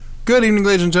Good evening,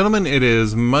 ladies and gentlemen. It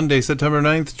is Monday, September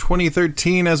 9th,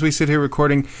 2013, as we sit here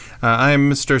recording. I'm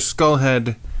Mr.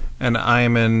 Skullhead, and I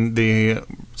am in the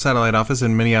satellite office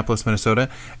in Minneapolis, Minnesota.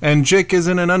 And Jake is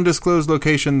in an undisclosed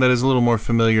location that is a little more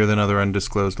familiar than other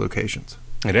undisclosed locations.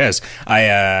 It is.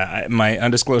 My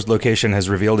undisclosed location has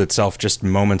revealed itself just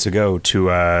moments ago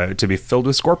to be filled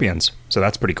with scorpions. So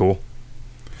that's pretty cool.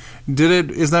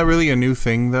 Is that really a new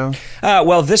thing, though?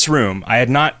 Well, this room. I had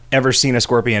not ever seen a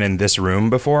scorpion in this room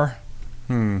before.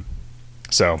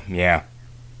 So, yeah.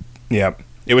 Yep.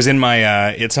 It was in my,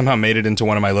 it somehow made it into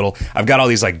one of my little, I've got all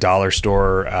these like dollar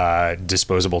store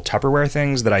disposable Tupperware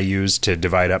things that I use to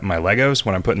divide up my Legos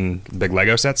when I'm putting big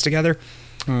Lego sets together.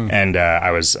 And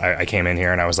I came in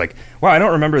here and I was like, wow, I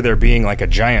don't remember there being like a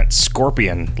giant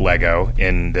scorpion Lego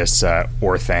in this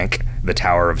Orthanc, the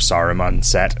Tower of Saruman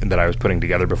set that I was putting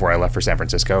together before I left for San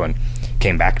Francisco and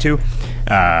came back to.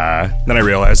 Then I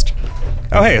realized,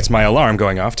 oh, hey, it's my alarm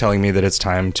going off telling me that it's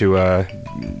time to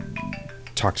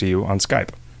talk to you on Skype.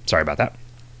 Sorry about that.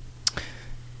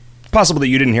 It's possible that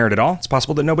you didn't hear it at all. It's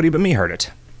possible that nobody but me heard it.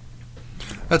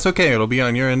 That's okay. It'll be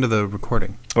on your end of the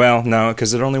recording. Well, no,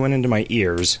 because it only went into my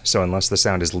ears, so unless the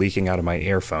sound is leaking out of my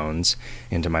earphones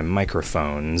into my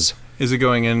microphones... Is it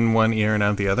going in one ear and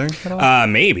out the other at all?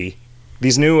 Maybe.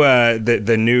 These new,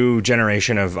 the new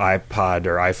generation of iPod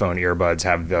or iPhone earbuds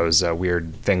have those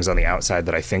weird things on the outside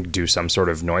that I think do some sort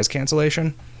of noise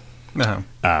cancellation.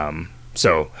 Uh-huh.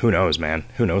 So, who knows, man?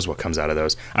 Who knows what comes out of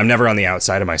those? I'm never on the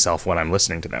outside of myself when I'm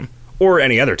listening to them. Or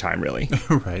any other time, really.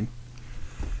 Right.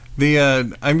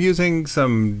 I'm using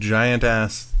some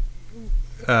giant-ass,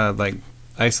 like,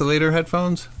 isolator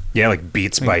headphones. Yeah, like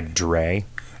Beats by Dre.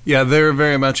 Yeah, they're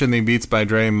very much in the Beats by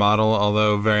Dre model,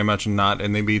 although very much not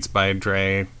in the Beats by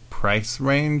Dre price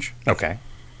range. Okay.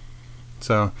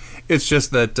 So, it's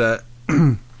just that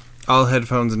all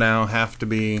headphones now have to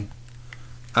be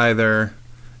either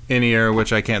in-ear,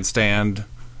 which I can't stand,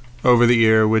 over the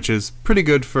ear, which is pretty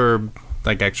good for,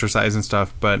 like, exercise and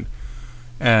stuff, but...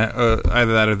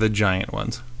 either that or the giant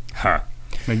ones. Huh.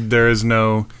 Like, there is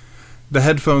no... The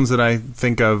headphones that I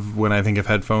think of when I think of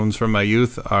headphones from my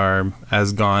youth are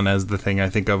as gone as the thing I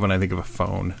think of when I think of a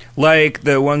phone. Like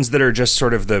the ones that are just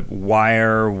sort of the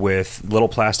wire with little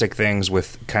plastic things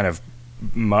with kind of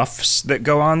muffs that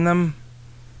go on them?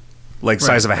 Like the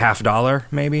size of a $50,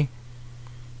 maybe?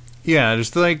 Yeah,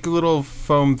 just like little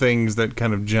foam things that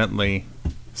kind of gently...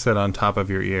 sit on top of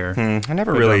your ear. I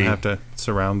never really don't have to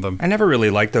surround them. I never really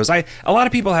liked those. A lot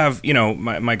of people have, you know,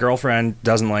 my girlfriend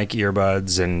doesn't like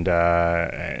earbuds, and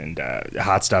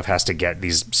Hot Stuff has to get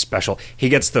these special. He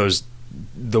gets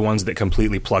the ones that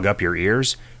completely plug up your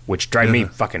ears, which drive me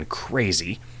fucking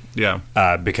crazy. Yeah.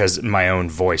 Because my own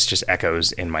voice just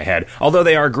echoes in my head. Although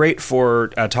they are great for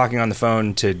talking on the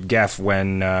phone to Geff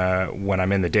when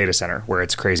I'm in the data center where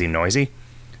it's crazy noisy.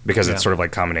 Because it's sort of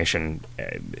like combination,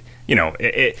 you know,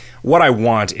 what I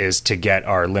want is to get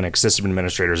our Linux system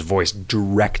administrator's voice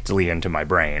directly into my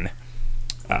brain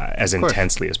as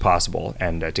intensely as possible,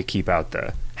 and to keep out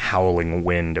the howling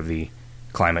wind of the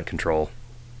climate control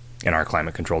in our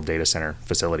climate controlled data center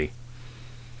facility.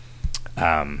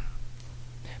 But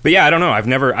yeah, I don't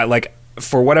know.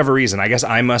 For whatever reason, I guess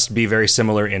I must be very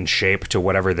similar in shape to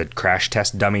whatever the crash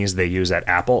test dummies they use at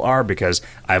Apple are, because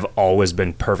I've always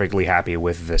been perfectly happy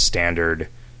with the standard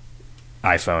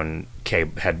iPhone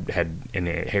head in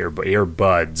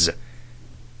earbuds.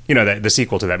 You know, the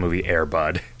sequel to that movie, Air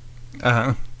Bud.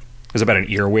 Uh-huh. It was about an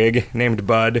earwig named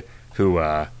Bud, who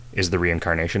is the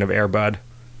reincarnation of Air Bud.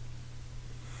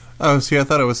 Oh, see, I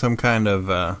thought it was some kind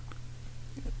of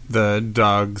the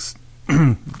dogs...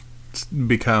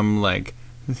 become like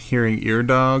hearing ear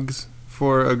dogs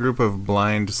for a group of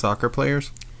blind soccer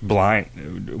players.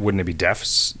 Blind? Wouldn't it be deaf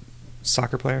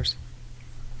soccer players?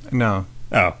 No.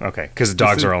 Oh, okay. Because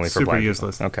dogs are only for blind. Super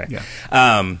useless. Okay. Yeah.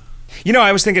 You know,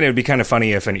 I was thinking it would be kind of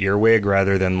funny if an earwig,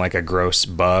 rather than like a gross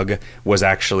bug, was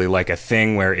actually like a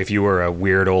thing where if you were a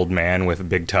weird old man with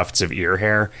big tufts of ear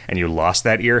hair and you lost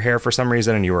that ear hair for some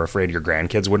reason and you were afraid your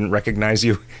grandkids wouldn't recognize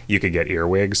you, you could get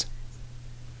earwigs.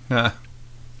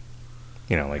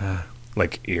 You know,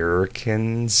 like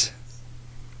earkins.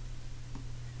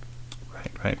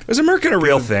 Right. Is a merkin a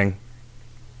real thing?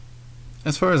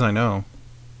 As far as I know.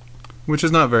 Which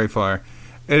is not very far.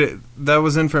 That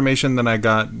was information that I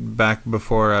got back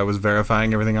before I was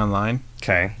verifying everything online.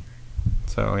 Okay.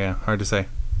 So, yeah, hard to say.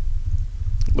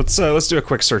 Let's do a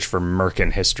quick search for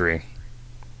merkin history.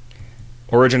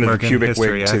 Origin of the cubic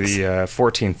wig to the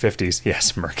 1450s.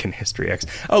 Yes, merkin history X.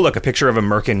 Oh, look, a picture of a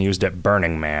merkin used at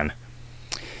Burning Man.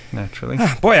 Naturally.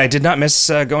 Boy, I did not miss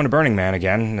going to Burning Man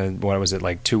again. What was it,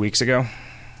 like 2 weeks ago?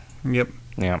 Yep.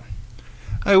 Yeah.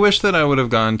 I wish that I would have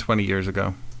gone 20 years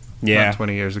ago. Yeah. Not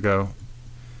 20 years ago.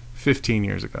 15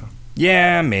 years ago.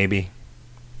 Yeah, maybe.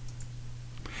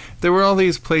 There were all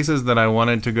these places that I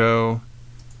wanted to go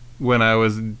when I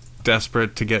was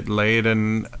desperate to get laid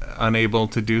and unable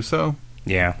to do so.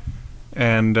 Yeah.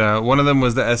 And one of them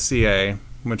was the SCA,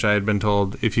 which I had been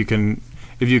told if you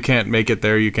can't make it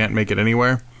there, you can't make it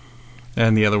anywhere.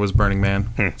 And the other was Burning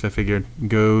Man. So I figured,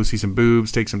 go see some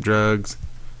boobs, take some drugs,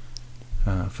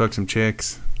 fuck some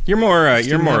chicks. You're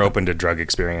more open to drug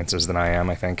experiences than I am,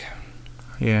 I think.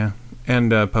 Yeah,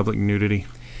 and public nudity.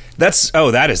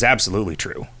 That is absolutely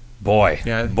true. Boy,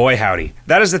 yeah. Boy, howdy.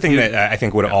 That is the thing that I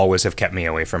think would always have kept me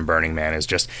away from Burning Man is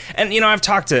just, and I've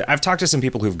talked to some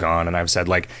people who've gone, and I've said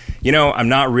like, I'm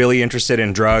not really interested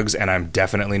in drugs, and I'm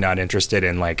definitely not interested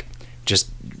in like just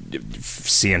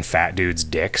seeing fat dudes'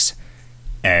 dicks.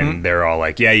 And they're all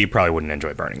like, yeah, you probably wouldn't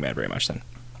enjoy Burning Man very much then.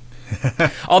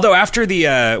 Although after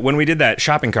the when we did that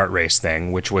shopping cart race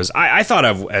thing, which was I thought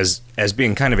of as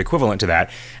being kind of equivalent to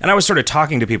that, and I was sort of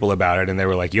talking to people about it, and they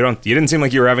were like, you didn't seem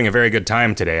like you were having a very good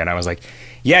time today, and I was like,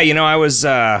 yeah, I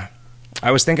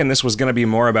was thinking this was going to be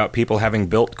more about people having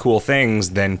built cool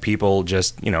things than people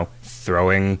just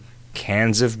throwing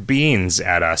cans of beans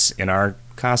at us in our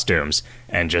costumes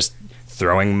and just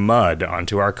throwing mud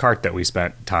onto our cart that we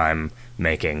spent time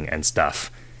making and stuff.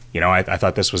 I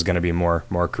thought this was going to be more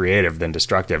creative than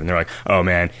destructive. And they're like, oh,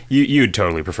 man, you'd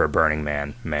totally prefer Burning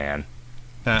Man. And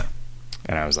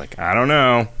I was like, I don't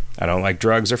know. I don't like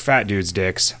drugs or fat dudes'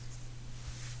 dicks.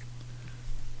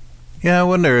 Yeah, I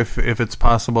wonder if it's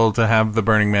possible to have the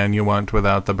Burning Man you want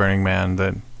without the Burning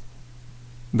Man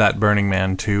that Burning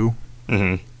Man 2.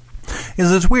 Mm-hmm.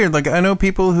 It's weird. Like, I know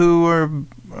people who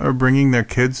are bringing their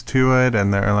kids to it,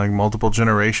 and there are like multiple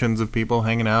generations of people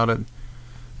hanging out at.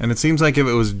 And it seems like if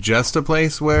it was just a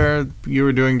place where you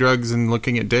were doing drugs and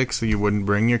looking at dicks, you wouldn't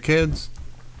bring your kids.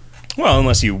 Well,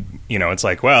 unless it's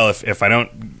like, well,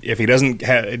 if he doesn't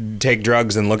take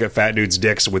drugs and look at fat dudes'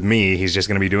 dicks with me, he's just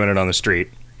going to be doing it on the street.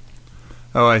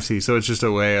 Oh, I see. So it's just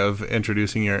a way of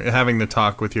having the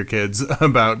talk with your kids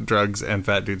about drugs and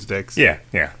fat dudes' dicks. Yeah.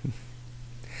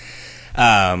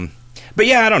 But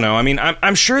yeah, I don't know. I mean,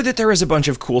 I'm sure that there is a bunch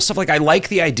of cool stuff. Like, I like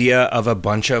the idea of a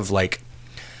bunch of like.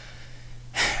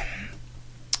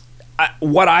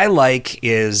 What I like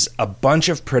is a bunch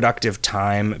of productive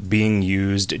time being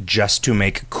used just to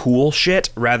make cool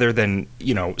shit rather than,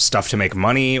 stuff to make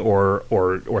money or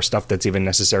stuff that's even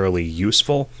necessarily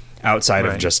useful outside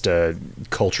of just a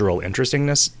cultural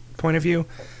interestingness point of view.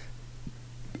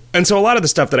 And so a lot of the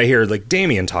stuff that I hear like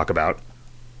Damien talk about,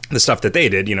 the stuff that they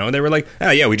did, they were like, oh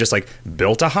yeah, we just like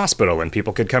built a hospital and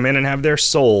people could come in and have their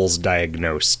souls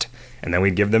diagnosed. And then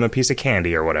we'd give them a piece of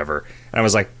candy or whatever. And I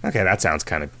was like, okay, that sounds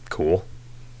kind of cool.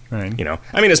 Right.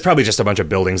 I mean, it's probably just a bunch of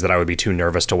buildings that I would be too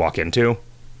nervous to walk into.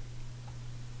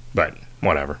 But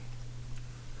whatever.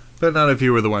 But not if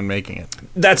you were the one making it.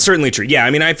 That's certainly true. Yeah,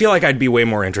 I mean, I feel like I'd be way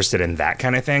more interested in that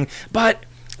kind of thing. But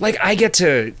like, I get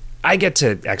to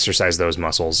exercise those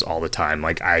muscles all the time.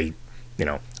 Like I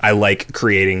like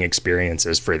creating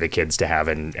experiences for the kids to have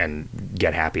and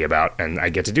get happy about, and I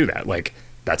get to do that. Like,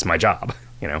 that's my job,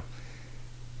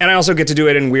 And I also get to do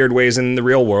it in weird ways in the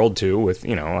real world too, with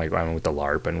like I'm with the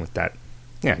LARP and with that,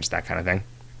 just that kind of thing.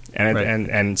 And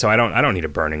and so I don't need a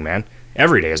Burning Man.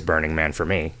 Every day is Burning Man for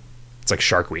me. It's like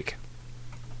Shark Week.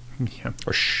 Yeah.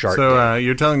 Or Shark So Day.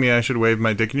 You're telling me I should wave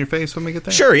my dick in your face when we get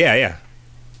there? Sure. Yeah.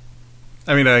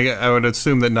 I mean, I would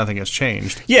assume that nothing has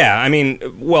changed. Yeah. I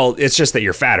mean, well, it's just that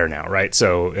you're fatter now, right?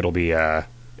 So it'll be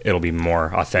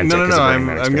more authentic. No. I'm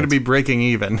going to be breaking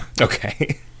even.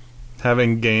 Okay.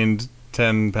 Having gained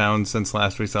 10 pounds since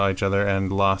last we saw each other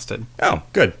and lost it. Oh,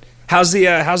 good. How's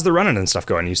the running and stuff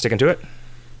going? You sticking to it?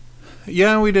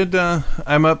 Yeah, we did.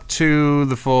 I'm up to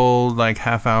the full like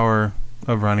half hour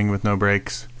of running with no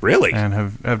breaks. Really? And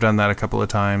have done that a couple of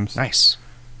times. Nice.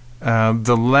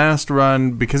 The last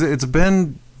run, because it's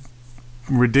been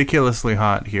ridiculously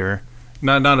hot here.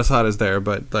 Not as hot as there,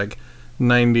 but like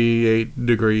 98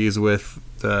 degrees with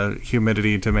the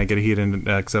humidity to make it a heat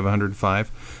index of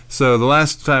 105. So the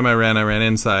last time I ran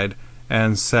inside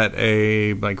and set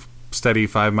a like steady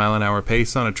 5 mile an hour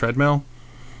pace on a treadmill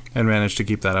and managed to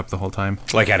keep that up the whole time.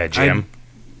 Like at a gym?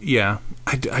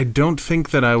 I don't think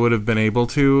that I would have been able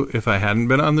to if I hadn't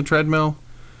been on the treadmill,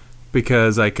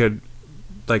 because I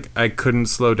couldn't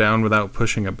slow down without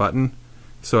pushing a button,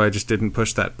 so I just didn't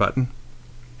push that button.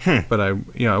 But I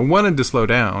wanted to slow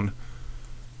down,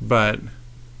 but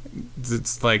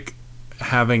it's like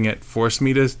having it force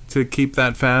me to keep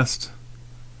that fast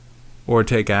or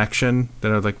take action.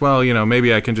 Then I was like, well,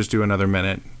 maybe I can just do another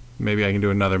minute. Maybe I can do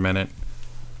another minute.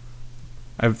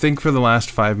 I think for the last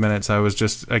 5 minutes,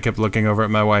 I kept looking over at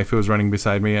my wife who was running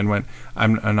beside me and went,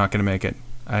 I'm not going to make it.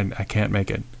 I can't make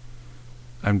it.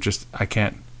 I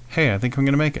can't. Hey, I think I'm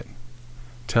going to make it.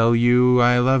 Tell you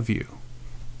I love you.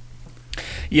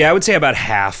 Yeah, I would say about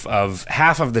half of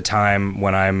the time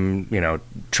when I'm,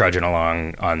 trudging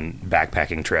along on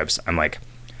backpacking trips, I'm like,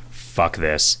 fuck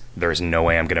this. There's no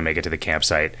way I'm going to make it to the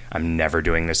campsite. I'm never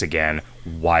doing this again.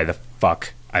 Why the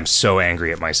fuck? I'm so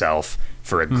angry at myself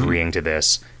for agreeing to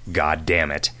this. God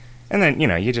damn it. And then,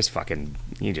 you just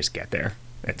get there.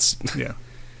 It's yeah.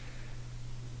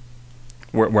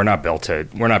 We're not built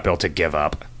to give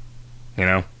up,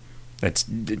 It's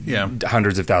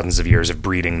hundreds of thousands of years of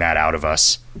breeding that out of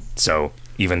us. So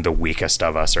even the weakest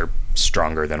of us are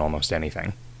stronger than almost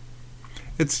anything.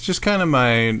 It's just kind of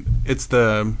it's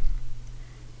the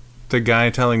guy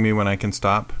telling me when I can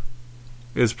stop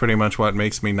is pretty much what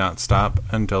makes me not stop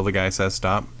until the guy says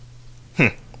stop.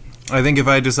 I think if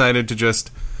I decided to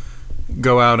just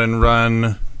go out and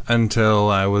run until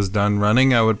I was done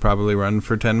running, I would probably run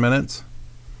for 10 minutes.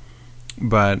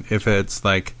 But if it's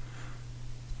like,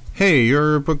 hey,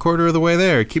 you're a quarter of the way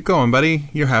there, keep going, buddy.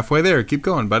 You're halfway there, keep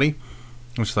going, buddy.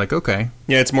 I'm just like, okay.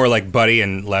 Yeah, it's more like buddy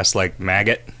and less like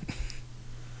maggot.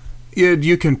 Yeah,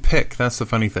 you can pick. That's the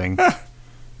funny thing.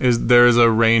 There is a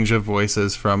range of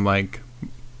voices from like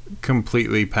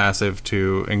completely passive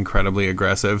to incredibly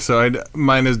aggressive. So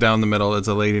mine is down the middle. It's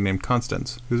a lady named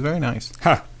Constance, who's very nice.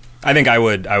 Huh. I think I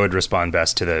would respond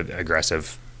best to the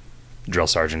aggressive drill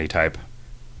sergeant-y type.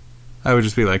 I would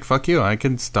just be like, fuck you, I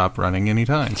can stop running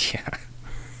anytime. Yeah.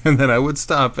 And then I would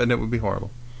stop, and it would be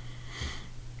horrible.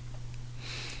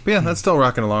 But yeah, that's still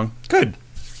rocking along. Good.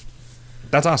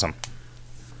 That's awesome.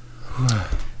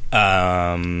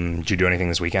 Did you do anything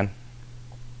this weekend?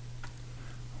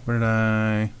 Where did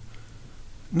I...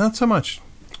 Not so much.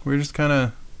 We were just kind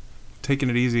of taking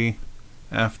it easy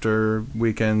after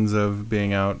weekends of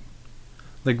being out.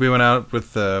 Like, we went out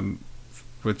with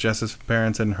Jess's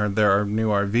parents and their new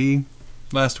RV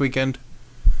last weekend,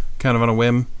 kind of on a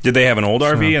whim. Did they have an old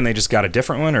RV and they just got a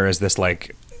different one, or is this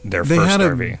like their first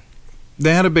RV?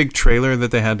 They had a big trailer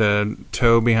that they had to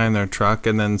tow behind their truck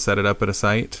and then set it up at a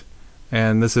site.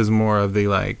 And this is more of the,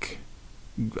 like,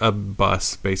 a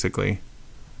bus, basically,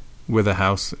 with a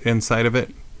house inside of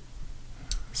it.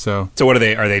 So what are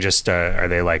they? Are they just, are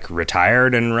they, like,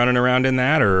 retired and running around in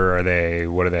that, or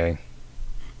what are they?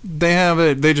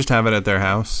 They just have it at their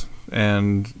house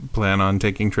and plan on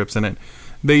taking trips in it.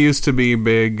 They used to be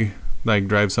big, like,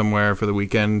 drive somewhere for the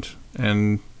weekend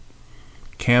and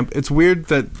camp. It's weird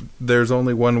that there's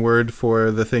only one word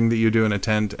for the thing that you do in a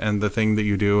tent and the thing that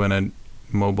you do in a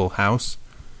mobile house.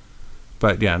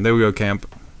 But yeah, they would go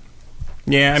camp.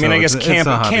 Yeah, I mean, I guess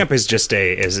camp is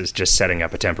just setting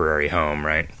up a temporary home,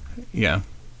 right? Yeah.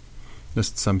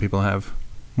 Just some people have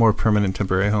more permanent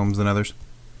temporary homes than others.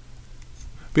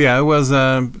 But yeah, it was,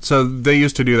 so they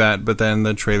used to do that, but then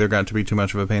the trailer got to be too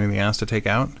much of a pain in the ass to take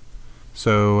out.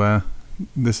 So,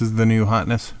 this is the new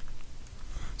hotness.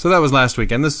 So that was last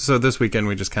weekend. This weekend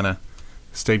we just kind of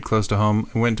stayed close to home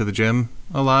and went to the gym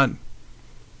a lot.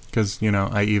 Because,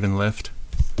 I even lift.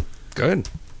 Good.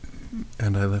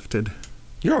 And I lifted.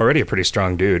 You're already a pretty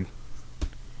strong dude.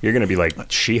 You're going to be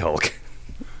like She-Hulk.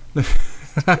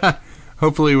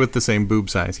 Hopefully with the same boob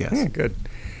size, yes. Yeah, good.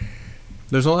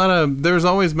 There's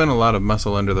always been a lot of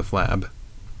muscle under the flab.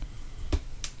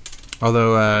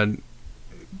 Although,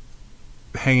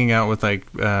 hanging out with,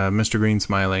 like, Mr. Green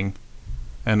Smiling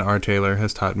and R. Taylor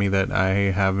has taught me that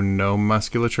I have no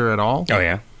musculature at all. Oh,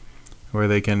 yeah? Where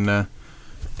they can...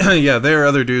 yeah, there are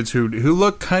other dudes who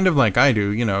look kind of like I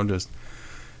do, just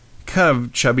kind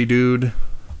of chubby dude,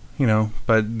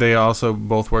 but they also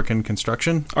both work in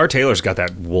construction. R. Taylor's got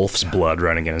that wolf's blood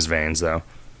running in his veins, though.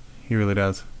 He really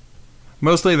does.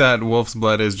 Mostly that wolf's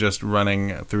blood is just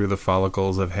running through the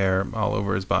follicles of hair all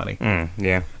over his body.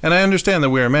 Yeah. And I understand that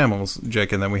we are mammals,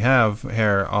 Jake, and that we have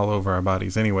hair all over our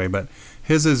bodies anyway, but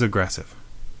his is aggressive.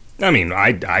 I mean,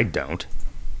 I don't.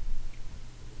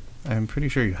 I'm pretty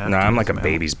sure you have. No, I'm like a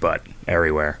baby's butt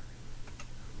everywhere.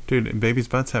 Dude, babies'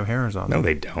 butts have hairs on them. No,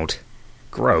 they don't.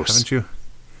 Gross. Haven't you?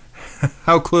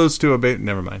 How close to a baby?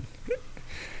 Never mind.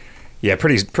 Yeah,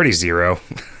 pretty zero.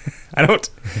 I don't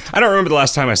remember the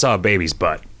last time I saw a baby's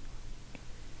butt.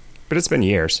 But it's been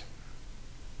years.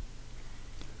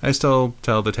 I still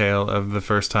tell the tale of the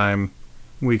first time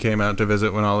we came out to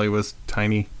visit when Ollie was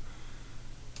tiny.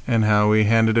 And how we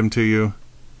handed him to you.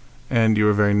 And you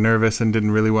were very nervous and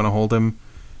didn't really want to hold him.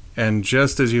 And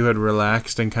just as you had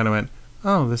relaxed and kind of went,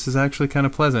 oh, this is actually kind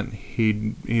of pleasant,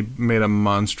 he made a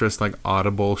monstrous, like,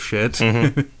 audible shit.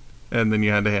 Mm-hmm. And then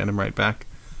you had to hand him right back.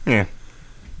 Yeah.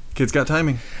 Kids got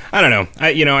timing. I don't know.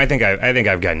 I think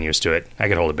I've gotten used to it. I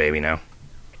could hold a baby now.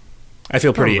 I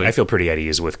feel pretty at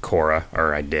ease with Cora,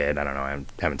 or I did. I don't know. I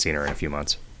haven't seen her in a few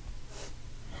months.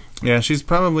 Yeah, she's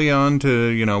probably on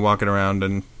to, walking around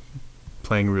and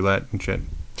playing roulette and shit.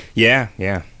 Yeah.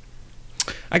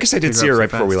 I guess I did see her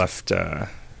right before we left. I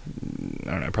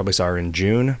don't know. I probably saw her in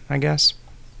June, I guess.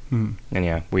 And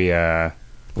yeah,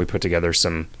 we put together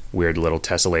some weird little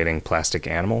tessellating plastic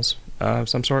animals of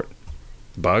some sort.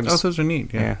 Bugs. Oh, those are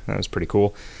neat. Yeah, that was pretty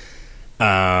cool.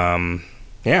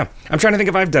 Yeah, I'm trying to think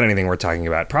if I've done anything worth talking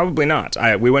about. Probably not.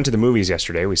 We went to the movies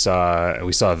yesterday. We saw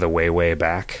The Way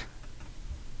Back.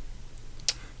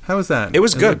 How was that? It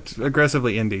was good.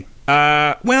 Aggressively indie.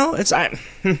 Well, I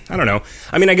don't know.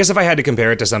 I mean, I guess if I had to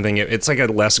compare it to something, it's like a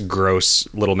less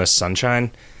gross Little Miss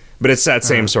Sunshine, but it's that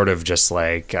same sort of just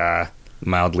like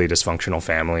mildly dysfunctional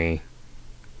family,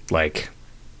 like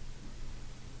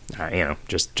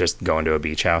just going to a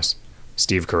beach house.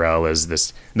 Steve Carell is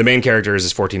the main character is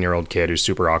this 14-year-old kid who's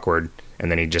super awkward, and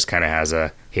then he just kind of has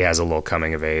a little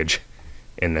coming of age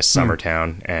in this summer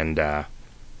town, and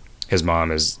his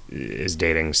mom is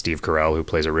dating Steve Carell, who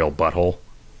plays a real butthole,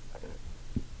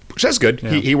 which is good.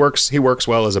 Yeah. He works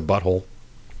well as a butthole.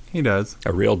 He does.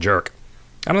 A real jerk.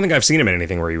 I don't think I've seen him in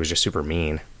anything where he was just super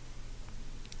mean.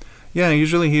 Yeah,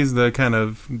 usually he's the kind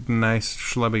of nice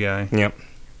schlubby guy. Yep.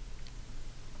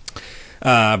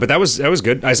 But that was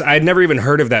good. I'd never even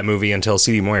heard of that movie until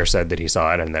C.D. Moyer said that he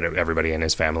saw it and that everybody in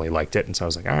his family liked it, and so I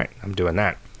was like, all right, I'm doing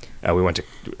that. We went to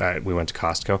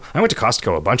Costco. I went to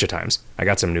Costco a bunch of times. I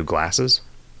got some new glasses.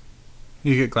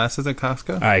 You get glasses at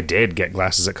Costco? I did get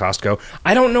glasses at Costco.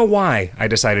 I don't know why I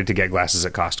decided to get glasses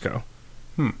at Costco.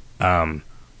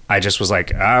 I just was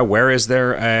like, where is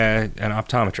there an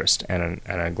optometrist and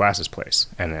a glasses place?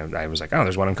 And I was like, oh,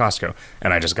 there's one in Costco.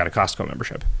 And I just got a Costco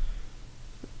membership.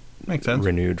 Makes sense.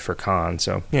 Renewed for con,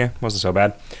 so yeah, wasn't so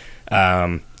bad.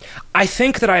 I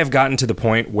think that I have gotten to the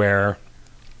point where,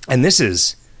 and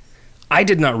I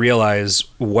did not realize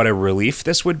what a relief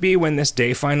this would be when this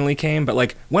day finally came, but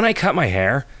like when I cut my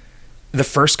hair, the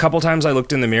first couple times I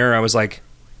looked in the mirror, I was like,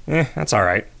 that's all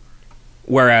right.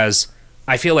 Whereas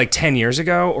I feel like 10 years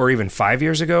ago or even 5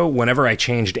 years ago, whenever I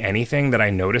changed anything that I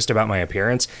noticed about my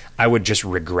appearance, I would just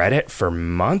regret it for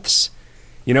months.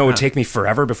 It would take me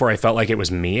forever before I felt like it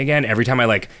was me again. Every time I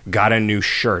like got a new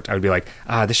shirt, I would be like,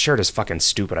 this shirt is fucking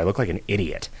stupid. I look like an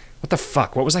idiot. What the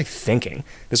fuck? What was I thinking?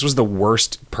 This was the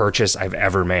worst purchase I've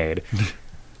ever made.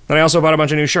 Then I also bought a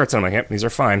bunch of new shirts, and I'm like, yep, these are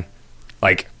fine.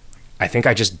 Like, I think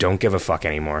I just don't give a fuck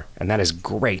anymore, and that is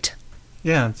great.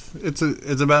 Yeah, it's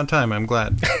about time. I'm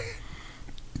glad.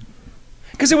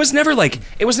 Because it was never like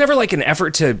an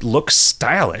effort to look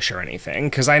stylish or anything.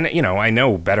 Because I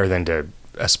know better than to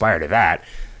aspire to that.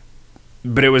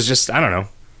 But it was just, I don't know.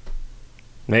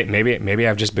 Maybe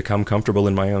I've just become comfortable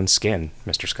in my own skin,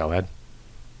 Mr. Skullhead.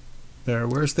 There are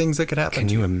worse things that could happen. Can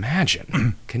you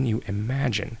imagine? Can you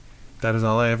imagine? That is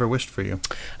all I ever wished for you.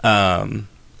 But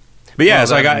yeah,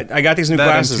 so I got these new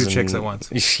glasses. And 2 chicks at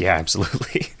once. Yeah,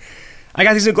 absolutely. I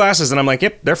got these new glasses, and I'm like,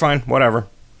 yep, they're fine, whatever.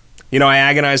 I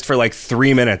agonized for like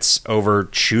 3 minutes over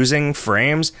choosing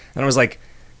frames, and I was like,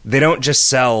 they don't just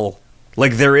sell,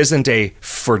 like there isn't a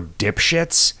for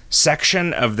dipshits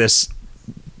section of this,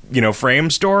 frame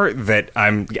store that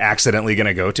I'm accidentally going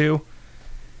to go to.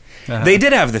 Uh-huh. They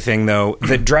did have the thing, though,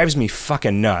 that drives me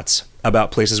fucking nuts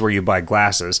about places where you buy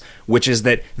glasses, which is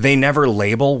that they never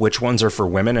label which ones are for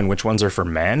women and which ones are for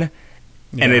men,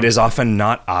 and it is often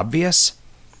not obvious.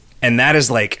 And that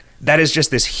is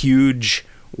just this huge,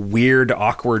 weird,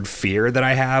 awkward fear that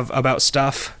I have about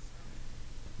stuff.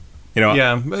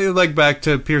 Yeah, like back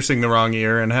to piercing the wrong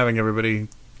ear and having everybody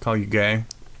call you gay.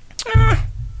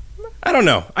 I don't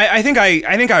know. I think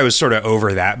I was sort of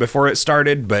over that before it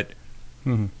started, but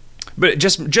but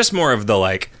just more of the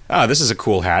like, oh, this is a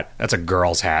cool hat. That's a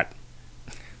girl's hat.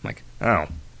 I'm like, oh,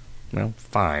 well,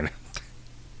 fine.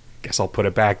 Guess I'll put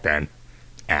it back then,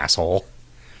 asshole.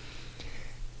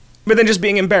 But then just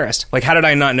being embarrassed. Like, how did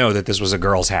I not know that this was a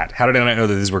girl's hat? How did I not know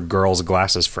that these were girls'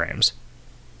 glasses frames?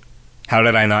 How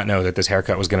did I not know that this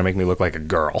haircut was going to make me look like a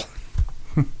girl?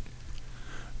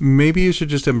 Maybe you should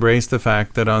just embrace the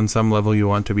fact that on some level you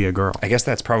want to be a girl. I guess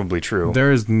that's probably true.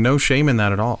 There is no shame in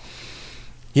that at all.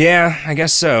 Yeah, I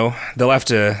guess so. They'll have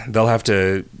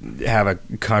to have a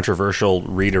controversial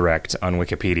redirect on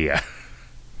Wikipedia.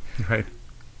 Right.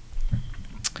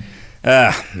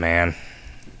 Man.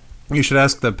 You should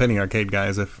ask the Penny Arcade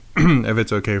guys if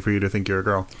it's okay for you to think you're a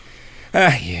girl.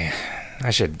 Yeah.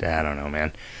 I don't know,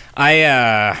 man.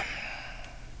 I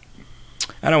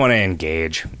don't want to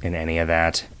engage in any of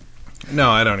that. No,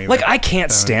 I don't either. Like, I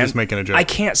can't stand... Just making a joke. I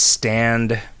can't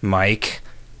stand Mike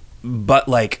But,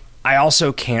 like, I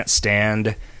also can't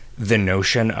stand the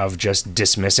notion of just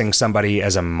dismissing somebody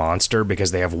as a monster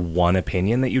because they have one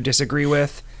opinion that you disagree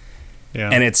with. Yeah.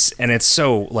 And it's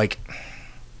so, like...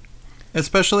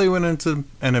 Especially when it's an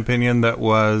opinion that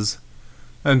was,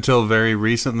 until very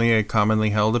recently, a commonly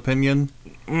held opinion.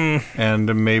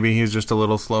 And maybe he's just a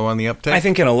little slow on the uptake. I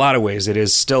think in a lot of ways it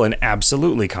is still an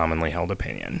absolutely commonly held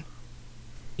opinion.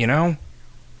 You know?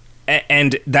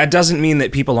 And that doesn't mean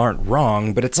that people aren't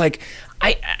wrong, but it's like,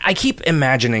 I keep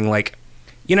imagining, like,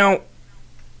 you know,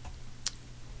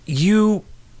 you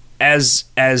as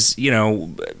you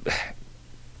know,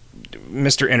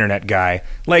 Mr. Internet guy,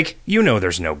 like, you know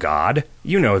there's no God.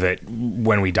 You know that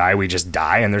when we die, we just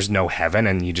die, and there's no heaven,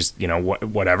 and you just, you know,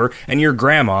 whatever. And your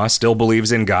grandma still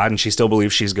believes in God, and she still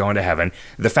believes she's going to heaven.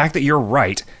 The fact that you're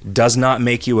right does not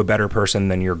make you a better person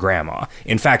than your grandma.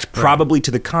 In fact, probably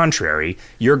to the contrary,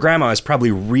 your grandma is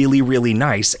probably really, really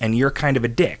nice, and you're kind of a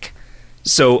dick.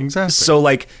 So, exactly. So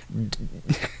like,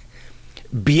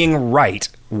 being right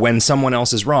when someone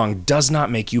else is wrong does not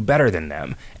make you better than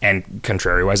them. And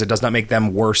contrariwise, it does not make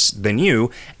them worse than you.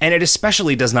 And it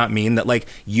especially does not mean that, like,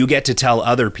 you get to tell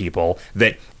other people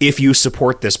that if you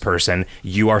support this person,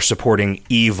 you are supporting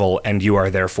evil and you are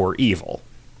therefore evil.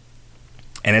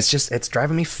 And it's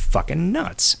driving me fucking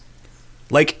nuts.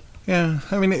 Like... Yeah,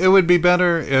 I mean, it would be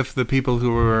better if the people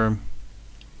who were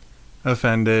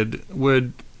offended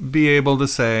would be able to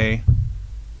say,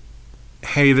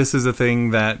 hey, this is a thing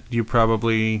that you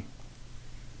probably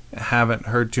haven't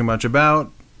heard too much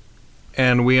about,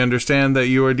 and we understand that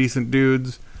you are decent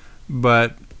dudes,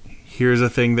 but here's a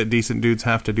thing that decent dudes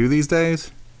have to do these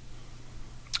days.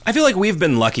 I feel like we've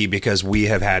been lucky because we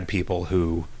have had people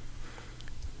who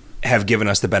have given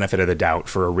us the benefit of the doubt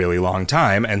for a really long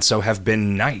time, and so have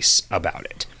been nice about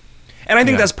it. And I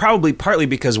think that's probably partly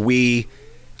because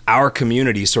our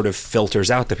community sort of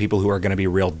filters out the people who are going to be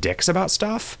real dicks about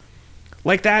stuff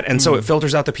like that, and so it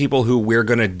filters out the people who we're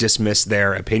going to dismiss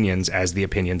their opinions as the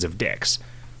opinions of dicks.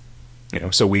 You know,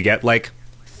 so we get, like,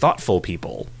 thoughtful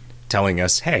people telling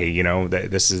us, hey, you know,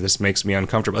 this makes me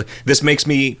uncomfortable. This makes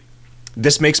me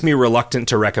reluctant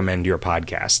to recommend your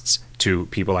podcasts to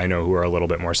people I know who are a little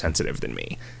bit more sensitive than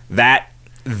me. That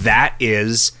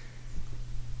is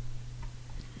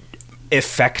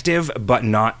effective but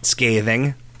not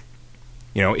scathing.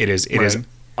 You know, it is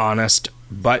honest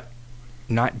but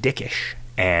not dickish,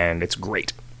 and it's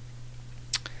great.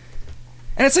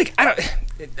 And it's like,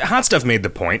 Hot Stuff made the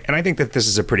point, and I think that this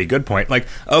is a pretty good point. Like,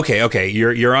 okay,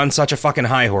 you're on such a fucking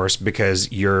high horse because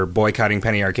you're boycotting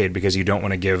Penny Arcade because you don't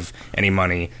want to give any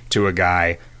money to a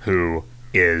guy who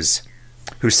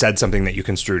said something that you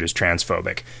construed as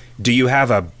transphobic. Do you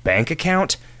have a bank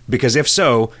account? Because if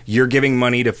so, you're giving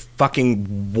money to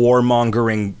fucking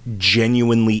warmongering,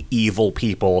 genuinely evil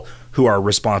people who are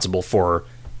responsible for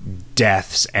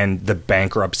deaths and the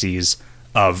bankruptcies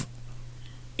of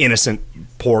innocent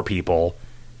poor people.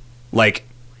 Like,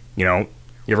 you know,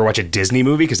 you ever watch a Disney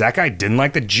movie? Because that guy didn't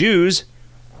like the Jews.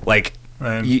 Like,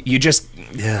 right. You just...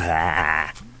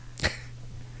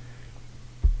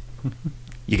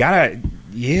 you've got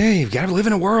to live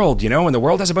in a world, you know, and the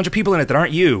world has a bunch of people in it that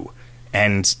aren't you.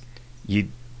 And you...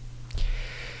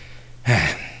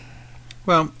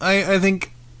 Well, I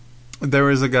think there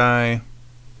is a guy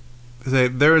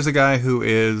who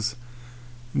is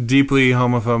deeply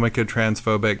homophobic and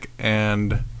transphobic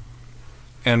and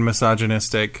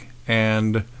misogynistic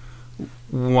and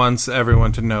wants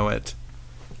everyone to know it.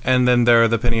 And then there are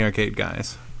the Penny Arcade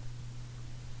guys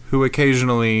who are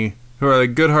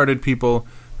like good-hearted people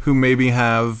who maybe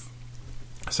have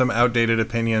some outdated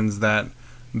opinions that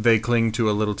they cling to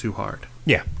a little too hard.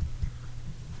 Yeah.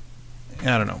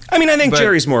 I don't know. I mean, I think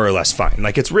Jerry's more or less fine.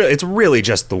 Like, it's really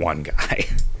just the one guy.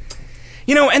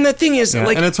 You know, and the thing is,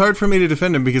 like... And it's hard for me to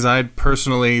defend him because I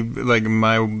personally, like,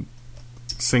 my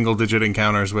single-digit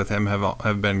encounters with him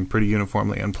have been pretty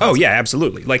uniformly unpleasant. Oh, yeah,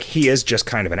 absolutely. Like, he is just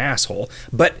kind of an asshole.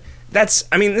 But that's...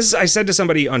 I mean, I said to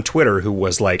somebody on Twitter who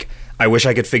was like, I wish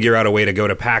I could figure out a way to go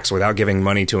to PAX without giving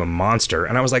money to a monster.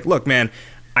 And I was like, look, man,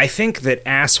 I think that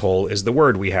asshole is the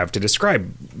word we have to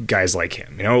describe guys like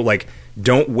him. You know, like,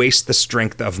 don't waste the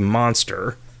strength of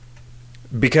monster.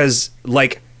 Because,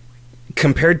 like...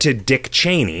 compared to Dick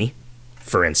Cheney,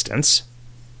 for instance,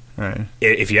 right.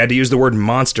 If you had to use the word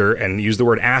monster and use the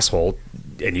word asshole,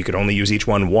 and you could only use each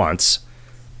one once,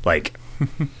 like,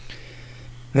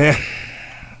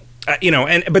 you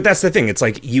know, but that's the thing. It's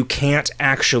like, you can't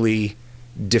actually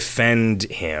defend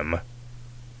him,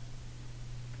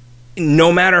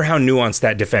 no matter how nuanced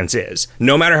that defense is.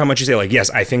 No matter how much you say, like, yes,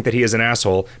 I think that he is an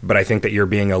asshole, but I think that you're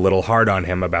being a little hard on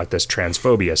him about this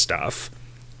transphobia stuff.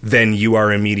 then you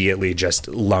are immediately just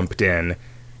lumped in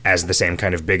as the same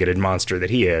kind of bigoted monster that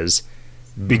he is,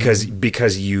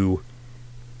 because you...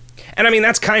 And I mean,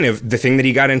 that's kind of the thing that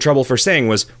he got in trouble for saying,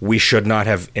 was we should not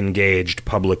have engaged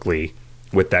publicly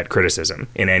with that criticism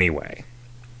in any way.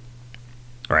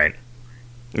 Right?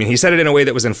 I mean, he said it in a way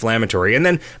that was inflammatory, and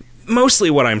then mostly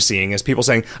what I'm seeing is people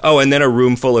saying, oh, and then a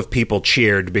room full of people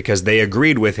cheered because they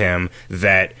agreed with him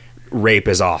that rape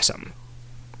is awesome.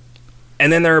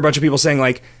 And then there are a bunch of people saying,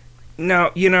 like,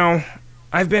 no, you know,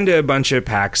 I've been to a bunch of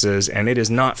PAXs, and it is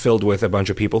not filled with a bunch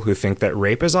of people who think that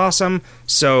rape is awesome,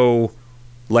 so,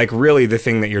 like, really the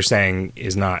thing that you're saying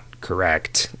is not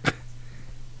correct.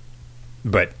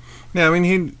 But... Yeah, I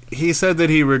mean, he said that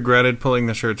he regretted pulling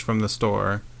the shirts from the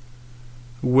store,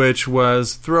 which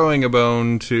was throwing a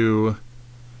bone to,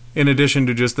 in addition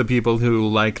to just the people who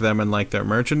like them and like their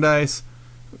merchandise,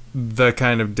 the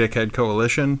kind of dickhead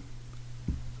coalition,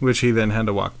 which he then had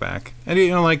to walk back. And, you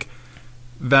know, like,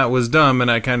 that was dumb,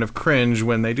 and I kind of cringe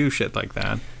when they do shit like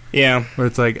that. Yeah. Where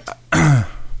it's like,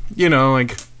 you know,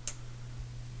 like,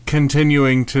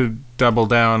 continuing to double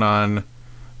down on,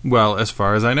 well, as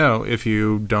far as I know, if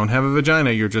you don't have a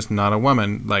vagina, you're just not a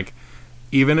woman. Like,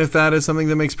 even if that is something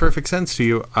that makes perfect sense to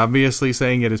you, obviously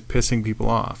saying it is pissing people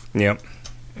off. Yep.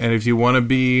 And if you want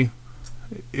to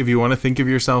think of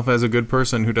yourself as a good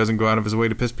person who doesn't go out of his way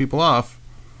to piss people off.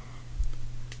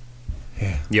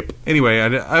 Yeah. Yep. Anyway,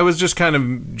 I was just kind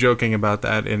of joking about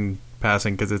that in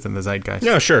passing because it's in the zeitgeist.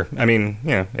 No, sure. I mean,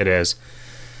 yeah, it is.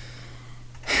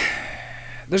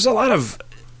 There's a lot of...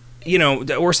 You know,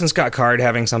 Orson Scott Card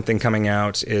having something coming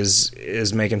out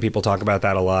is making people talk about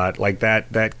that a lot. Like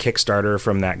that Kickstarter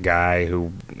from that guy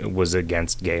who was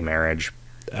against gay marriage,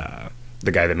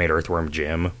 the guy that made Earthworm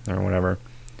Jim or whatever.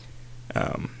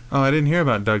 Oh, I didn't hear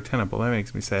about Doug Tenable. That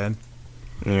makes me sad.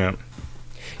 Yeah.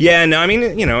 Yeah, no, I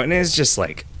mean, you know, and it's just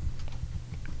like...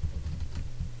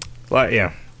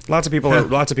 Yeah. Lots of people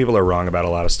are wrong about a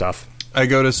lot of stuff. I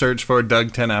go to search for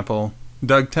Doug Tenable,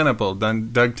 Doug Tenable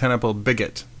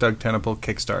bigot, Doug Tenable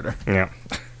Kickstarter. Yeah.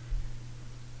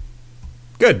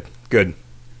 Good.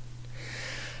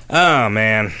 Oh,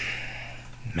 man.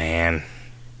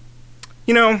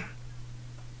 You know,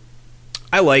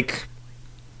 I like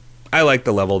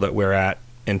the level that we're at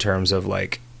in terms of,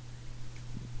 like,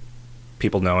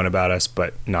 people knowing about us,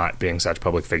 but not being such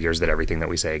public figures that everything that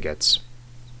we say gets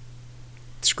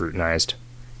scrutinized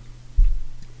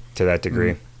to that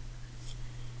degree.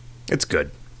 It's good.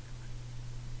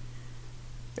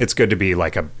 It's good to be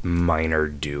like a minor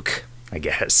duke, I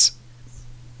guess.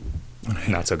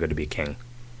 Not so good to be king.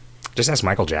 Just ask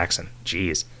Michael Jackson.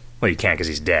 Jeez. Well, you can't because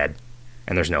he's dead,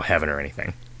 and there's no heaven or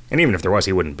anything. And even if there was,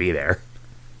 he wouldn't be there.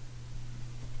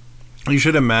 You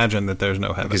should imagine that there's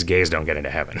no heaven. Because gays don't get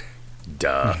into heaven.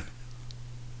 Duh.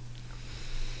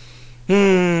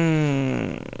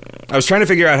 I was trying to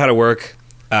figure out how to work.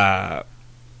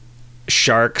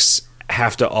 Sharks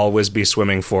have to always be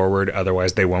swimming forward,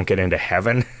 otherwise they won't get into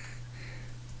heaven.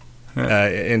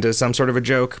 Into some sort of a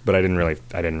joke, but I didn't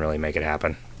really make it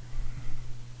happen.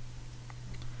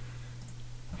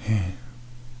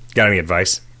 Got any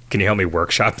advice? Can you help me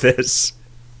workshop this?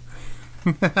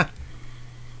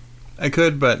 I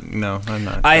could, but no, I'm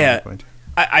not.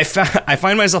 I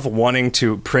find myself wanting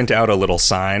to print out a little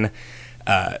sign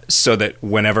so that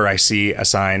whenever I see a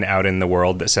sign out in the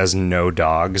world that says no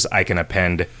dogs, I can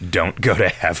append "Don't go to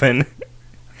heaven"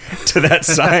 to that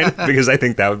sign, because I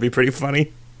think that would be pretty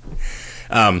funny.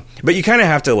 But you kind of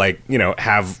have to, like, you know,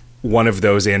 have one of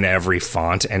those in every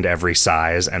font and every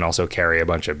size, and also carry a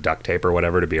bunch of duct tape or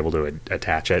whatever to be able to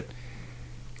attach it.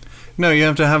 No, you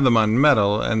have to have them on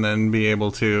metal and then be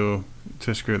able to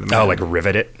screw them in. Oh, like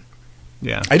rivet it?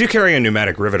 Yeah. I do carry a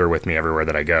pneumatic riveter with me everywhere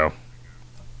that I go.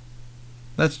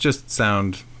 That's just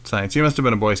sound science. You must have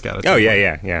been a Boy Scout. Oh,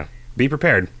 yeah. Be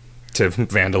prepared to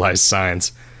vandalize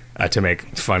signs to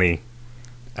make funny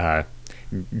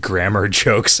grammar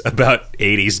jokes about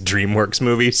 80s DreamWorks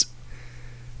movies.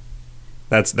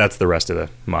 That's the rest of the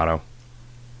motto.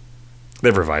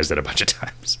 They've revised it a bunch of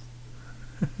times.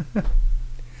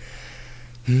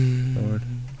 Lord.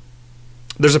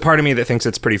 There's a part of me that thinks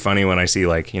it's pretty funny when I see,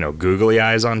 like, you know, googly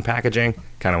eyes on packaging.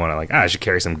 Kind of want to, like, I should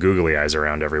carry some googly eyes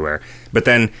around everywhere. But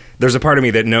then there's a part of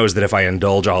me that knows that if I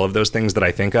indulge all of those things that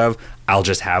I think of, I'll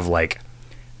just have, like,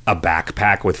 a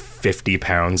backpack with 50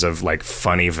 pounds of, like,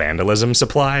 funny vandalism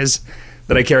supplies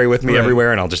that I carry with me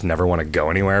everywhere, and I'll just never want to go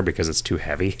anywhere because it's too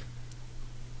heavy.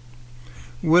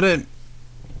 Would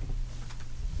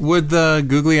the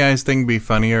googly eyes thing be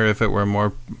funnier if it were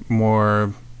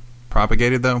more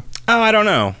propagated, though? Oh, I don't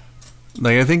know.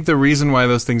 Like, I think the reason why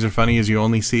those things are funny is you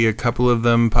only see a couple of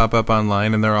them pop up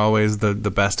online, and they're always the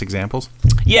best examples.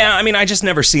 Yeah, I mean, I just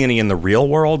never see any in the real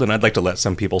world, and I'd like to let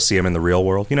some people see them in the real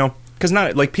world, you know? Because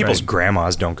not like people's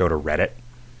grandmas don't go to Reddit.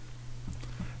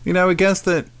 You know, I guess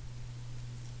that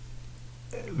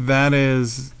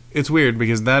is... It's weird,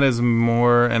 because that is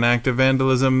more an act of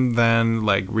vandalism than,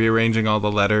 like, rearranging all the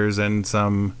letters in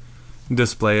some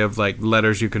display of, like,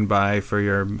 letters you can buy for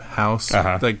your house,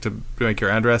 like, to make your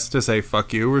address to say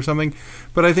fuck you or something.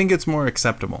 But I think it's more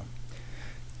acceptable.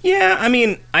 Yeah, I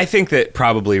mean, I think that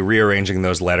probably rearranging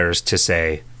those letters to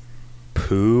say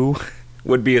poo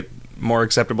would be more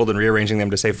acceptable than rearranging them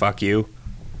to say fuck you.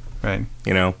 Right.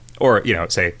 You know? Or, you know,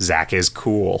 say, Zach is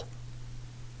cool.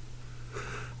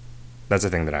 That's a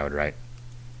thing that I would write.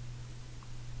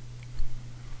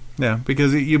 Yeah,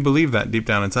 because you believe that deep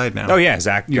down inside now. Oh, yeah,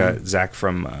 Zach Zach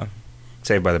from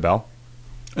Saved by the Bell.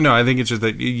 No, I think it's just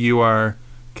that you are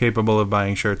capable of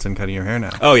buying shirts and cutting your hair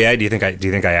now. Oh, yeah? Do you think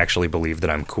I actually believe that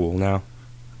I'm cool now?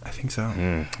 I think so.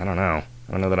 I don't know.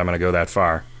 I don't know that I'm going to go that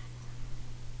far.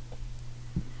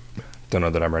 Don't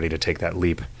know that I'm ready to take that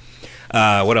leap.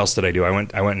 What else did I do? I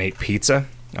went and ate pizza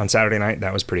on Saturday night.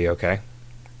 That was pretty okay.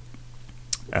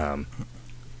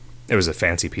 It was a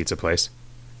fancy pizza place,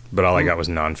 but all I got was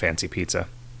non-fancy pizza.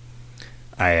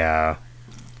 I've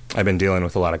been dealing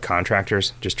with a lot of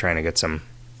contractors, just trying to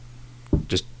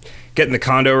just getting the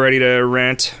condo ready to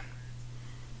rent.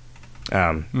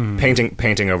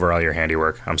 Painting over all your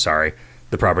handiwork. I'm sorry.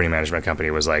 The property management company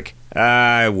was like,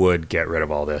 I would get rid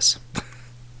of all this.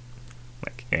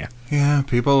 Like, yeah. Yeah,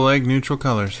 people like neutral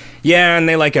colors. Yeah, and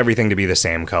they like everything to be the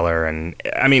same color. And,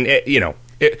 I mean,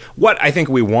 what I think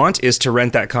we want is to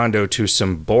rent that condo to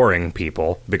some boring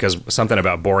people, because something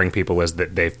about boring people is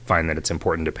that they find that it's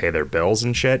important to pay their bills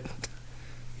and shit.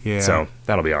 Yeah. So,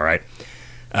 that'll be all right.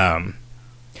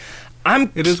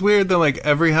 It is weird that, like,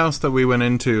 every house that we went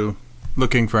into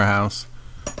looking for a house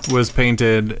was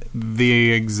painted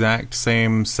the exact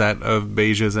same set of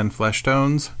beiges and flesh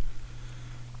tones.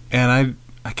 And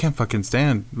I can't fucking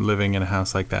stand living in a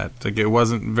house like that. Like, it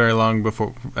wasn't very long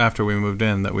after we moved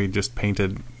in that we just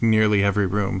painted nearly every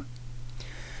room.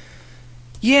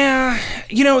 Yeah,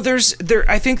 you know,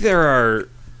 I think there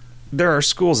are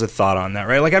schools of thought on that,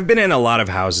 right? Like, I've been in a lot of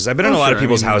houses. I've been in a lot of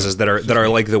people's houses that are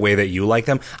like the way that you like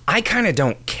them. I kind of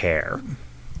don't care.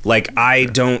 Like, I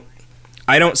don't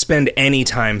spend any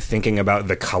time thinking about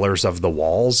the colors of the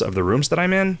walls of the rooms that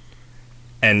I'm in.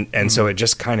 And so it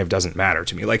just kind of doesn't matter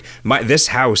to me. Like, my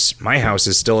house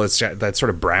is still that sort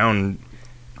of brown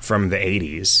from the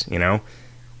 80s, you know?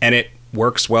 And it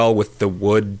works well with the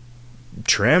wood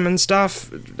trim and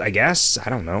stuff, I guess. I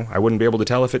don't know. I wouldn't be able to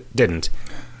tell if it didn't.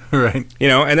 Right. You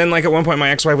know, and then, like, at one point my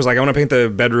ex-wife was like, I want to paint the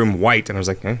bedroom white. And I was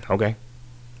like, okay.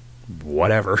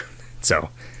 Whatever.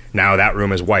 So now that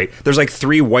room is white. There's like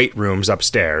 3 white rooms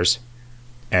upstairs.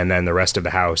 And then the rest of the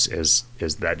house is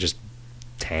that just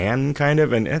tan kind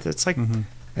of, and it's like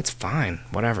it's fine,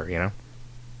 whatever, you know.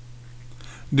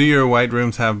 Do your white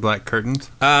rooms have black curtains?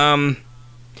 No,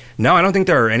 I don't think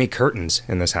there are any curtains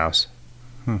in this house,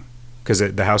 because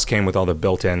the house came with all the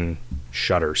built-in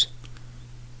shutters.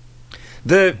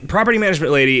 The property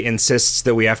management lady insists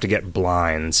that we have to get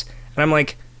blinds, and I'm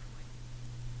like,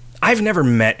 I've never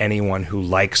met anyone who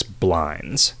likes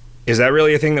blinds. Is that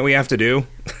really a thing that we have to do?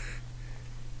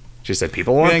 She said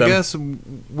people want them. I guess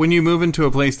when you move into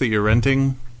a place that you're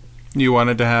renting, you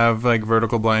wanted to have, like,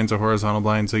 vertical blinds or horizontal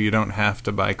blinds so you don't have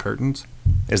to buy curtains.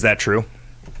 Is that true?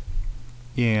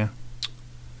 Yeah.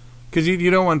 Because you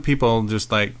don't want people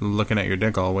just, like, looking at your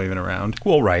dick all waving around.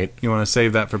 Well, right. You want to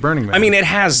save that for Burning Man. I mean, it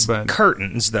has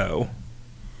curtains, though.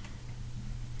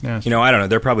 Yeah. You know, I don't know.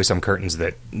 There are probably some curtains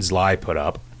that Zly put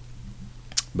up.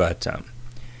 But,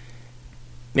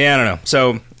 yeah, I don't know.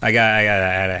 So I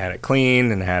had it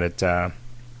cleaned and had it. I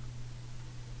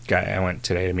went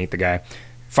today to meet the guy.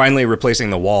 Finally, replacing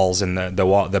the walls and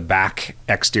the back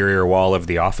exterior wall of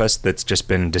the office that's just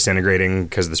been disintegrating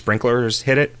because the sprinklers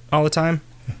hit it all the time.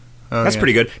 Oh, that's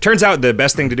pretty good. Turns out the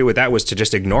best thing to do with that was to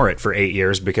just ignore it for 8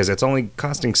 years, because it's only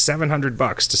costing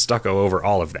 $700 to stucco over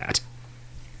all of that.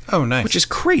 Oh, nice. Which is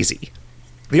crazy.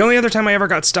 The only other time I ever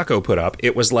got stucco put up,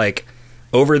 it was like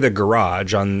over the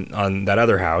garage on that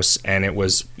other house, and it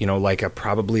was, you know, like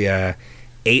probably a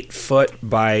 8-foot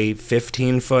by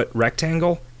 15-foot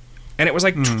rectangle, and it was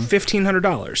like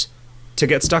 $1,500 to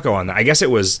get stucco on that. I guess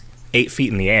it was 8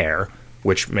 feet in the air,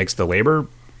 which makes the labor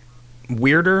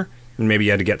weirder, and maybe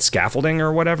you had to get scaffolding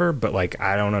or whatever, but, like,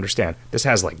 I don't understand. This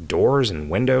has, like, doors and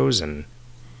windows and...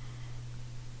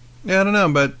 Yeah, I don't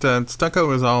know, but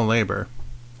stucco is all labor,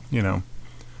 you know.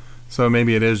 So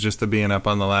maybe it is just the being up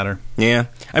on the ladder. Yeah.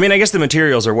 I mean, I guess the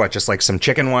materials are what? Just like some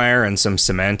chicken wire and some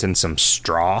cement and some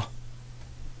straw?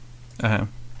 Uh-huh.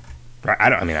 I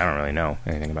don't really know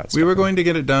anything about stucco. We were going to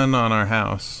get it done on our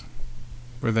house.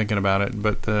 We're thinking about it,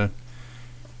 but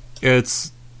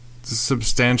it's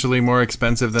substantially more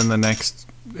expensive than the next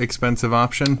expensive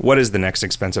option. What is the next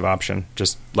expensive option?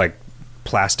 Just like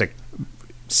plastic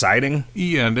siding?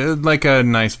 Yeah, like a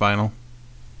nice vinyl.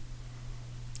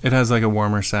 It has like a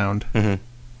warmer sound. Mm-hmm.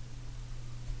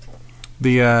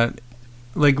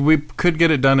 Like we could get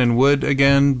it done in wood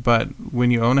again, but when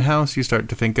you own a house, you start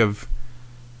to think of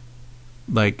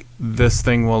like this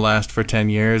thing will last for 10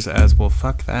 years as well.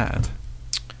 Fuck that.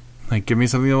 Like, give me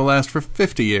something that will last for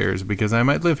 50 years because I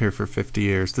might live here for 50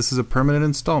 years. This is a permanent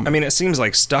installment. I mean, it seems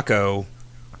like stucco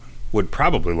would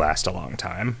probably last a long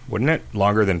time, wouldn't it?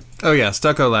 Longer than... Oh, yeah.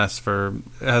 Stucco has a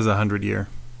 100-year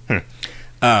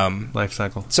life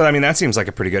cycle. So, I mean, that seems like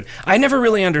a pretty good... I never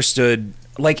really understood,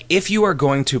 like, if you are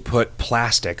going to put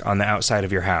plastic on the outside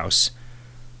of your house,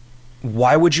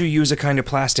 why would you use a kind of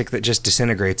plastic that just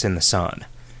disintegrates in the sun?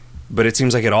 But it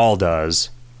seems like it all does.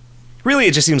 Really,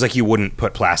 it just seems like you wouldn't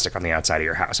put plastic on the outside of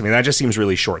your house. I mean, that just seems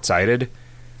really short-sighted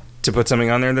to put something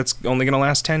on there that's only going to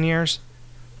last 10 years.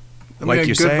 Like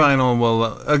you say. A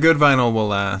good vinyl will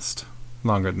last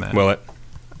longer than that. Will it?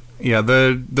 Yeah,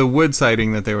 the wood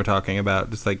siding that they were talking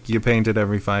about, it's like you paint it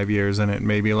every 5 years and it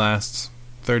maybe lasts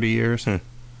 30 years.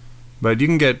 But you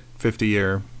can get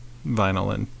 50-year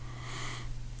vinyl, and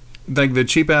like the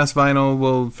cheap-ass vinyl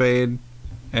will fade,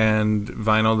 and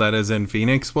vinyl that is in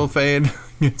Phoenix will fade.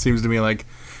 It seems to me like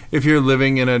if you're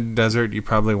living in a desert, you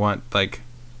probably want like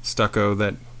stucco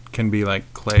that can be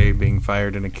like clay being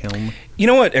fired in a kiln. You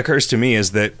know what occurs to me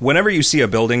is that whenever you see a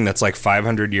building that's like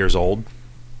 500 years old,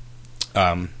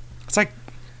 it's like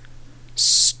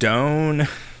stone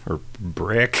or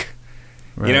brick,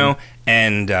 right. You know,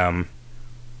 and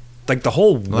like the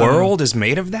whole world is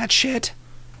made of that shit.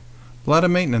 A lot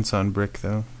of maintenance on brick,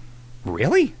 though.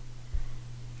 Really?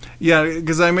 Yeah,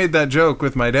 because I made that joke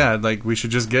with my dad, like, we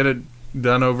should just get it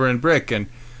done over in brick, and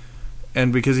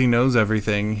because he knows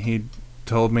everything, he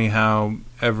told me how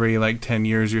every, like, 10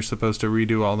 years you're supposed to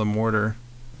redo all the mortar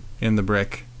in the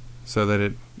brick, so that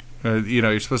it,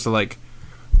 you're supposed to, like,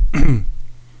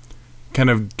 kind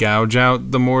of gouge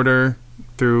out the mortar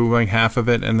through, like, half of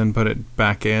it, and then put it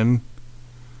back in,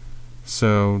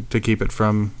 so, to keep it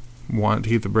from, to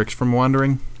keep the bricks from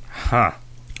wandering. Huh.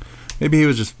 Maybe he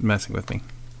was just messing with me.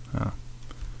 Oh.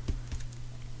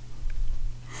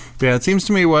 But yeah, it seems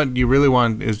to me what you really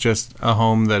want is just a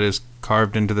home that is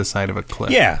carved into the side of a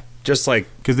cliff. Yeah, just like...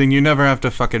 Because then you never have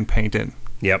to fucking paint it.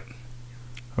 Yep.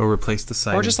 Or replace the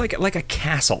siding. Or just like a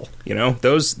castle, you know?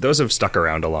 Those have stuck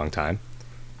around a long time.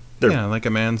 Yeah, like a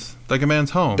man's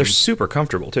home. They're super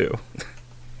comfortable, too.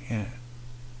 Yeah.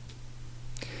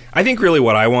 I think really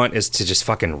what I want is to just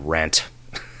fucking rent.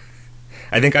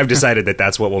 I think I've decided that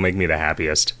that's what will make me the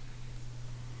happiest.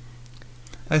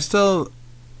 I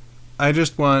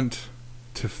just want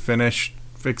to finish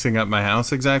fixing up my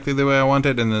house exactly the way I want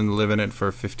it and then live in it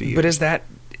for 50 years. But is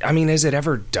it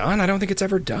ever done? I don't think it's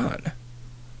ever done. I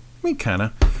mean, kind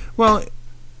of. Well,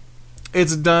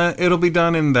 it's done. It'll be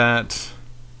done in that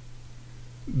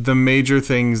the major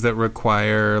things that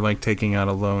require, like, taking out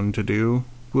a loan to do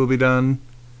will be done.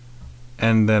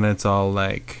 And then it's all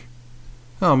like,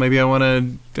 oh, maybe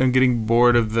I'm getting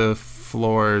bored of the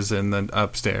floors in the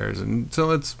upstairs, and so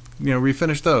let's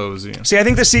refinish those. See, I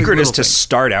think the secret is to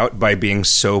start out by being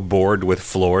so bored with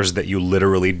floors that you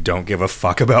literally don't give a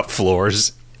fuck about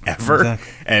floors ever.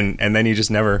 Exactly. And then you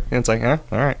just never... It's like, all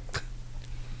right.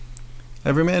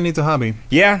 Every man needs a hobby.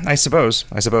 Yeah, I suppose.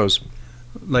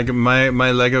 Like, my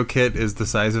Lego kit is the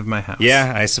size of my house.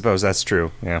 Yeah, I suppose that's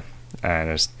true. Yeah.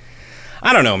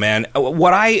 I don't know, man.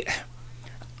 What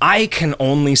I can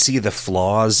only see the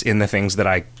flaws in the things that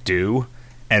I do.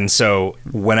 And so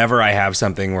whenever I have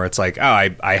something where it's like, oh,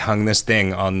 I hung this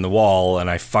thing on the wall and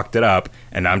I fucked it up,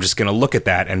 and I'm just going to look at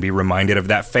that and be reminded of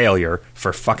that failure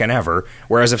for fucking ever.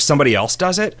 Whereas if somebody else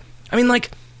does it, I mean,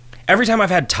 like, every time I've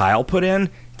had tile put in,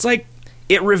 it's like,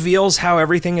 it reveals how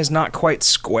everything is not quite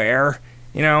square,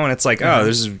 and it's like, oh,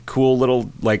 there's a cool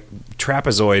little, like,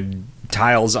 trapezoid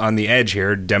tiles on the edge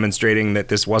here demonstrating that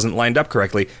this wasn't lined up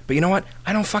correctly. But you know what?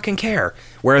 I don't fucking care.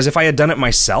 Whereas if I had done it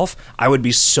myself, I would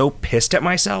be so pissed at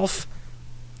myself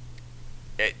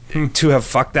to have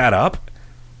fucked that up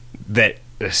that,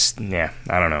 yeah,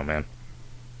 I don't know, man.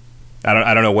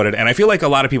 I don't know what it... And I feel like a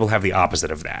lot of people have the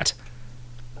opposite of that.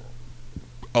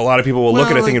 A lot of people will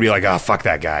look at a thing and be like, oh, fuck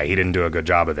that guy. He didn't do a good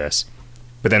job of this.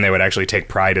 But then they would actually take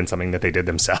pride in something that they did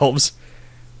themselves.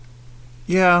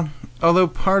 Yeah, although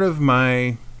part of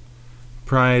my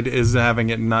pride is having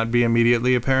it not be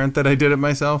immediately apparent that I did it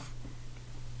myself.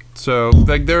 So,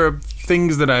 like, there are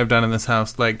things that I've done in this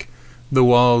house, like the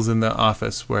walls in the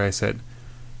office where I sit,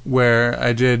 where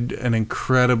I did an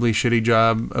incredibly shitty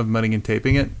job of mudding and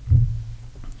taping it.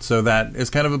 So that is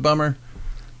kind of a bummer.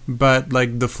 But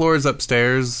like the floors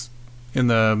upstairs in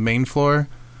the main floor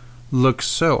look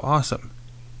so awesome.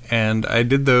 And I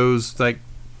did those like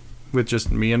with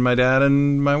just me and my dad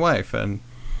and my wife, and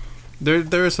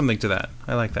there is something to that.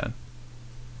 I like that.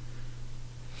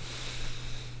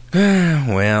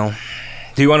 Well,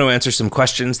 do you want to answer some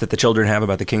questions that the children have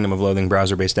about the Kingdom of Loathing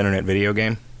browser-based internet video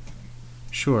game?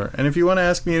 Sure. And if you want to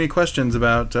ask me any questions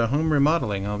about home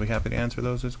remodeling, I'll be happy to answer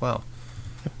those as well.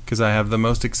 Because I have the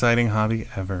most exciting hobby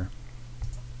ever.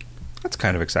 That's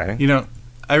kind of exciting. You know,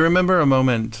 I remember a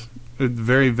moment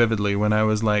very vividly when I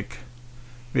was like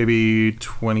maybe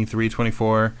 23,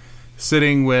 24,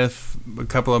 sitting with a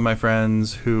couple of my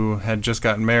friends who had just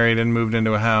gotten married and moved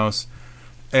into a house,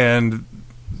 and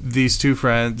these two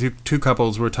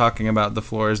couples were talking about the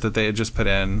floors that they had just put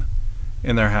in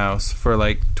their house for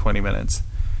like 20 minutes.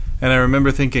 And I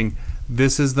remember thinking,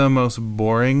 this is the most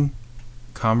boring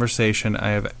conversation I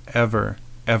have ever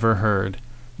heard.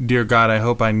 Dear God, I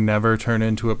hope I never turn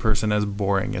into a person as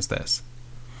boring as this.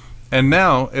 And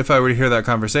now, if I were to hear that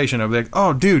conversation, I'd be like,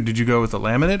 oh, dude, did you go with a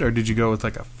laminate, or did you go with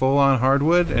like a full-on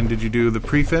hardwood, and did you do the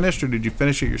pre-finished, or did you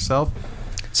finish it yourself?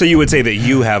 So you would say that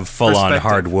you have full-on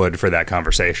hardwood for that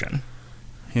conversation?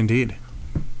 Indeed.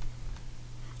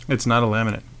 It's not a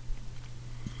laminate.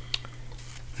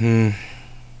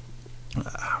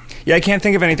 Yeah, I can't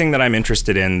think of anything that I'm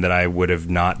interested in that I would have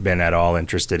not been at all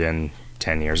interested in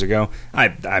 10 years ago. I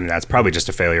mean, that's probably just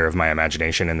a failure of my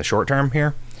imagination in the short term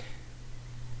here.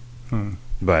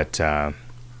 But, yeah,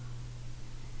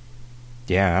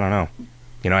 I don't know.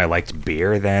 You know, I liked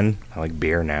beer then. I like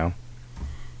beer now.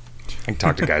 I can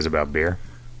talk to guys about beer.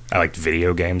 I liked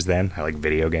video games then. I like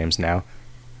video games now.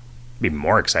 I'd be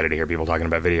more excited to hear people talking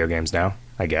about video games now,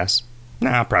 I guess.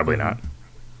 Nah, probably not.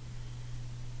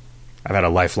 I've had a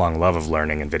lifelong love of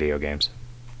learning in video games.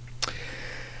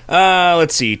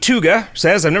 Let's see. Tuga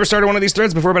says, I've never started one of these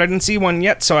threads before, but I didn't see one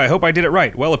yet, so I hope I did it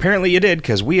right. Well, apparently you did,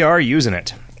 because we are using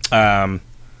it.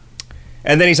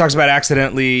 And then he talks about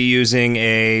accidentally using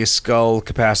a skull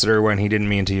capacitor when he didn't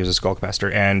mean to use a skull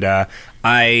capacitor. And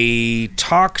I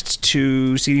talked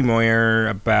to C.D. Moyer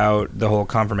about the whole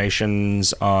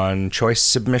confirmations on choice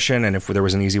submission, and if there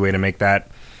was an easy way to make that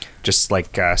just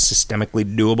like systemically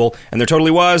doable. And there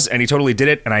totally was, and he totally did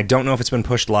it. And I don't know if it's been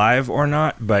pushed live or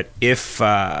not, but if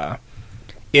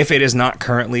it is not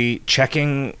currently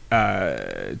checking,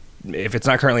 if it's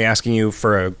not currently asking you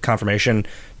for a confirmation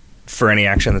for any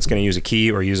action that's going to use a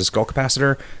key or use a skull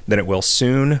capacitor, then it will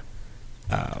soon,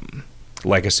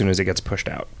 like as soon as it gets pushed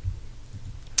out.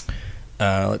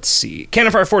 Let's see.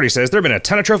 Canonfire40 says, there have been a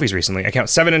ton of trophies recently. I count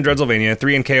 7 in Dreadsylvania,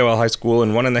 3 in KoL High School,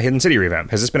 and 1 in the Hidden City revamp.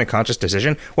 Has this been a conscious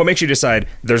decision? What makes you decide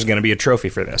there's going to be a trophy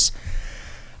for this?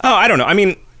 Oh, I don't know. I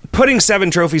mean, putting 7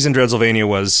 trophies in Dreadsylvania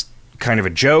was kind of a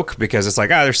joke, because it's like,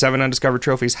 there's 7 undiscovered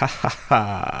trophies. Ha ha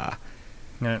ha.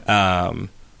 Yeah.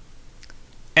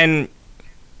 And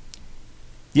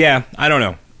yeah, I don't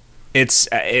know.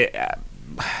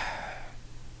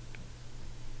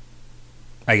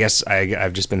 I guess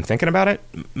I've just been thinking about it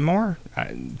more.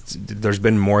 There's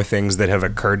been more things that have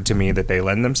occurred to me that they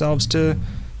lend themselves to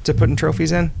putting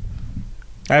trophies in.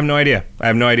 I have no idea. I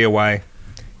have no idea why.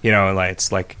 You know, like,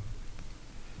 it's like,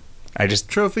 I just...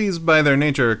 Trophies, by their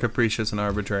nature, are capricious and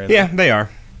arbitrary. Yeah, they are.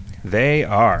 They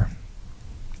are.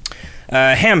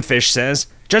 Hamfish says,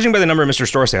 judging by the number of Mr.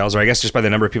 Store sales, or I guess just by the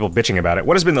number of people bitching about it,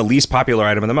 what has been the least popular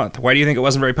item of the month? Why do you think it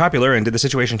wasn't very popular, and did the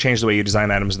situation change the way you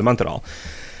design items of the month at all?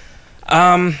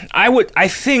 I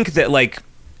think that, like,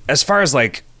 as far as,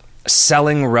 like,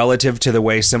 selling relative to the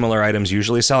way similar items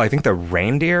usually sell, I think the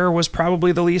reindeer was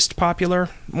probably the least popular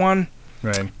one.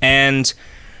 Right. And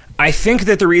I think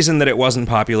that the reason that it wasn't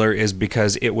popular is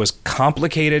because it was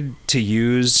complicated to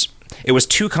use. It was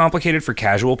too complicated for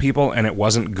casual people, and it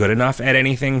wasn't good enough at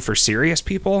anything for serious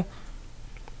people.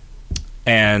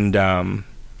 And, I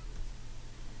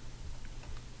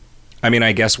mean,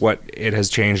 I guess what it has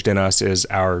changed in us is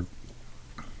our...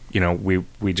 You know,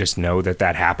 we just know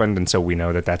that happened, and so we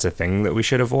know that that's a thing that we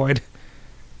should avoid.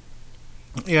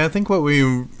 Yeah, I think what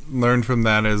we learned from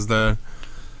that is to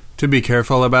be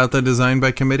careful about the design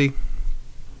by committee.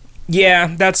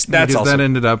 Yeah, that's because also... that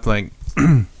ended up like,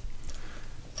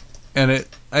 and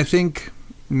I think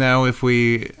now if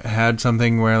we had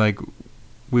something where like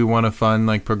we want a fun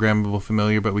like programmable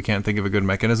familiar, but we can't think of a good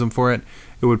mechanism for it,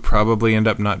 it would probably end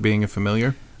up not being a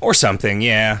familiar or something.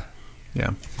 Yeah.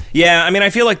 Yeah. Yeah, I mean, I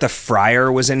feel like the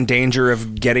Friar was in danger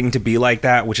of getting to be like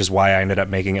that, which is why I ended up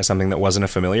making it something that wasn't a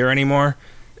familiar anymore,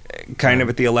 kind of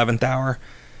at the 11th hour.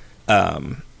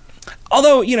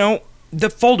 Although, the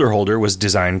folder holder was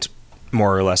designed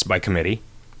more or less by committee.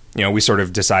 We sort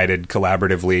of decided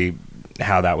collaboratively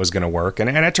how that was going to work, and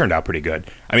it turned out pretty good.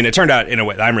 I mean, it turned out in a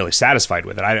way I'm really satisfied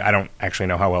with it. I don't actually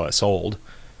know how well it sold.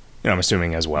 I'm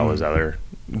assuming as well as other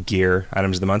gear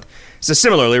items of the month. So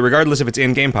similarly, regardless of its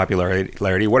in-game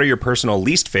popularity, what are your personal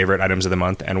least favorite items of the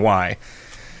month and why?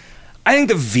 I think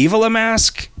the Viva La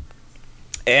Mask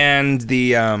and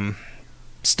the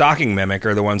Stocking Mimic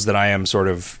are the ones that I am sort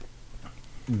of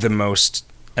the most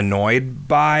annoyed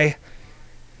by.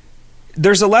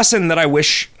 There's a lesson that I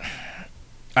wish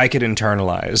I could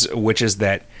internalize, which is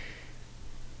that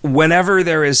whenever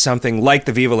there is something like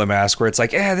the Viva La Mask where it's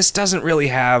like, this doesn't really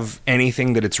have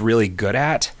anything that it's really good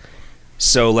at,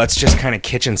 so let's just kind of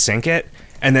kitchen sink it,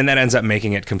 and then that ends up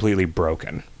making it completely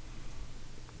broken.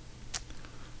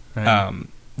 Right.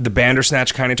 The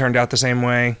Bandersnatch kind of turned out the same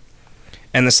way,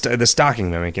 and the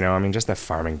Stocking Mimic, just the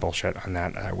farming bullshit on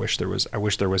that. I wish there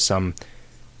was some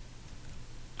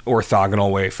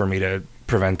orthogonal way for me to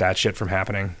prevent that shit from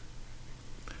happening.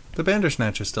 The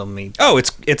Bandersnatch is still neat. Oh,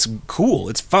 it's cool.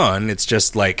 It's fun. It's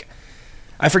just like,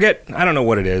 I don't know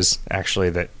what it is, actually,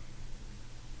 that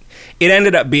it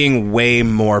ended up being way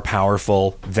more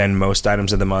powerful than most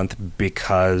items of the month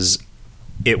because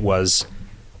we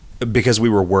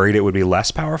were worried it would be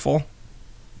less powerful.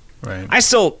 Right.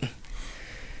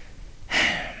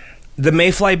 The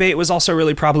Mayfly bait was also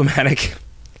really problematic.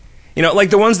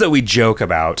 Like the ones that we joke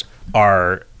about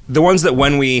are the ones that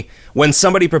when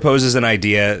somebody proposes an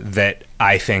idea that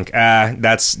I think,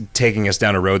 that's taking us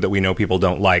down a road that we know people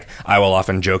don't like, I will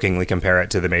often jokingly compare it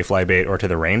to the Mayfly bait or to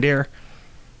the reindeer.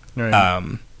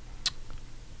 Right.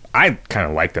 I kind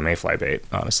of like the Mayfly bait,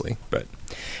 honestly, but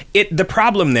the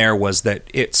problem there was that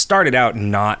it started out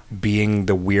not being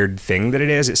the weird thing that it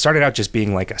is. It started out just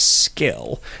being like a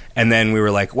skill, and then we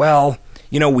were like, well,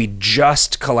 we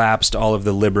just collapsed all of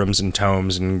the Librams and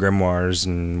tomes and grimoires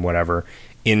and whatever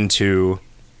into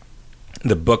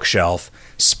the bookshelf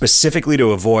specifically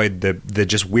to avoid the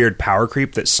just weird power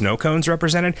creep that snow cones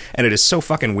represented, and it is so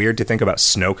fucking weird to think about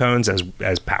snow cones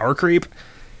as power creep,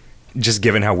 just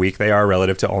given how weak they are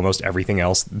relative to almost everything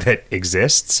else that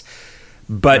exists.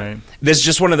 But right. This is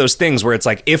just one of those things where it's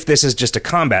like, if this is just a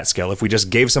combat skill, if we just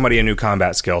gave somebody a new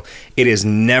combat skill, it is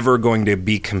never going to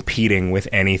be competing with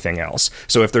anything else.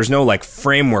 So if there's no like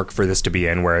framework for this to be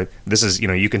in, where this is,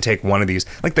 you can take one of these,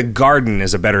 like the garden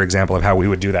is a better example of how we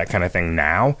would do that kind of thing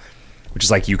now, which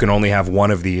is like you can only have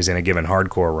one of these in a given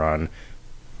hardcore run,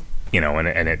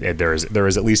 and there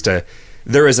is at least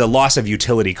there is a loss of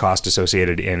utility cost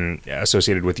associated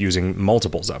with using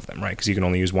multiples of them, right? Because you can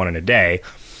only use one in a day.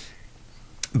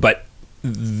 But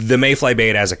the Mayfly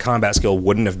bait as a combat skill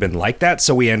wouldn't have been like that,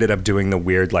 so we ended up doing the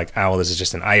weird, like, this is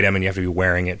just an item and you have to be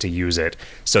wearing it to use it,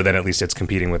 so then at least it's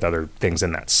competing with other things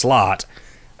in that slot.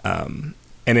 And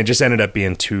it just ended up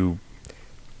being too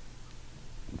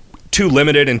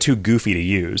limited and too goofy to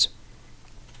use.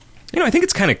 I think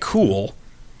it's kind of cool.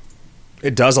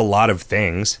 It does a lot of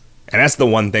things, and that's the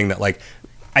one thing that, like,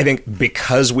 I think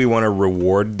because we want to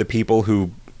reward the people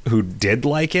who did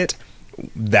like it,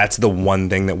 that's the one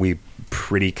thing that we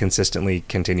pretty consistently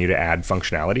continue to add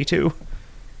functionality to.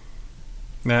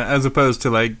 Yeah, as opposed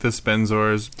to like the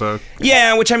Spenzor's book.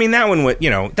 Yeah, which I mean that one was,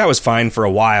 that was fine for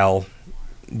a while,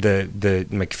 the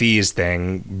McPhee's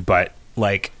thing, but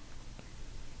like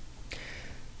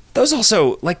those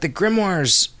also, like the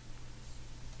grimoires,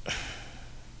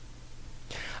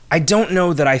 I don't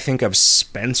know that I think of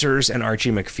Spencer's and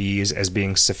Archie McPhee's as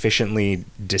being sufficiently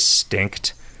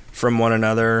distinct from one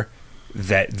another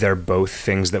that they're both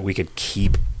things that we could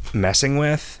keep messing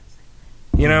with,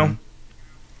 and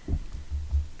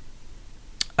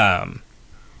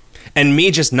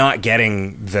me just not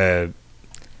getting the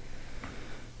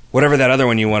whatever that other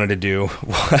one you wanted to do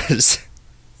was.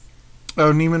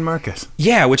 Oh, Neiman Marcus.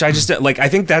 Yeah, which I just like. I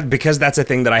think that because that's a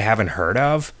thing that I haven't heard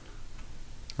of.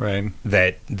 Right.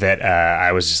 That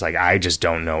I was just like, I just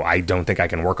don't know. I don't think I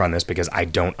can work on this because I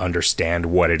don't understand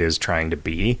what it is trying to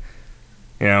be.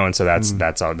 And so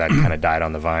that's all that kind of died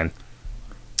on the vine.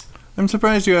 I'm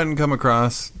surprised you hadn't come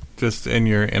across, just in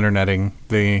your interneting,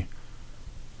 because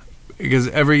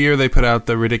every year they put out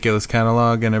the ridiculous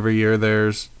catalog, and every year there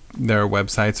are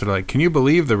websites that are like, can you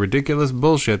believe the ridiculous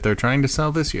bullshit they're trying to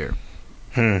sell this year?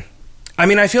 I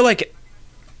mean, I feel like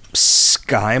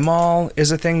Sky Mall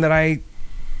is a thing that I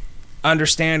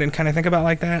understand and kind of think about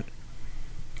like that.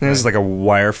 Right. This is like a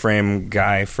wireframe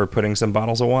guy for putting some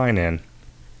bottles of wine in.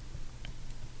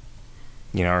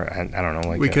 I don't know.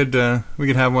 Like we could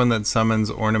have one that summons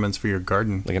ornaments for your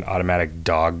garden, like an automatic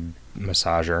dog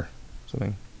massager,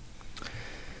 something.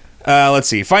 Let's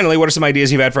see. Finally, what are some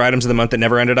ideas you've had for items of the month that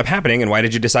never ended up happening, and why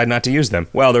did you decide not to use them?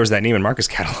 Well, there was that Neiman Marcus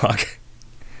catalog.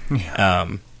 Yeah.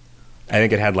 I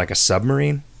think it had like a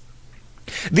submarine.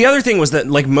 The other thing was that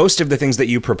like most of the things that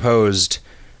you proposed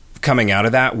coming out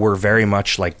of that were very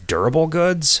much like durable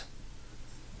goods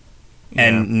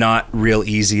and not real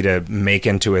easy to make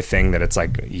into a thing that it's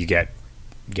like you get,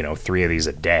 3 of these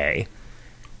a day.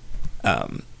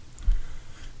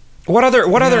 What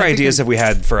other ideas have we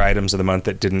had for items of the month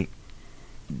that didn't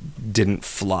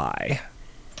fly?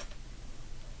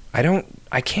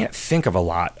 I can't think of a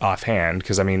lot offhand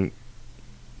because I mean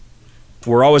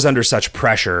we're always under such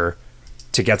pressure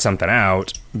to get something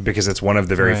out because it's one of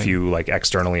the very few like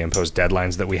externally imposed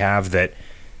deadlines that we have that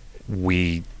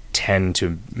we tend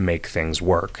to make things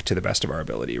work to the best of our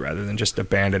ability rather than just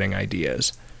abandoning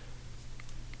ideas.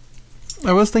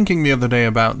 I was thinking the other day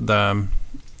about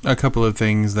a couple of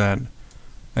things that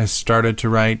I started to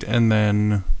write and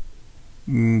then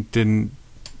didn't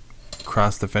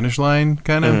cross the finish line,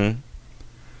 kind of. Mm-hmm.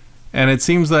 And it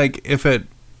seems like if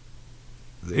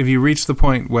you reach the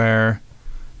point where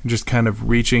you're just kind of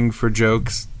reaching for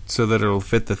jokes so that it'll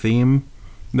fit the theme,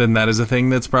 then that is a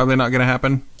thing that's probably not going to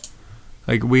happen.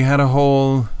 Like, we had a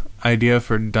whole idea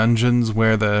for dungeons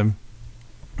where the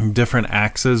different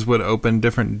axes would open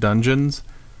different dungeons.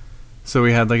 So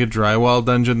we had like a drywall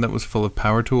dungeon that was full of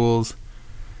power tools.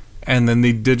 And then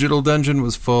the digital dungeon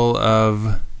was full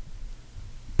of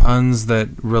puns that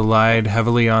relied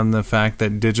heavily on the fact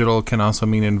that digital can also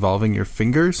mean involving your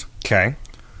fingers. Okay.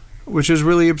 Which is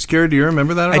really obscure. Do you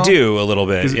remember that at all? I do, a little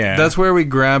bit, yeah. That's where we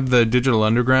grabbed the Digital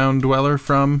Underground Dweller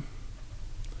from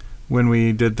when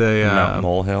we did the... Mount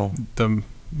Molehill? The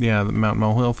Mount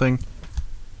Molehill thing.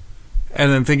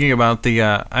 And then thinking about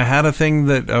I had a thing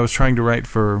that I was trying to write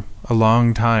for a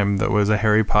long time that was a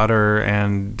Harry Potter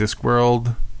and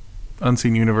Discworld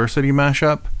Unseen University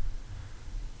mashup.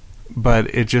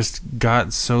 But it just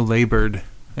got so labored.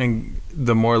 And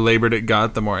the more labored it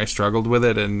got, the more I struggled with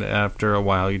it. And after a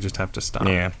while, you just have to stop.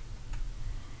 Yeah.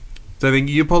 So I think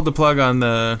you pulled the plug on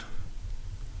the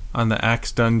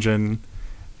Axe Dungeon.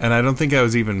 And I don't think I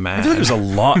was even mad. I feel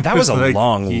like that was a like,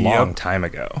 long time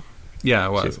ago. Yeah,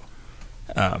 it was.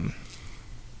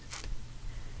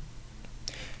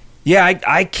 Yeah,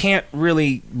 I can't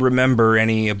really remember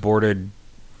any aborted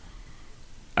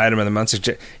item of the month.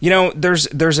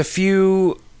 There's a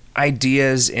few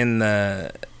ideas in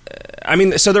the...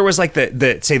 so there was like the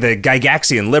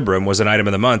Gygaxian Librum was an item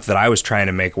of the month that I was trying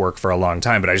to make work for a long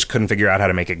time, but I just couldn't figure out how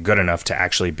to make it good enough to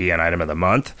actually be an item of the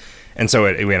month. And so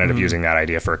we ended up using that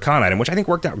idea for a con item, which I think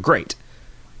worked out great.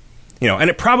 And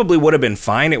it probably would have been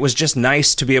fine. It was just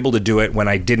nice to be able to do it when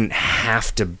I didn't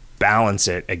have to balance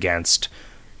it against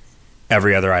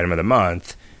every other item of the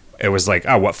month. It was like,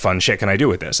 oh, what fun shit can I do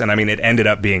with this? And I mean, it ended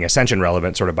up being Ascension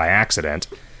relevant sort of by accident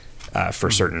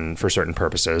for certain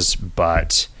purposes.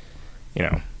 But,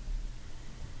 but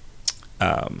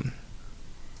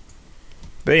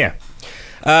yeah.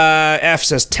 F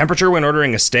says temperature when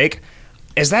ordering a steak.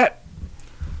 Is that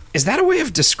a way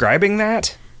of describing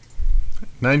that?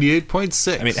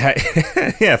 98.6. I mean,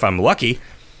 yeah, if I'm lucky.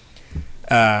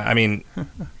 How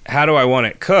do I want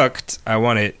it cooked? I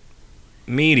want it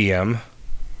medium.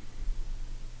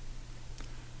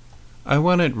 I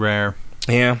want it rare.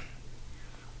 Yeah.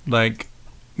 Like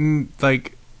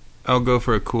I'll go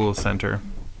for a cool center.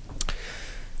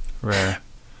 Rare.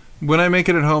 When I make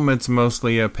it at home, it's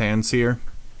mostly a pan sear.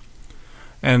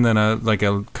 And then a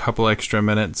couple extra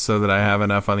minutes so that I have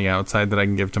enough on the outside that I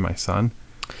can give to my son.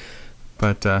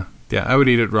 But, I would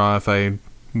eat it raw if I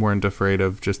weren't afraid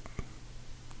of just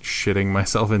shitting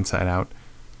myself inside out.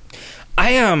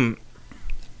 I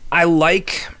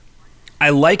like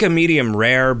a medium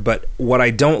rare, but what I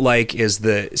don't like is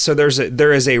there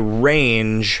is a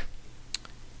range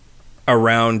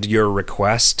around your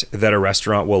request that a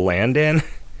restaurant will land in,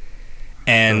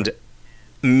 and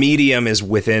medium is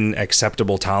within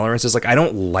acceptable tolerances. Like, I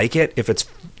don't like it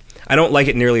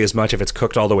nearly as much if it's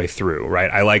cooked all the way through, right?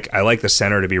 I like the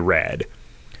center to be red.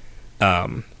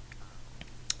 But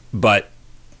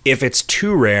if it's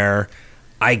too rare,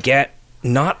 I get,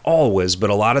 not always,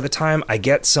 but a lot of the time, I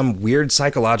get some weird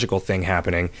psychological thing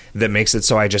happening that makes it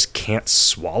so I just can't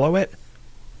swallow it.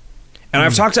 And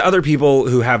I've talked to other people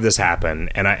who have this happen,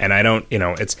 and I don't,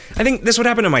 I think this would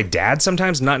happen to my dad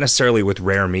sometimes, not necessarily with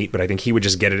rare meat, but I think he would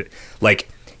just get it, like,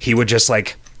 he would just,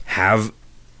 like, have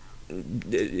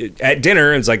at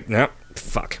dinner, and it's like, no,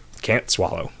 fuck, can't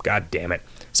swallow, god damn it.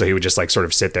 So he would just, like, sort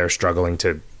of sit there struggling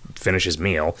to finish his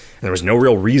meal, and there was no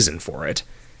real reason for it.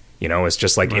 It's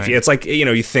just like, right. If it's like,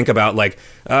 you think about, like,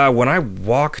 when I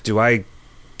walk, do I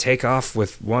take off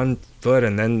with one foot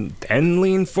and then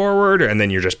lean forward, and then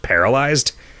you're just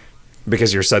paralyzed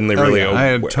because you're suddenly really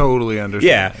I totally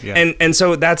understand. Yeah. And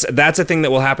so that's a thing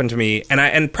that will happen to me,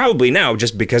 and probably now,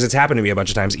 just because it's happened to me a bunch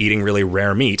of times eating really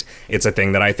rare meat, it's a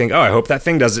thing that I think, oh, I hope that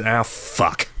thing doesn't. Ah,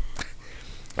 fuck.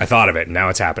 I thought of it, and now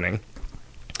it's happening.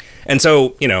 And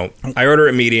so, you know, I order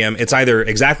it medium. It's either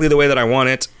exactly the way that I want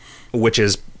it, which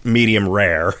is medium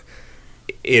rare.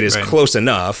 It is close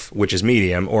enough, which is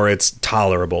medium, or it's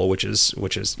tolerable, which is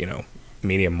you know,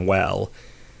 medium well.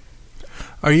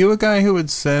 Are you a guy who would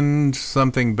send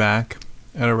something back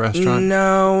at a restaurant?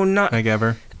 No, not like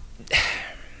ever.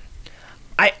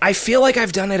 I feel like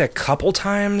I've done it a couple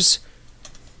times.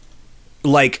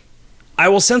 Like, I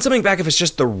will send something back if it's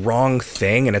just the wrong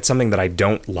thing and it's something that I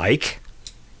don't like.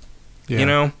 Yeah. You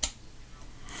know?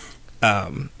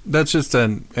 That's just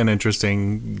an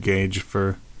interesting gauge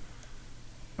for...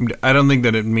 I don't think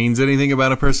that it means anything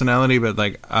about a personality, but,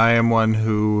 like, I am one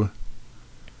who...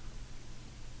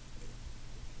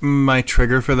 My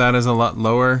trigger for that is a lot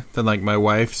lower than, like, my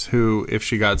wife's, who, if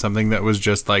she got something that was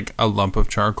just, like, a lump of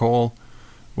charcoal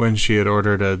when she had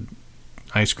ordered a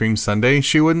ice cream sundae,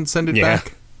 she wouldn't send it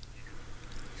back.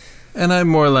 And I'm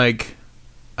more like,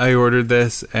 I ordered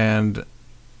this, and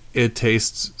it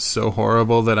tastes so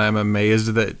horrible that I'm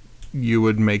amazed that you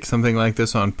would make something like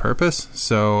this on purpose,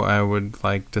 so I would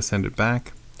like to send it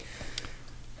back.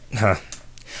 Huh.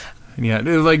 Yeah,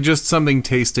 like, just something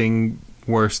tasting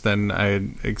worse than I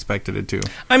had expected it to.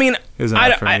 I mean,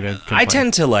 I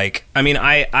tend to, like, I mean,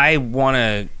 I want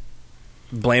to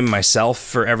blame myself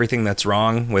for everything that's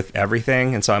wrong with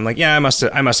everything, and so I'm like, yeah, I must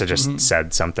have just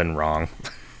said something wrong.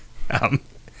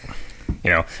 You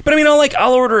know, but I mean,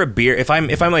 I'll order a beer if I'm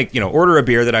like, you know, order a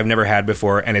beer that I've never had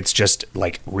before and it's just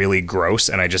like really gross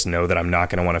and I just know that I'm not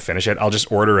going to want to finish it. I'll just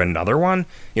order another one.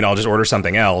 You know, I'll just order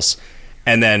something else,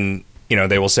 and then, you know,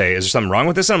 they will say, "Is there something wrong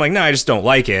with this?" And I'm like, "No, I just don't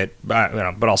like it, but, you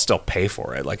know, but I'll still pay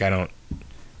for it." Like, I don't,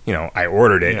 you know, I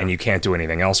ordered it and you can't do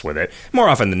anything else with it. More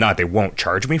often than not, they won't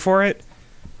charge me for it.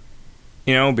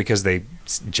 You know, because they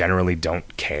generally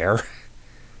don't care.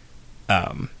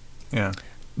 Yeah.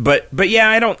 But yeah,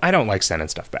 I don't like sending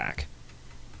stuff back.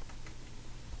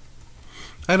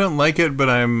 I don't like it, but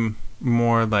I'm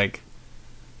more like,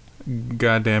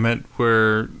 God damn it,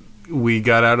 we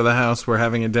got out of the house, we're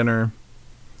having a dinner.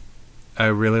 I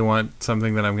really want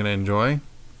something that I'm going to enjoy.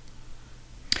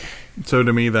 So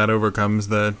to me, that overcomes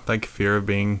the, like, fear of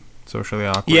being socially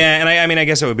awkward. Yeah, and I mean, I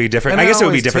guess it would be different. And I guess it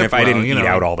would be different if I didn't eat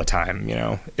out all the time, you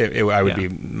know. I would be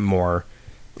more...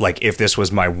 Like, if this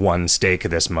was my one steak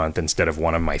this month instead of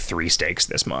one of my 3 steaks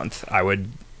this month, I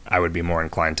would be more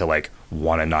inclined to, like,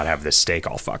 want to not have this steak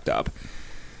all fucked up.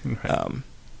 Right.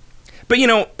 But, you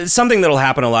know, something that'll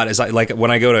happen a lot is like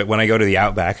when I go to the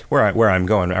Outback, where I'm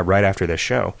going right after this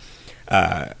show,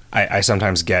 I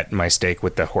sometimes get my steak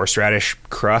with the horseradish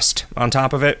crust on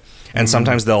top of it, and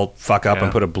sometimes they'll fuck up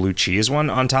and put a blue cheese one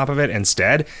on top of it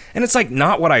instead, and it's like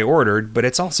not what I ordered, but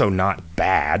it's also not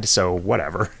bad, so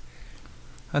whatever.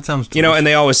 That sounds delicious. You know, and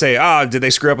they always say, did they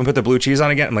screw up and put the blue cheese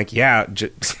on again? I'm like, yeah,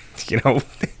 you know,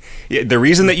 the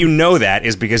reason that you know that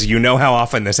is because you know how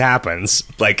often this happens.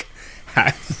 Like,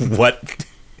 what?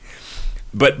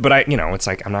 But I, you know, it's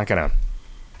like, I'm not going to,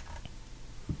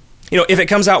 you know, if it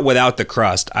comes out without the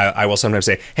crust, I will sometimes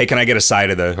say, hey, can I get a side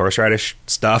of the horseradish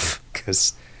stuff?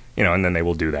 Because, you know, and then they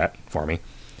will do that for me.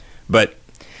 But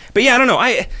yeah, I don't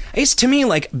know. It's to me,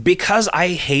 like, because I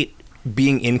hate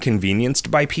being inconvenienced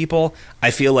by people,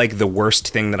 I feel like the worst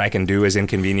thing that I can do is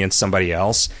inconvenience somebody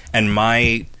else, and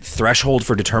my threshold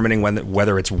for determining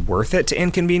whether it's worth it to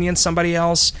inconvenience somebody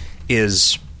else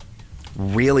is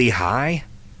really high.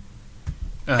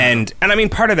 And I mean,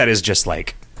 part of that is just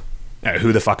like,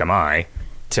 who the fuck am I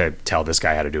to tell this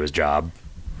guy how to do his job?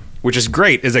 Which is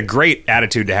great, is a great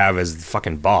attitude to have as the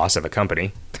fucking boss of a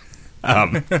company.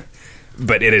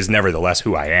 But it is nevertheless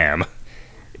who I am.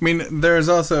 I mean, there's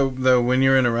also, though, when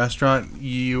you're in a restaurant,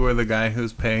 you are the guy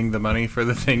who's paying the money for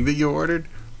the thing that you ordered.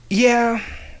 Yeah.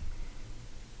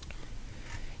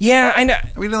 Yeah, I know.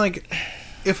 I mean, like,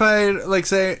 if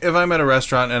I'm at a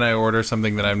restaurant and I order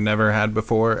something that I've never had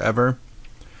before, ever,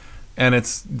 and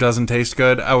it doesn't taste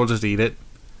good, I will just eat it.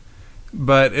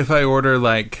 But if I order,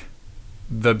 like,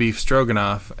 the beef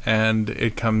stroganoff and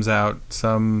it comes out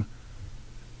some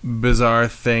bizarre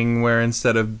thing where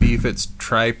instead of beef it's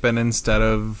tripe, and instead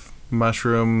of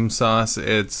mushroom sauce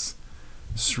it's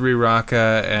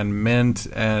sriracha and mint,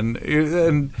 and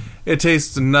it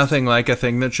tastes nothing like a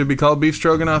thing that should be called beef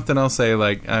stroganoff, then I'll say,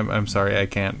 like, I'm sorry, I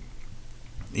can't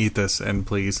eat this, and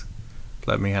please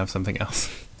let me have something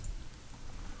else.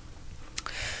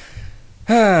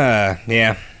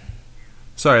 Yeah.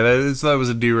 Sorry, that was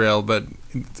a derail, but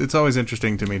it's always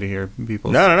interesting to me to hear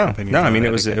people's opinions. No, I mean, it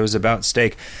was about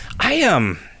steak.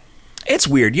 It's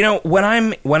weird. You know, when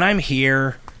I'm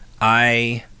here,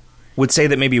 I would say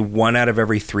that maybe 1 out of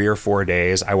every 3 or 4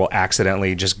 days, I will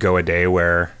accidentally just go a day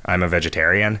where I'm a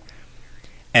vegetarian.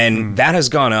 And that has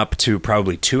gone up to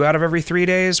probably 2 out of every 3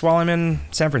 days while I'm in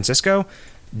San Francisco,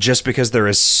 just because there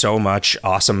is so much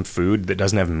awesome food that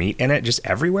doesn't have meat in it just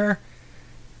everywhere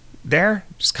there.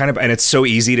 Just kind of, and it's so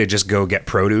easy to just go get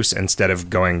produce instead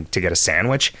of going to get a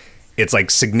sandwich. It's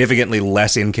like significantly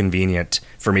less inconvenient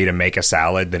for me to make a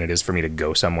salad than it is for me to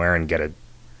go somewhere and get a,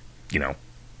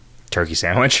 turkey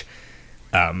sandwich,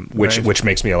 which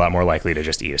makes me a lot more likely to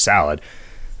just eat a salad.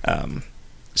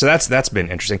 So that's been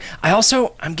interesting.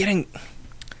 I'm getting,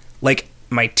 like,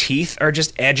 my teeth are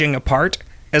just edging apart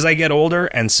as I get older,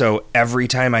 and so every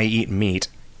time I eat meat,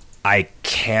 I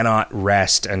cannot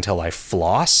rest until I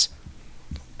floss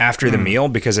after the meal,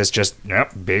 because it's just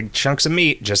big chunks of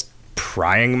meat just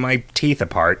prying my teeth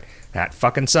apart. That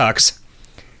fucking sucks.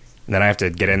 And then I have to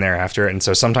get in there after it, and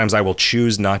so sometimes I will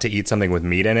choose not to eat something with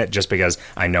meat in it just because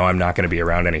I know I'm not going to be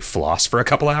around any floss for a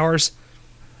couple hours,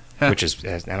 which is,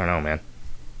 I don't know, man.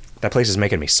 That place is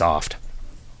making me soft.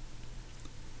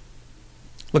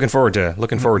 Looking forward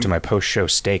to my post-show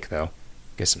steak, though.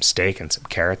 Get some steak and some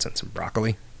carrots and some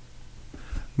broccoli.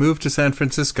 Move to San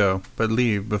Francisco, but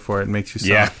leave before it makes you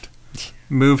soft. Yeah.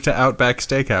 Move to Outback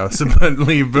Steakhouse, but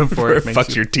leave before it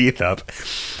fucks your teeth up.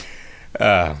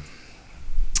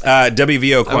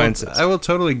 WVO coins. I will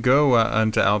totally go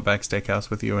onto Outback Steakhouse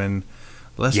with you in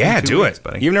less than 2 weeks,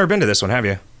 buddy. You've never been to this one, have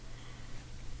you?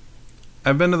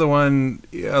 I've been to the one,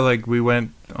 like, we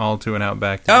went all to an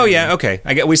Outback. Oh, yeah, okay.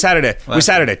 We sat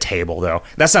at a table, though.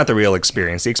 That's not the real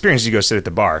experience. The experience is you go sit at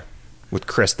the bar with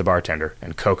Chris, the bartender,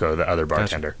 and Coco, the other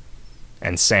bartender,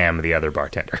 and Sam, the other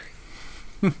bartender.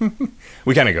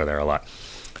 We kind of go there a lot.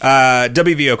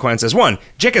 WVO Coin says, 1,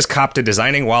 Jick is copped to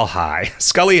designing while high.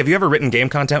 Scully, have you ever written game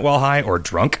content while high or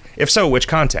drunk? If so, which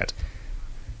content?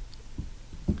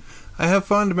 I have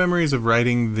fond memories of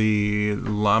writing the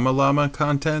Llama Llama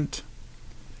content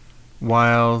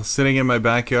while sitting in my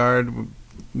backyard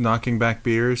knocking back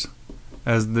beers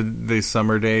as the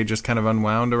summer day just kind of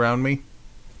unwound around me.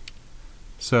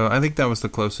 So I think that was the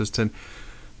closest to...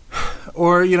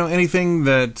 Or, anything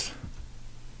that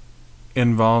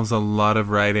involves a lot of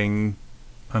writing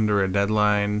under a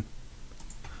deadline.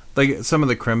 Like, some of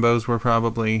the Crimbos were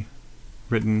probably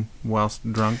written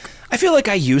whilst drunk. I feel like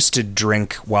I used to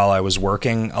drink while I was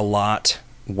working a lot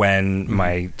when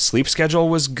my sleep schedule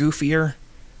was goofier.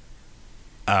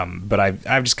 But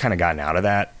I've just kind of gotten out of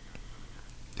that.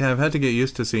 Yeah, I've had to get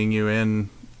used to seeing you in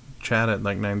chat at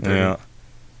like 9:30.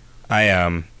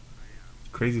 Yeah.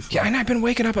 Crazy stuff. Yeah, and I've been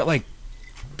waking up at like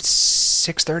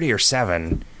 6:30 or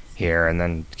 7 here, and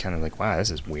then kind of like, wow,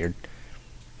 this is weird.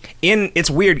 It's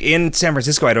weird in San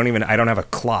Francisco. I don't have a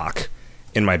clock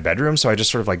in my bedroom, so I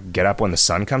just sort of like get up when the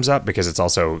sun comes up, because it's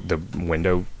also the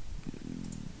window.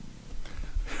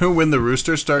 When the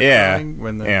roosters start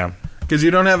crowing? Because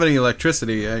you don't have any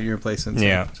electricity at your place in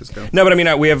San Francisco. No, but I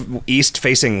mean, we have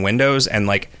east-facing windows, and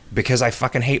like, because I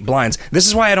fucking hate blinds. This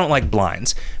is why I don't like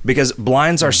blinds, because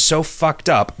blinds are so fucked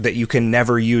up that you can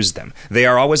never use them. They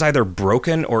are always either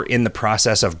broken or in the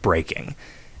process of breaking.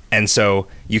 And so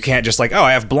you can't just like,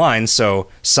 I have blinds, so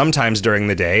sometimes during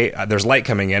the day there's light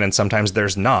coming in and sometimes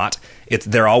there's not.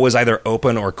 They're always either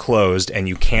open or closed, and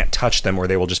you can't touch them or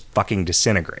they will just fucking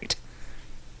disintegrate.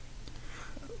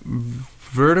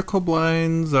 Vertical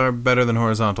blinds are better than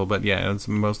horizontal, but yeah, it's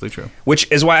mostly true.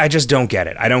 Which is why I just don't get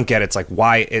it. I don't get it. It's like,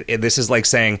 why? This is like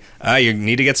saying, you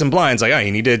need to get some blinds. Like,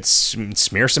 you need to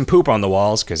smear some poop on the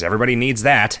walls, because everybody needs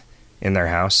that in their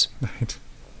house. Right.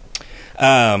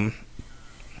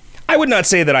 I would not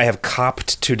say that I have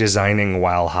copped to designing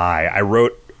while high. I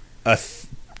wrote a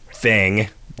thing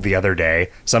the other day.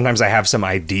 Sometimes I have some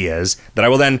ideas that I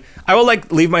will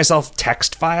like leave myself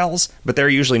text files, but they're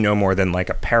usually no more than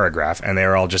like a paragraph, and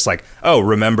they're all just like,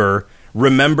 remember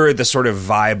the sort of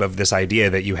vibe of this idea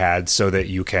that you had so that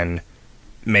you can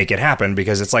make it happen.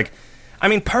 Because it's like, I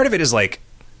mean, part of it is like,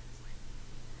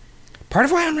 part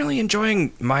of why I'm really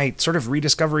enjoying my sort of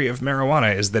rediscovery of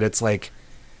marijuana is that it's like,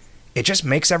 it just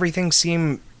makes everything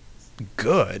seem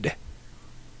good.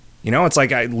 It's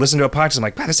like I listen to a podcast, I'm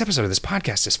like, wow, this episode of this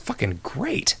podcast is fucking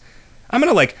great. I'm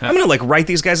gonna write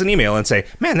these guys an email and say,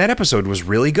 man, that episode was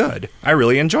really good. I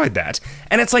really enjoyed that.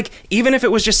 And it's like, even if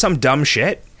it was just some dumb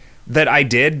shit that I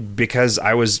did because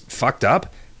I was fucked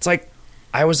up, it's like,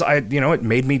 it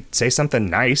made me say something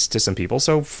nice to some people,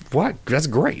 so what? That's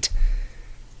great.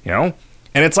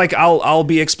 And it's like I'll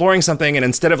be exploring something, and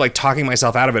instead of like talking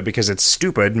myself out of it because it's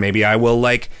stupid, maybe I will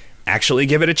like actually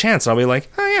give it a chance. I'll be like,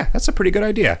 oh yeah, that's a pretty good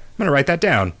idea. I'm gonna write that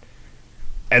down.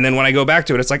 And then when I go back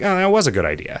to it, it's like, oh, that was a good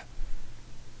idea.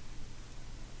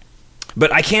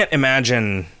 But I can't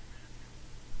imagine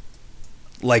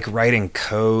like writing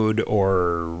code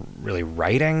or really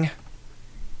writing.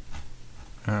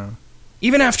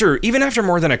 Even after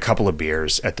more than a couple of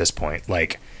beers at this point,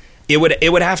 like it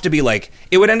would have to be like,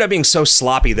 it would end up being so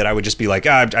sloppy that I would just be like,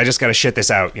 I just got to shit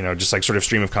this out, you know, just like sort of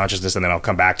stream of consciousness, and then I'll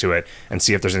come back to it and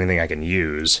see if there's anything I can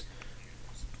use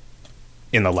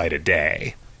in the light of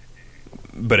day.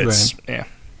 But it's, right.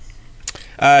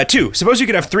 Yeah. 2, suppose you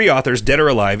could have 3 authors, dead or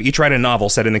alive, each write a novel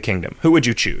set in the kingdom. Who would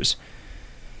you choose?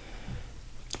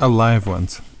 Alive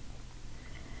ones.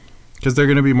 Because they're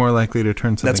going to be more likely to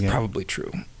turn something That's probably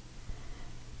true.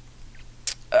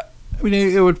 I mean,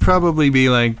 it would probably be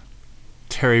like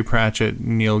Terry Pratchett,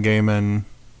 Neil Gaiman,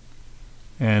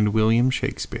 and William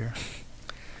Shakespeare.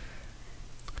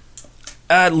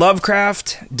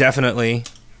 Lovecraft, definitely,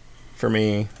 for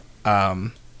me.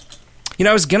 You know,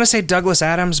 I was going to say Douglas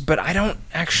Adams, but I don't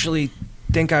actually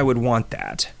think I would want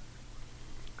that.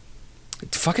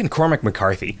 Fucking Cormac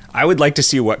McCarthy. I would like to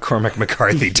see what Cormac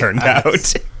McCarthy turned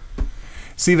out.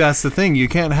 See, that's the thing. You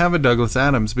can't have a Douglas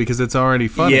Adams because it's already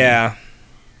funny. Yeah.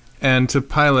 And to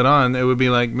pile it on, it would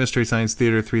be like Mystery Science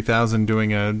Theater 3000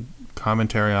 doing a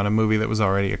commentary on a movie that was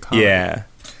already a comedy. Yeah.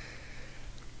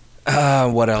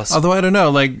 What else? Although, I don't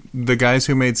know, like, the guys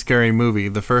who made Scary Movie,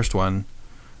 the first one,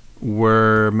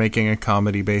 were making a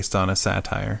comedy based on a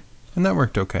satire. And that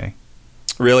worked okay.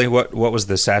 Really? What was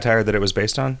the satire that it was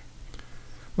based on?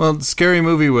 Well, Scary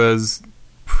Movie was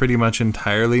pretty much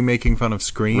entirely making fun of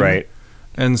Scream. Right.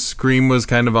 And Scream was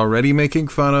kind of already making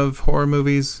fun of horror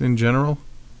movies in general.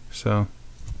 So,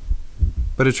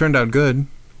 but it turned out good.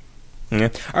 Yeah.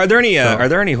 Are there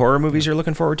any horror movies you're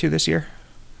looking forward to this year?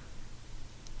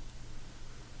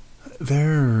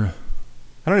 I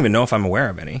don't even know if I'm aware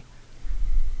of any.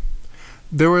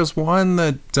 There was one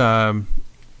that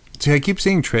see, I keep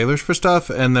seeing trailers for stuff,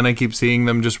 and then I keep seeing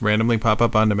them just randomly pop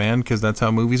up on demand because that's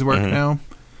how movies work now.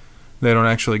 They don't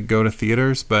actually go to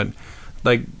theaters, but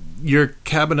like Your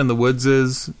Cabin in the Woods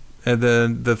is, and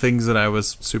then the things that I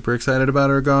was super excited about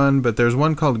are gone. But there's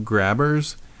one called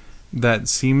Grabbers that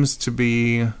seems to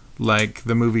be like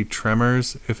the movie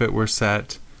Tremors if it were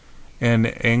set in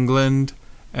England,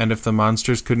 and if the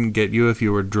monsters couldn't get you if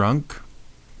you were drunk.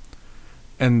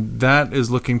 And that is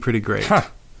looking pretty great. Huh.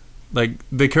 Like,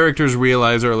 the characters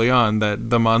realize early on that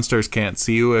the monsters can't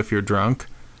see you if you're drunk,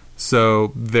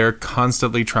 so they're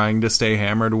constantly trying to stay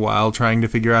hammered while trying to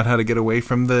figure out how to get away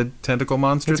from the tentacle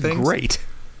monster things. That's great.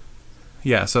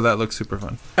 Yeah, so that looks super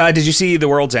fun. Did you see The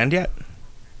World's End yet?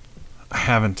 I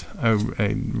haven't. I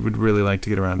would really like to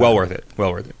get around to it. Well worth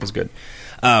it. It was good.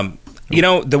 You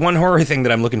know, the one horror thing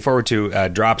that I'm looking forward to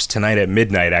drops tonight at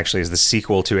midnight, actually, is the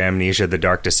sequel to Amnesia: The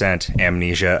Dark Descent,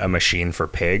 Amnesia: A Machine for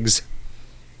Pigs.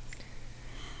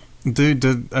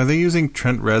 Dude, are they using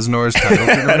Trent Reznor's title?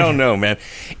 I don't know, man.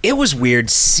 It was weird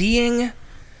seeing...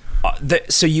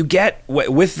 so you get...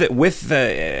 With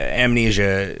the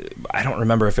Amnesia, I don't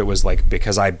remember if it was like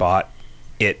because I bought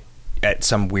it at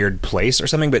some weird place or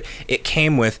something, but it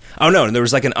came with... Oh, no, there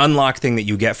was like an unlock thing that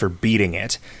you get for beating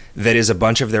it that is a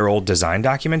bunch of their old design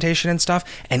documentation and stuff,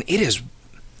 and it is...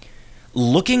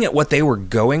 Looking at what they were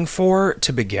going for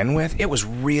to begin with, it was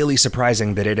really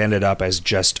surprising that it ended up as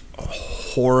just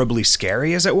horribly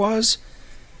scary as it was.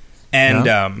 And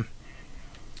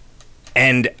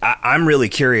I'm really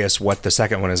curious what the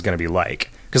second one is going to be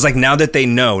like. Because like now that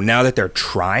they're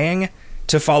trying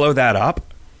to follow that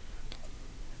up,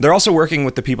 they're also working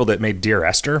with the people that made Dear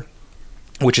Esther,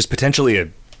 which is potentially a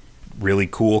really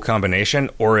cool combination,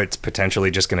 or it's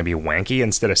potentially just going to be wanky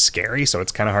instead of scary, so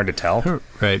it's kind of hard to tell.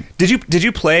 Right. Did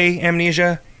you play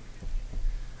Amnesia?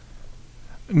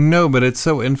 No, but it's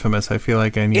so infamous, I feel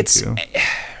like I need to.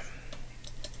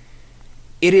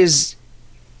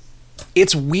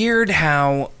 It's weird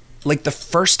how, like, the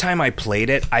first time I played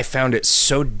it, I found it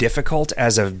so difficult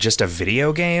as just a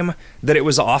video game that it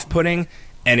was off-putting,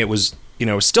 and it was, you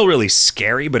know, still really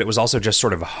scary, but it was also just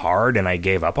sort of hard, and I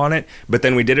gave up on it. But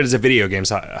then we did it as a video game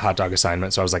hot dog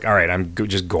assignment, so I was like, all right, I'm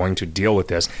just going to deal with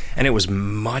this. And it was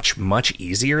much, much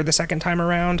easier the second time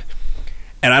around.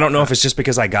 And I don't know if it's just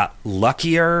because I got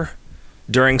luckier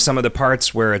during some of the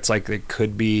parts where it's like it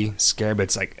could be scary, but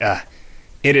it's like,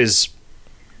 it is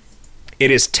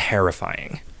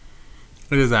terrifying.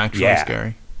 It is actually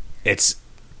scary. It's,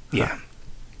 yeah.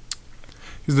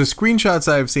 Because the screenshots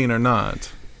I've seen are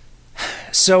not.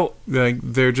 So, like,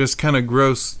 they're just kind of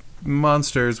gross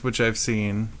monsters, which I've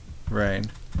seen, right?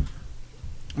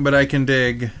 But I can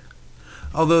dig.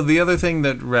 Although the other thing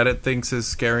that Reddit thinks is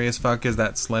scary as fuck is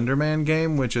that Slender Man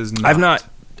game, which is not.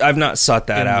 I've not sought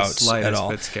that out at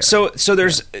all. So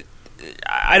there's,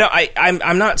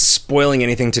 I'm not spoiling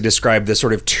anything to describe the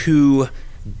sort of two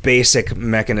basic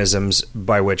mechanisms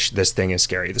by which this thing is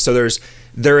scary. So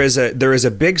there is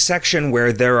a big section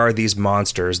where there are these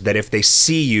monsters that if they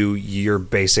see you, you're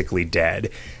basically dead.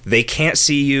 They can't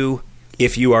see you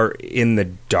if you are in the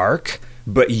dark,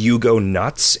 but you go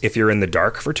nuts if you're in the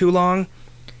dark for too long.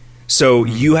 So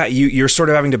you're sort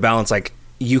of having to balance, like,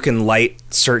 you can light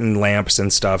certain lamps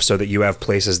and stuff so that you have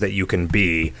places that you can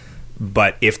be,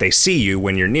 but if they see you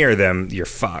when you're near them, you're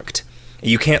fucked.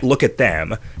 You can't look at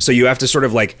them, so you have to sort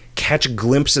of like catch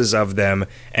glimpses of them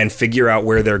and figure out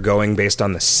where they're going based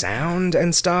on the sound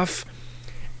and stuff.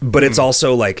 But it's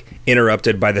also like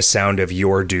interrupted by the sound of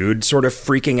your dude sort of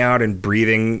freaking out and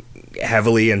breathing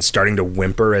heavily and starting to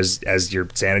whimper as your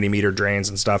sanity meter drains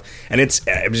and stuff. And it's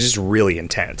just really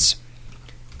intense.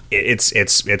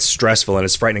 It's stressful and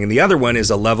it's frightening. And the other one is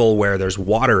a level where there's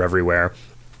water everywhere,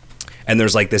 and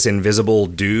there's like this invisible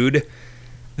dude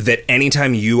that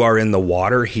anytime you are in the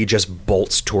water, he just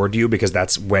bolts toward you because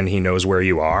that's when he knows where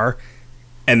you are.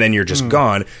 And then you're just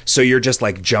gone. So you're just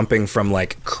like jumping from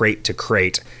like crate to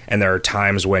crate. And there are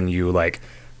times when you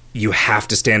have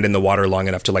to stand in the water long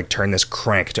enough to like turn this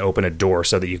crank to open a door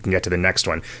so that you can get to the next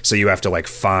one. So you have to like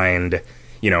find,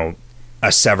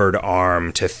 a severed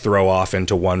arm to throw off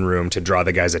into one room to draw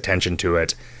the guy's attention to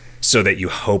it, so that you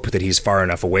hope that he's far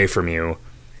enough away from you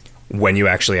when you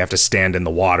actually have to stand in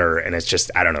the water. And it's just,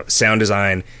 I don't know, sound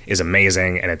design is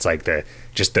amazing, and it's like the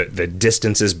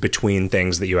distances between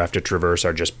things that you have to traverse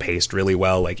are just paced really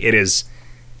well. Like it is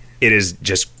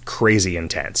just crazy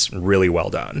intense, really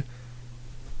well done.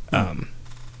 And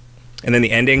then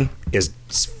the ending is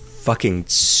fucking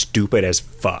stupid as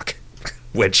fuck,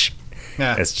 which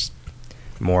is just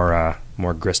more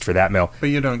grist for that mill. But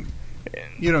you don't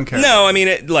care. No, I mean,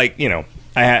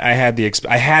 I had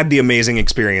the amazing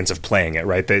experience of playing it,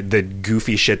 right? The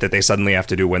goofy shit that they suddenly have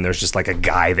to do when there's just like a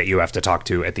guy that you have to talk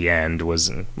to at the end was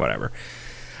whatever.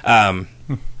 I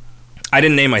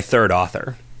didn't name my third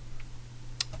author.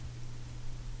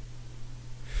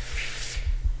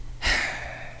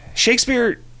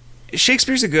 Shakespeare's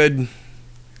a good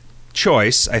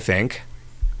choice, I think,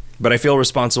 but I feel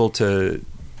responsible to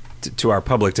our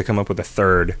public to come up with a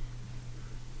third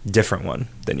different one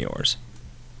than yours.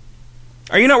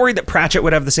 Are you not worried that Pratchett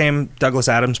would have the same Douglas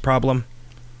Adams problem?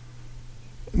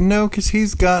 No, because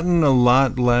he's gotten a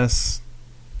lot less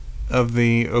of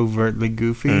the overtly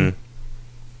goofy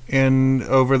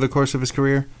over the course of his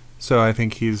career. So I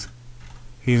think he's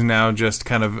now just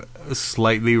kind of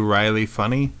slightly wryly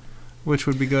funny, which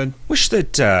would be good. Wish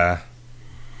that,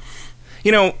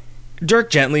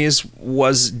 Dirk Gently's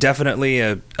was definitely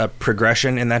a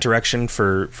progression in that direction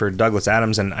for Douglas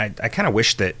Adams, and I kind of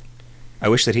wish that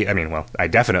he, I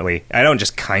don't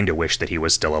just kind of wish that he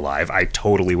was still alive. I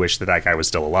totally wish that guy was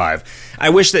still alive. I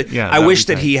wish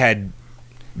that he had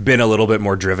been a little bit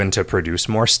more driven to produce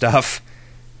more stuff,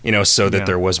 so that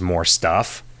there was more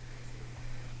stuff.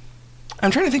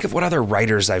 I'm trying to think of what other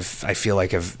writers I feel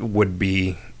like would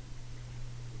be.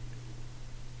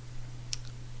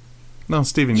 No,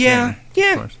 Stephen King.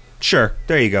 Yeah, of course. Sure.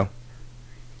 There you go.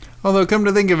 Although, come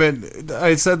to think of it,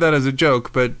 I said that as a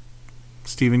joke, but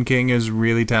Stephen King is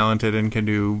really talented and can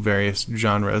do various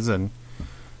genres, and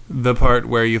the part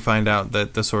where you find out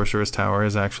that the Sorcerer's Tower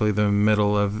is actually the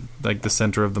middle of, like, the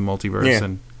center of the multiverse,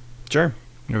 and sure,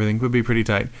 everything would be pretty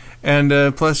tight.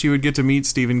 And plus, you would get to meet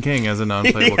Stephen King as a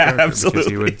non-playable character,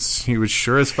 absolutely. Because he would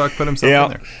sure as fuck put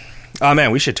himself in there. Oh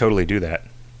man, we should totally do that.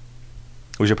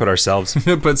 We should put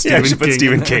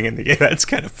Stephen King in the. Yeah, that's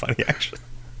kind of funny, actually.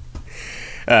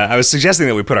 I was suggesting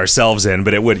that we put ourselves in,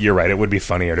 but you're right, it would be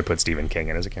funnier to put Stephen King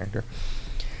in as a character.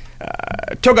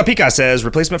 Toga Pika says,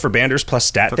 replacement for Banders plus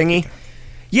stat thingy.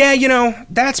 Yeah,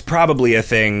 that's probably a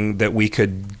thing that we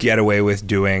could get away with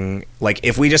doing. Like,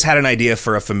 if we just had an idea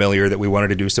for a familiar that we wanted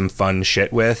to do some fun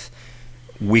shit with,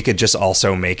 we could just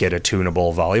also make it a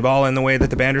tunable volleyball in the way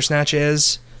that the Bandersnatch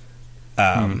is.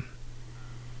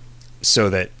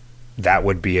 So that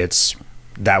would be its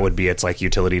like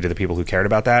utility to the people who cared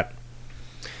about that.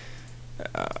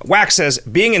 Wax says,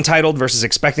 being entitled versus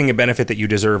expecting a benefit that you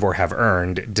deserve or have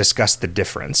earned. Discuss the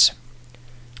difference.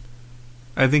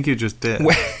 I think you just did.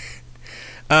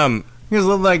 Because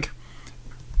like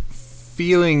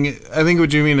feeling, I think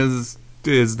what you mean is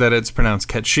that it's pronounced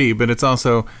catchy, but it's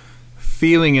also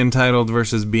feeling entitled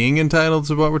versus being entitled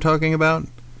is what we're talking about.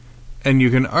 And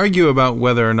you can argue about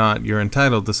whether or not you're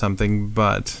entitled to something,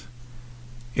 but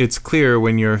it's clear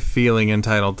when you're feeling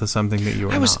entitled to something that you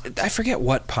are not. I forget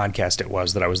what podcast it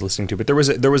was that I was listening to, but there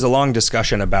was a long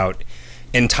discussion about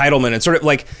entitlement and sort of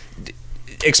like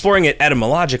exploring it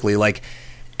etymologically. Like,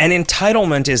 an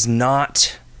entitlement is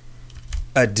not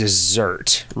a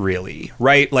dessert, really,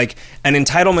 right? Like, an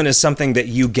entitlement is something that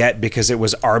you get because it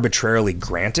was arbitrarily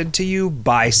granted to you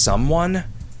by someone.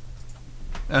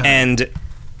 Uh-huh. And,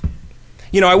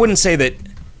 you know, I wouldn't say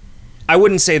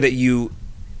that you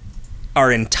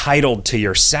are entitled to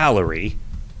your salary,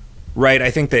 right?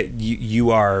 I think that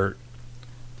you are.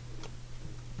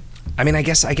 I mean, I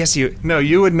guess you. No,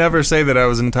 you would never say that I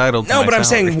was entitled to my but I'm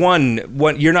salary. saying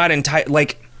one, you're not entitled.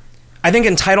 Like, I think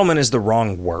entitlement is the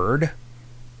wrong word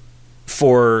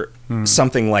for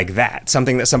something like that.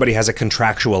 Something that somebody has a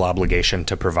contractual obligation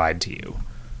to provide to you.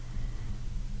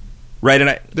 Right,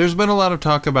 and there's been a lot of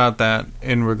talk about that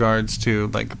in regards to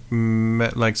like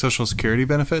Social Security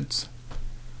benefits,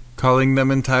 calling them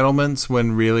entitlements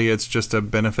when really it's just a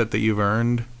benefit that you've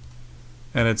earned,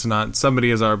 and it's not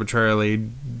somebody has arbitrarily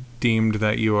deemed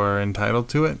that you are entitled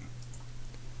to it.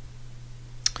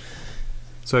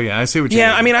 So yeah, I see what you mean.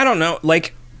 Yeah, I mean, I don't know.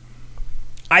 Like,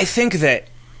 I think that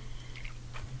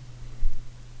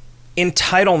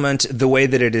entitlement, the way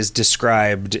that it is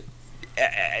described,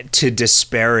 to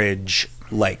disparage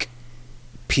like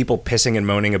people pissing and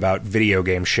moaning about video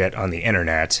game shit on the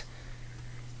internet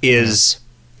is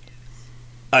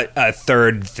a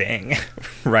third thing,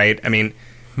 right? I mean,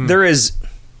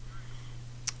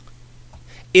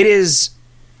 it is,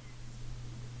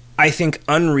 I think,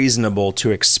 unreasonable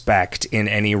to expect in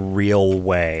any real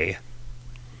way.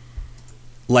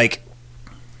 Like,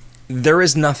 there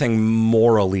is nothing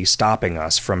morally stopping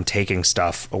us from taking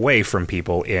stuff away from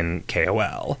people in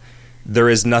KoL. There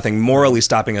is nothing morally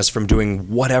stopping us from doing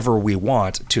whatever we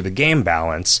want to the game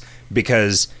balance,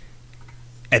 because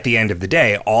at the end of the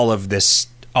day, all of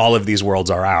these worlds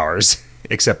are ours,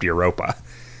 except Europa.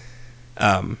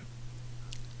 And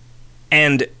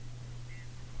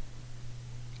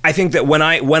I think that when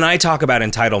I talk about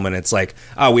entitlement, it's like,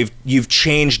 oh, you've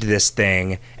changed this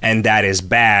thing, and that is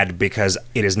bad because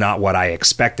it is not what I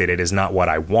expected. It is not what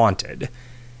I wanted,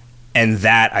 and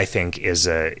that, I think, is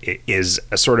a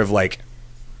sort of like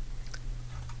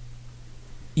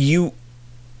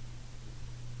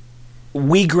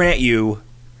we grant you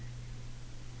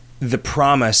the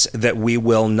promise that we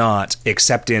will not,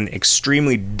 except in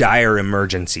extremely dire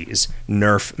emergencies,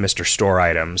 nerf Mr. Store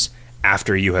items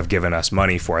after you have given us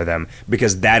money for them,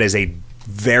 because that is a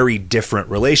very different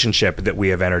relationship that we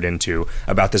have entered into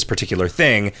about this particular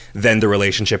thing than the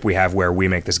relationship we have where we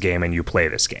make this game and you play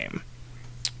this game,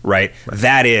 right?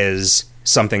 That is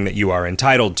something that you are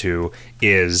entitled to,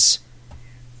 is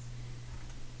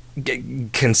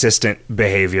consistent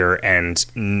behavior and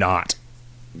not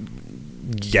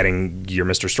getting your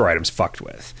Mr. Store items fucked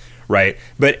with, right?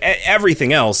 But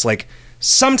everything else, like,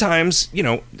 sometimes, you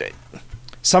know,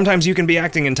 sometimes you can be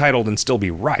acting entitled and still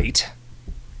be right.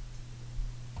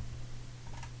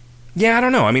 Yeah, I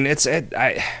don't know. I mean, I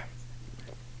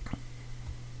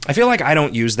feel like I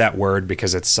don't use that word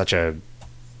because it's such a...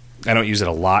 I don't use it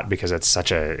a lot because it's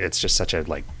just such a,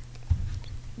 like,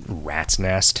 rat's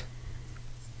nest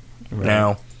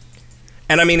now.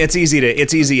 And I mean, it's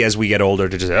easy as we get older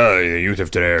to just, oh, the youth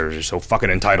of today are just so fucking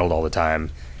entitled all the time.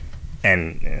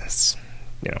 And it's,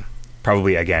 you know,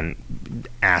 probably, again,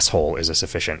 asshole is a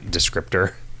sufficient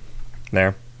descriptor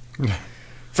there.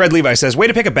 Fred Levi says, way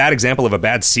to pick a bad example of a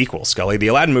bad sequel, Scully. The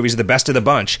Aladdin movies are the best of the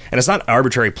bunch, and it's not an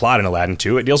arbitrary plot in Aladdin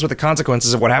 2. It deals with the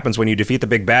consequences of what happens when you defeat the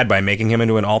big bad by making him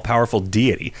into an all-powerful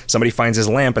deity. Somebody finds his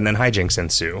lamp, and then hijinks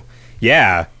ensue.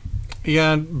 Yeah.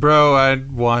 Yeah, bro, I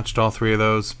watched all three of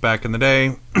those back in the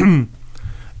day.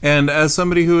 And as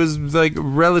somebody who is, like,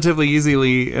 relatively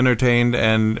easily entertained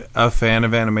and a fan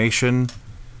of animation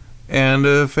and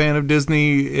a fan of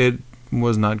Disney, it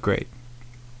was not great.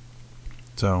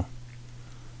 So,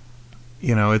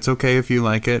 you know, it's okay if you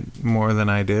like it more than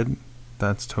I did.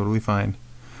 That's totally fine.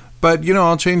 But, you know,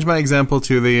 I'll change my example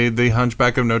to the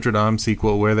Hunchback of Notre Dame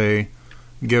sequel where they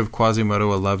give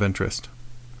Quasimodo a love interest.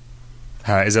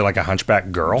 Is it like a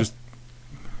hunchback girl?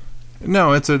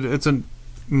 No, it's a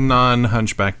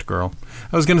non-hunchbacked girl.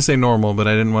 I was going to say normal, but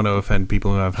I didn't want to offend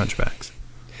people who have hunchbacks.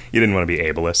 You didn't want to be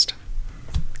ableist.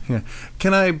 Yeah.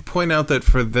 Can I point out that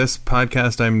for this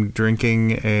podcast, I'm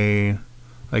drinking a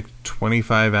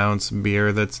 25-ounce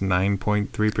beer that's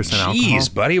 9.3% alcohol?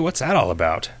 Jeez, buddy, what's that all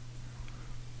about?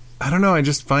 I don't know. I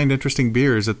just find interesting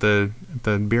beers at the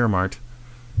beer mart.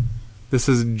 This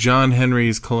is John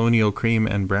Henry's Colonial Cream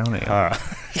and Brown Ale.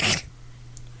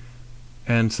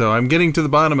 And so I'm getting to the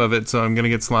bottom of it, so I'm going to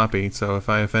get sloppy. So if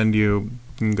I offend you,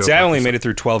 See, I only made it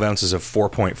through 12 ounces of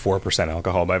 4.4%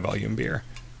 alcohol by volume beer.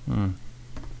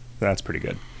 That's pretty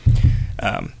good.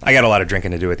 I got a lot of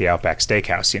drinking to do at the Outback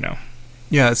Steakhouse,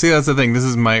 Yeah, see, that's the thing. This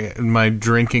is my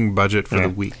drinking budget for the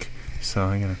week. So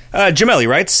I gotta... Jamelli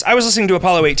writes, I was listening to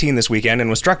Apollo 18 this weekend and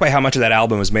was struck by how much of that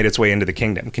album has made its way into the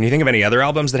kingdom. Can you think of any other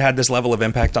albums that had this level of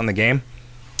impact on the game?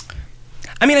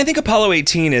 I mean, I think Apollo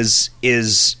 18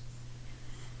 is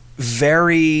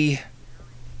very...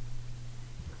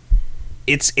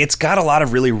 It's got a lot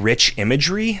of really rich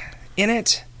imagery in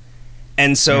it.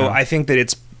 And so I think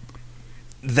that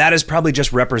that is probably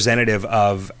just representative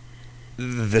of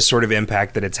the sort of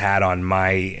impact that it's had on my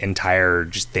entire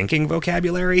just thinking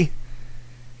vocabulary.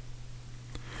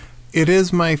 It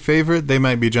is my favorite They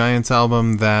Might Be Giants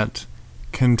album that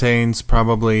contains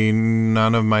probably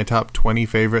none of my top 20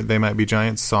 favorite They Might Be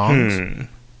Giants songs.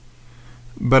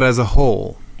 But as a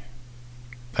whole,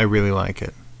 I really like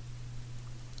it.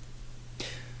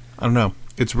 I don't know.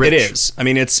 It's rich. It is. I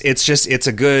mean, it's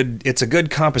a good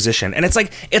composition, and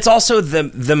it's also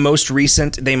the most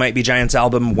recent They Might Be Giants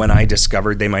album when I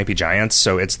discovered They Might Be Giants.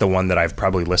 So it's the one that I've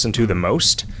probably listened to the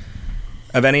most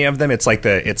of any of them. It's like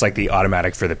the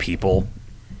automatic for the people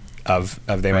of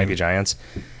They Might Be Giants.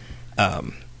 I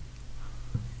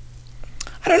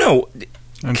don't know.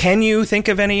 Can you think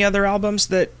of any other albums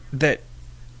that?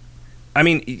 I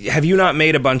mean, have you not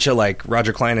made a bunch of like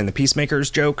Roger Clyne and the Peacemakers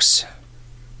jokes?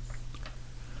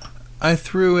 I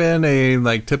threw in a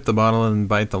like tip the bottle and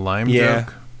bite the lime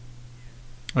joke,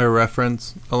 a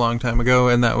reference a long time ago,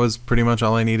 and that was pretty much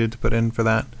all I needed to put in for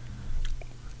that.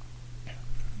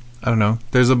 I don't know.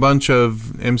 There's a bunch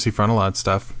of MC Frontalot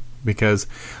stuff because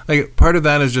like part of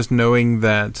that is just knowing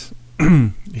that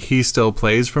he still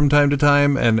plays from time to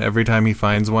time, and every time he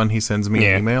finds one, he sends me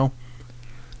an email.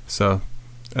 So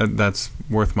that's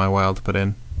worth my while to put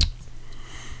in.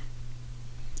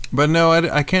 But no,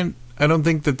 I can't. I don't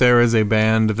think that there is a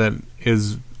band that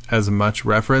is as much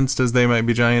referenced as They Might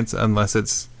Be Giants unless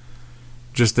it's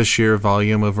just the sheer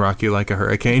volume of Rock You Like a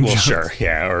Hurricane. Well, sure,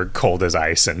 yeah, or Cold as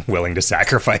Ice and Willing to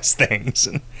Sacrifice Things.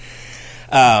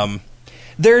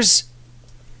 There's,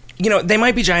 They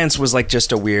Might Be Giants was like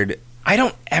just a weird... I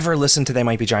don't ever listen to They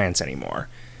Might Be Giants anymore.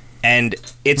 And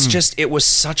it's just, it was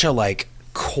such a like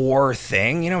core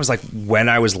thing. It was like when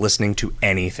I was listening to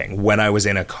anything, when I was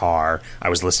in a car, I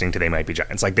was listening to They Might Be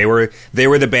Giants. Like they were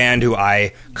the band who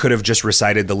I could have just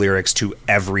recited the lyrics to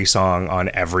every song on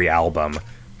every album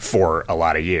for a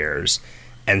lot of years.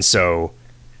 And so,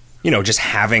 just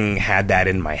having had that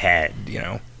in my head,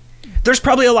 there's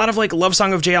probably a lot of like Love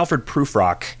Song of J. Alfred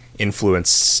Prufrock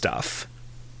influenced stuff.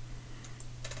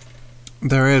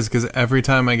 There is, because every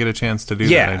time I get a chance to do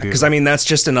that, I do. Because I mean, that's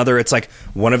just another. It's like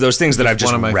one of those things that I've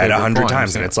just read 100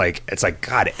 times, and it's like,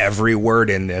 God, every word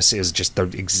in this is just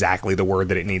exactly the word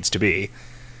that it needs to be.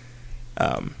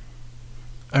 I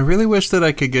really wish that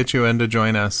I could get you in to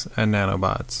join us at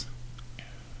Nanobots,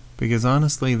 because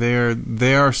honestly,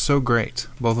 they are so great.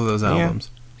 Both of those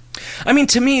albums. I mean,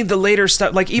 to me, the later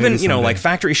stuff, like even like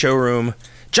Factory Showroom,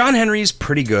 John Henry's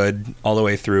pretty good all the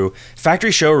way through. Factory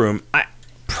Showroom,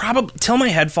 probably Till My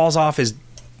Head Falls Off is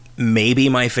maybe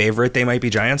my favorite They Might Be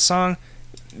Giants song.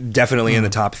 Definitely in the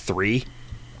top 3.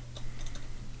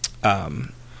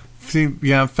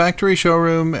 Factory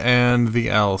Showroom and The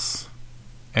Else.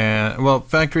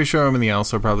 Factory Showroom and The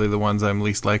Else are probably the ones I'm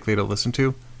least likely to listen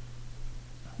to.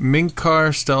 Mink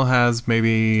Car still has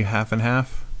maybe half and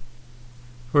half.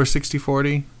 Or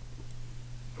 60-40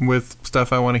 with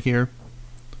stuff I want to hear.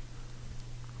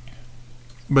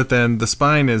 But then The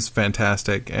Spine is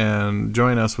fantastic, and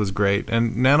Join Us was great.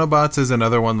 And Nanobots is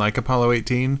another one like Apollo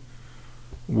 18,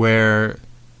 where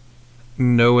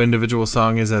no individual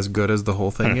song is as good as the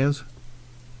whole thing is.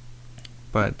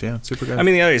 But yeah, super good. I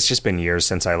mean, it's just been years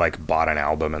since I like bought an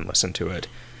album and listened to it.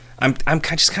 I'm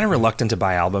just kind of reluctant to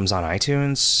buy albums on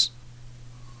iTunes.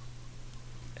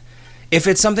 If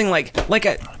it's something like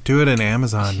a... Do it in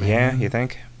Amazon, man. Yeah, you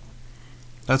think?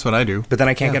 That's what I do. But then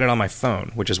I can't get it on my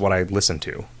phone, which is what I listen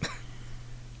to.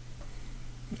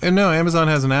 And no, Amazon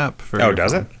has an app for your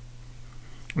does phone. it?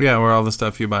 Yeah, where all the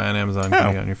stuff you buy on Amazon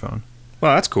can be on your phone.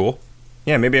 Well, that's cool.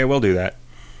 Yeah, maybe I will do that.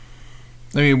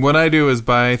 I mean, what I do is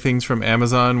buy things from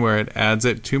Amazon where it adds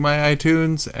it to my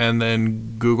iTunes, and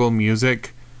then Google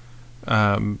Music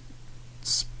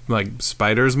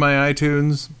spiders my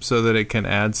iTunes so that it can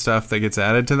add stuff that gets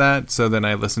added to that. So then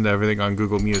I listen to everything on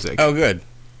Google Music. Oh, good.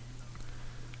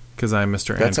 Because I'm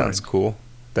Mr. Android. That sounds cool.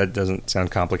 That doesn't sound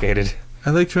complicated. I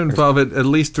like to involve at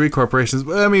least 3 corporations.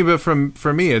 I mean, but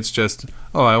for me, it's just,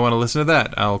 I want to listen to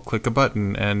that. I'll click a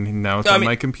button, and now it's on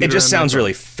my computer. It just sounds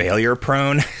really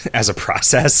failure-prone as a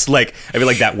process. Like, I feel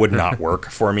like that would not work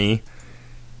for me.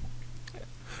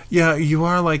 Yeah, you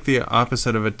are like the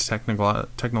opposite of a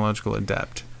technological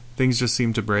adept. Things just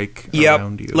seem to break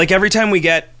around you. Like every time we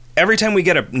get a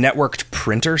networked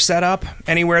printer set up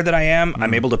anywhere that I am,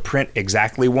 I'm able to print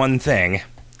exactly one thing,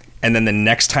 and then the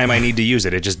next time I need to use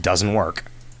it, it just doesn't work.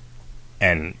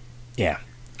 And yeah,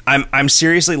 I'm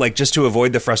seriously, like, just to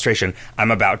avoid the frustration,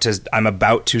 I'm about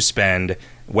to spend,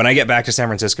 when I get back to San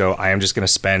Francisco, I am just going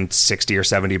to spend $60 or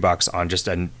 $70 on just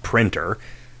a printer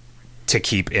to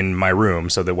keep in my room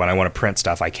so that when I want to print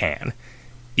stuff, I can.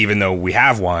 Even though we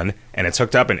have one and it's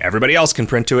hooked up and everybody else can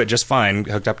print to it just fine,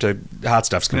 hooked up to Hot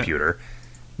Stuff's computer. Yeah.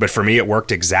 But for me, it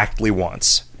worked exactly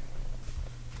once.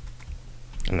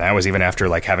 And that was even after,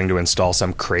 like, having to install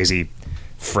some crazy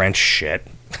French shit.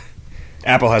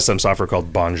 Apple has some software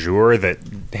called Bonjour that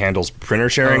handles printer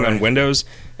sharing on Windows.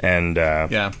 And,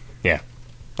 yeah. Like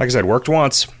I said, worked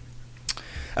once.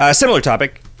 Similar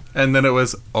topic. And then it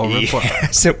was au revoir.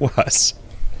 Yes, it was.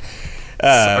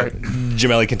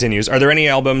 Jameli continues, are there any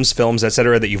albums, films,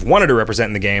 etc. that you've wanted to represent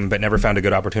in the game but never found a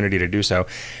good opportunity to do so?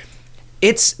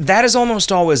 That is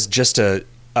almost always just a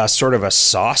sort of a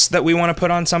sauce that we want to put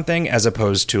on something, as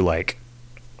opposed to, like,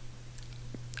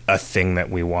 a thing that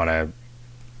we want to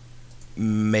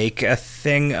make a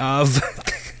thing of.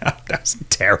 That's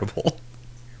terrible.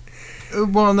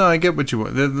 Well, no, I get what you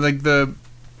want. Like,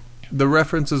 the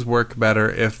references work better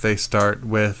if they start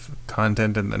with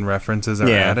content and then references are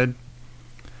added.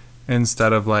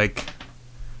 Instead of, like,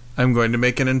 I'm going to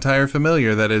make an entire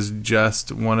familiar that is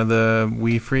just one of the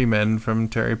wee free men from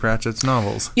Terry Pratchett's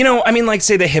novels. You know, I mean, like,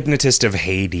 say the Hypnotist of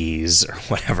Hades or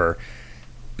whatever.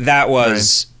 That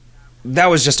was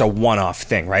just a one-off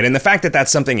thing, right? And the fact that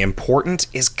that's something important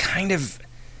is kind of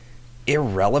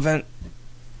irrelevant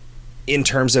in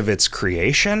terms of its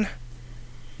creation.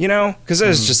 You know? Because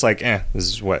it's just like, this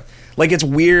is what... Like, it's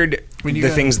weird,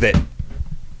 things that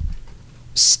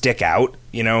stick out,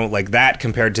 you know, like that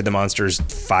compared to the monsters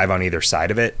 5 on either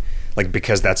side of it. Like,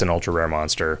 because that's an ultra-rare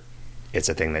monster, it's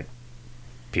a thing that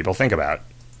people think about.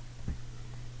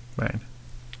 Right.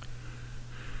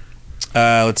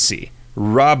 Let's see.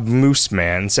 Rob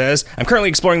Mooseman says, I'm currently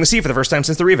exploring the sea for the first time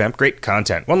since the revamp. Great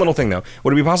content. One little thing, though.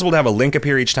 Would it be possible to have a link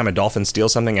appear each time a dolphin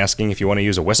steals something, asking if you want to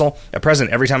use a whistle? At present,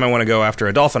 every time I want to go after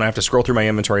a dolphin, I have to scroll through my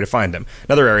inventory to find them.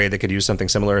 Another area that could use something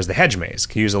similar is the hedge maze.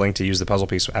 Could use a link to use the puzzle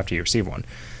piece after you receive one.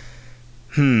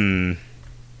 You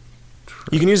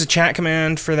can use a chat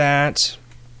command for that.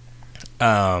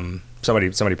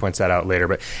 Somebody points that out later.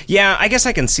 But yeah, I guess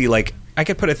I can see, like, I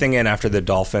could put a thing in after the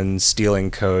dolphin stealing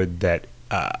code that...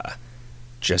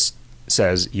 just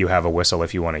says you have a whistle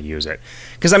if you want to use it.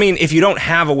 Because, I mean, if you don't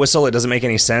have a whistle, it doesn't make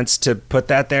any sense to put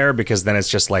that there, because then it's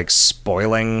just, like,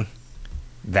 spoiling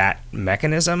that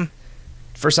mechanism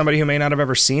for somebody who may not have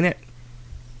ever seen it.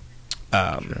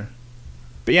 Sure.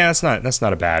 But yeah, that's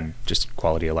not a bad, just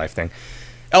quality of life thing.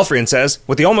 Elfrian says,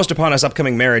 with the almost upon us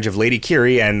upcoming marriage of Lady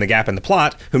Kiri and the gap in the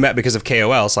plot, who met because of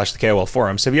KoL/the KoL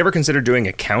forums, have you ever considered doing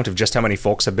a count of just how many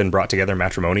folks have been brought together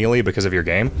matrimonially because of your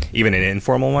game, even an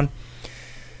informal one?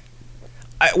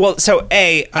 While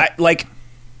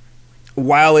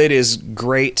it is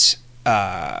great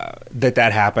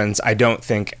that happens, I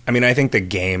think the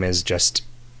game is just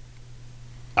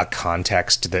a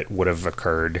context that would have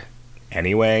occurred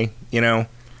anyway, you know?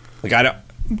 Like, I don't...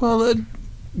 Well,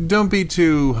 don't be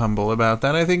too humble about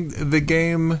that. I think the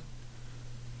game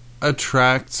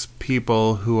attracts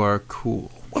people who are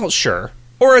cool. Well, sure.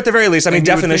 Or at the very least, I mean,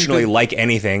 definitionally, like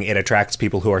anything, it attracts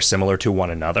people who are similar to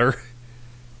one another.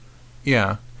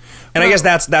 Yeah. And I guess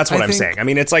that's what I'm saying. I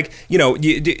mean, it's like, you know...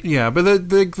 yeah, but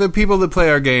the people that play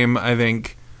our game, I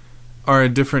think, are a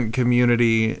different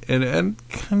community and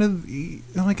kind of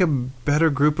like a better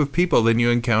group of people than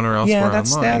you encounter elsewhere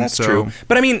online. Yeah, that's true.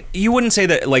 But I mean, you wouldn't say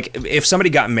that, like, if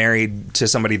somebody got married to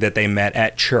somebody that they met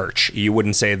at church, you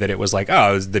wouldn't say that it was like,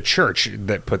 oh, it was the church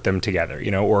that put them together,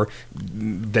 you know, or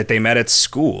that they met at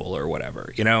school or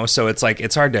whatever, you know? So it's like,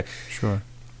 it's hard to... Sure.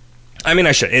 I mean,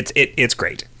 it's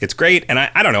great. It's great, and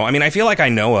I don't know. I mean, I feel like I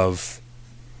know of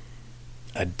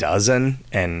a dozen,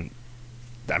 and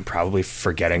I'm probably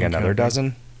forgetting another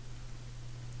dozen.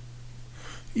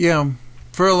 Yeah.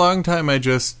 For a long time, I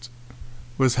just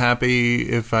was happy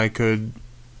if I could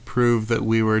prove that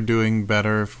we were doing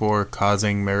better for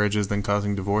causing marriages than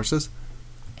causing divorces.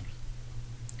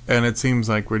 And it seems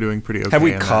like we're doing pretty okay. Have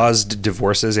we caused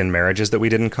divorces in marriages that we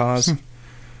didn't cause?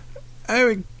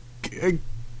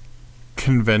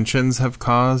 Conventions have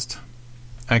caused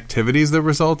activities that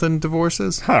result in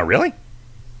divorces. Huh, really?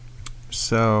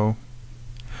 So,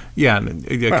 Yeah, Well,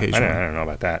 occasionally. I don't know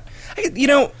about that.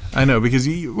 I know because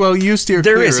you steer.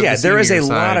 There clear is, of yeah, the there is a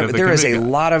senior lot side of the there is a committee.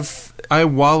 lot of. I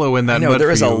wallow in that I know mud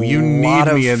there is for a you. You lot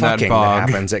need of me in that fucking bog. that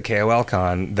happens at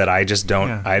KoLCon that I just don't.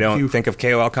 Yeah, I don't think of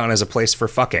KoLCon as a place for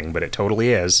fucking, but it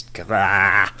totally is.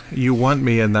 Ah. You want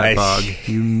me in that bog.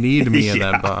 You need me in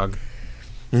that bog.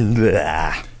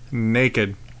 Blah.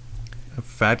 Naked. A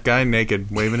fat guy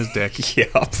naked, waving his dick.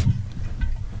 Yep.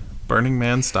 Burning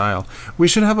Man style. We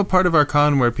should have a part of our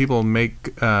con where people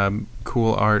make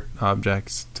cool art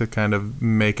objects to kind of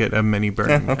make it a mini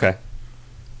Burning Man. Okay.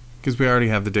 Because we already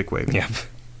have the dick waving. Yeah.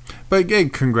 But hey,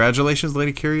 congratulations,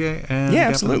 Lady Kyrie. And Yeah,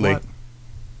 absolutely.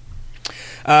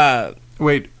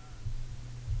 Wait.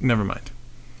 Never mind.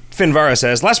 Finvara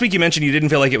says, last week you mentioned you didn't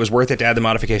feel like it was worth it to add the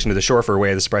modification to the shore for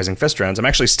Way of the Surprising Fist Rounds. I'm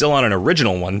actually still on an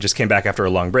original one, just came back after a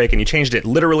long break, and you changed it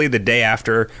literally the day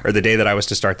after, or the day that I was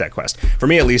to start that quest. For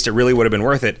me, at least, it really would have been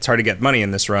worth it. It's hard to get money in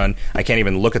this run. I can't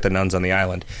even look at the nuns on the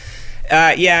island.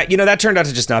 Yeah, that turned out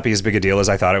to just not be as big a deal as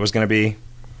I thought it was going to be.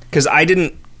 Because I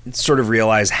didn't sort of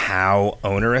realize how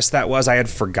onerous that was. I had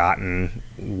forgotten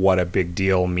what a big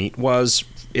deal meat was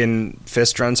in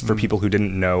fist runs for people who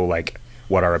didn't know, like,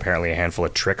 what are apparently a handful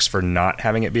of tricks for not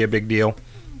having it be a big deal.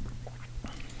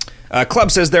 Club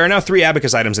says, there are now 3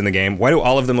 abacus items in the game. Why do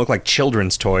all of them look like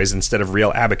children's toys instead of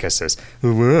real abacuses?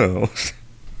 Whoa.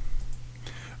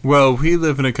 Well, we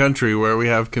live in a country where we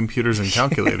have computers and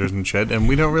calculators and shit, and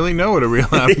we don't really know what a real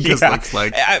abacus looks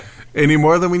like any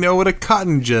more than we know what a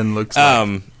cotton gin looks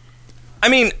like. I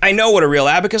mean, I know what a real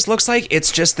abacus looks like.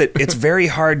 It's just that it's very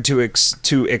hard to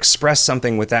express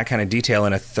something with that kind of detail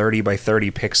in a 30 by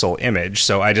 30 pixel image.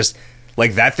 So I just,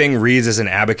 like, that thing reads as an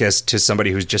abacus to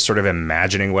somebody who's just sort of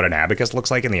imagining what an abacus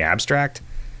looks like in the abstract.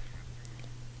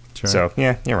 Sure. So,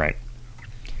 yeah, you're right.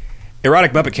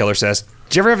 Erotic Muppet Killer says,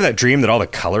 did you ever have that dream that all the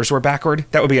colors were backward?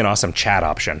 That would be an awesome chat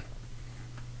option.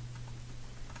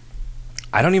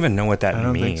 I don't even know what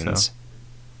that means. Think so.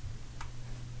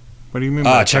 What do you mean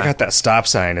by check out that stop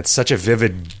sign. It's such a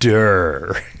vivid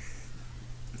der.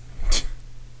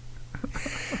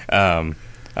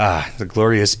 The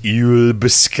glorious Ulb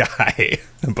sky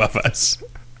above us.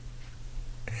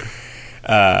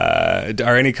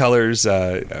 Are any colors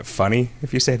funny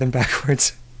if you say them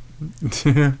backwards?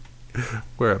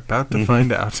 We're about to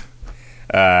find out.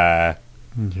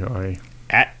 Enjoy.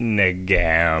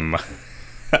 Atnagam.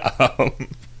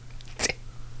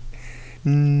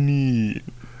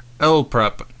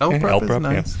 L-Prep. L-Prep is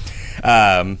nice.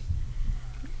 Yeah.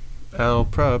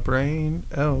 L-Prep rain.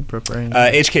 L-Prep rain.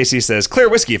 HKC says, clear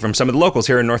whiskey from some of the locals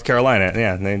here in North Carolina.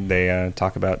 Yeah, they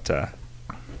talk about...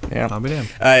 yeah. I'll be damned.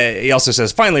 He also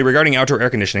says, finally, regarding outdoor air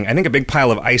conditioning, I think a big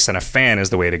pile of ice and a fan is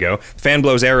the way to go. The fan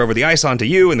blows air over the ice onto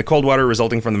you, and the cold water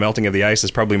resulting from the melting of the ice is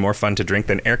probably more fun to drink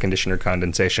than air conditioner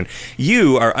condensation.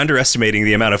 You are underestimating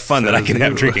the amount of fun that I can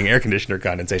have drinking air conditioner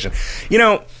condensation.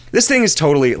 This thing is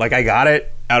totally, like, I got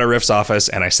it out of Riff's office,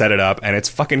 and I set it up, and it's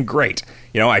fucking great.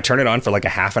 I turn it on for like a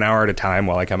half an hour at a time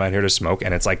while I come out here to smoke,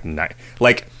 and it's like,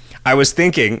 I was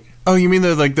thinking... Oh, you mean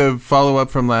the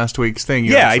follow-up from last week's thing?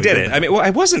 Yeah, I did it. I mean,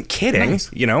 I wasn't kidding, Nice.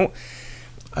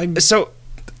 I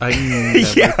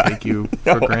never take you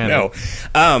for granted.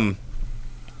 No.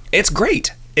 It's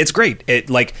great. It's great.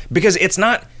 Because it's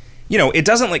not, it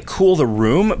doesn't like cool the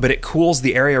room, but it cools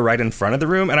the area right in front of the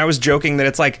room. And I was joking that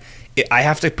it's like, I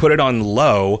have to put it on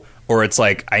low, or it's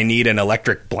like I need an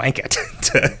electric blanket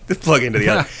to plug into the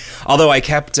other. Although I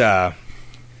kept...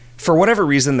 for whatever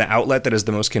reason, the outlet that is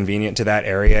the most convenient to that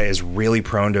area is really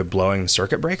prone to blowing the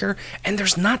circuit breaker, and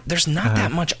there's not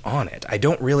that much on it. I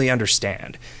don't really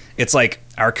understand. It's like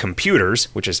our computers,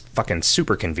 which is fucking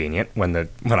super convenient when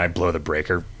I blow the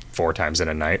breaker 4 times in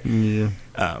a night. Yeah.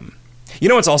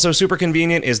 What's also super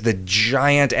convenient is the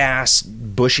giant ass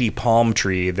bushy palm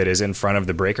tree that is in front of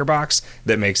the breaker box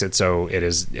that makes it so it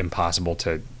is impossible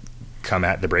to come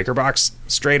at the breaker box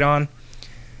straight on.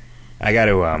 I got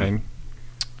to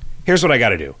Here's what I got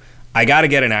to do. I got to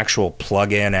get an actual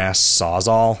plug-in ass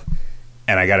Sawzall,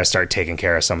 and I got to start taking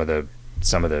care of some of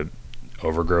the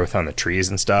overgrowth on the trees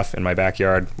and stuff in my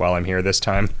backyard while I'm here this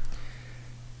time.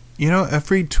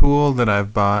 Every tool that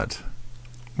I've bought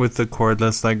with the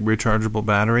cordless, like, rechargeable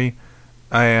battery,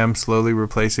 I am slowly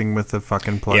replacing with the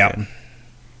fucking plug-in. Yep.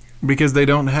 Because they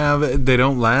don't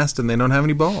last, and they don't have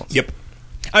any balls. Yep.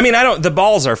 I mean, the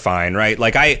balls are fine, right?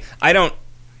 Like, I don't...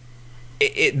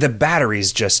 the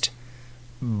batteries just,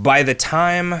 by the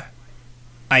time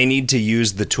I need to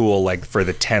use the tool, like, for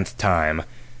the 10th time,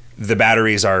 the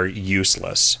batteries are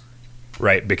useless,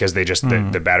 right? Because they just,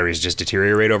 the batteries just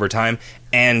deteriorate over time,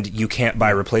 and you can't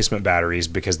buy replacement batteries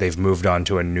because they've moved on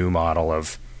to a new model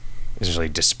of essentially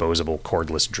disposable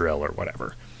cordless drill or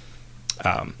whatever.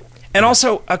 And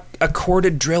also, a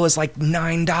corded drill is like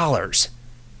 $9,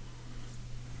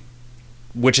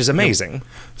 which is amazing. Yep.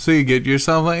 So you get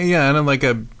yourself, and like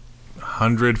a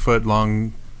 100-foot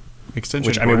long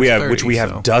extension. Which we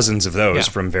have dozens of those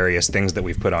from various things that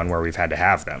we've put on where we've had to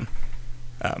have them.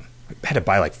 I had to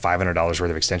buy like $500 worth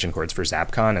of extension cords for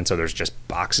ZapCon, and so there's just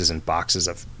boxes and boxes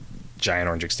of giant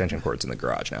orange extension cords in the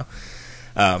garage now.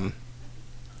 And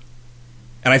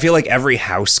I feel like every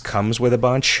house comes with a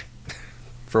bunch.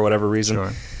 For whatever reason,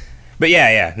 sure. But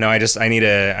no, I need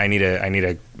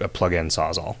a plug-in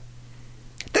Sawzall.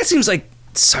 That seems like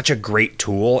such a great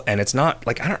tool, and it's not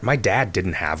like my dad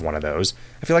didn't have one of those.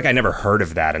 I feel like I never heard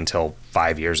of that until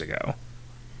 5 years ago.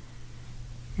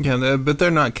 Yeah, but they're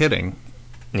not kidding.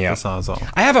 Yeah, the Sawzall.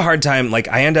 I have a hard time. Like,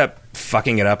 I end up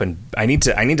fucking it up, and I need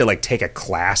to like take a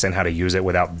class in how to use it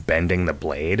without bending the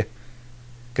blade,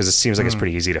 because it seems like it's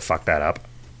pretty easy to fuck that up.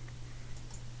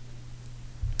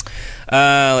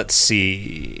 Let's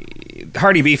see.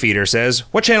 Hardy Beefeater says,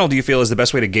 what channel do you feel is the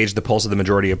best way to gauge the pulse of the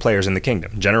majority of players in the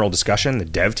kingdom? General discussion, the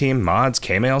dev team, mods,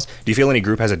 K-mails? Do you feel any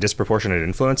group has a disproportionate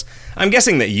influence? I'm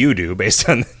guessing that you do, based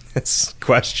on this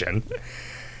question.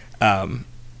 I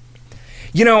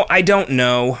don't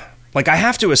know. Like, I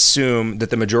have to assume that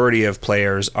the majority of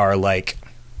players are like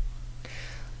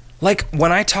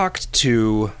when I talked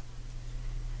to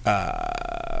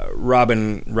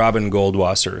Robin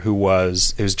Goldwasser, who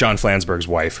was John Flansburgh's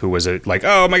wife, who was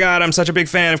oh my god, I'm such a big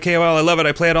fan of KoL, I love it,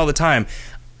 I play it all the time.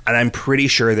 And I'm pretty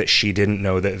sure that she didn't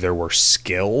know that there were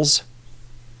skills,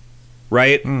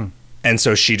 right? And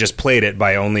so she just played it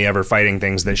by only ever fighting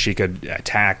things that she could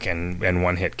attack and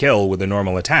one-hit kill with a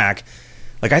normal attack.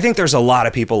 Like, I think there's a lot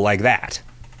of people like that.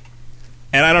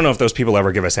 And I don't know if those people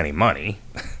ever give us any money.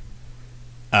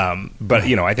 But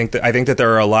I think that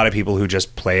there are a lot of people who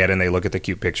just play it and they look at the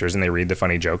cute pictures and they read the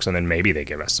funny jokes and then maybe they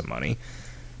give us some money.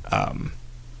 And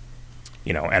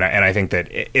I think that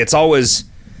it's always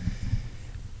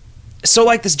so,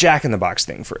 like this Jack in the Box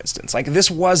thing, for instance. Like,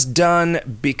 this was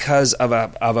done because of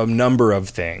a number of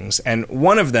things, and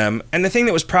one of them, and the thing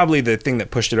that was probably the thing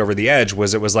that pushed it over the edge,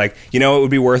 was it was like, it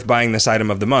would be worth buying this item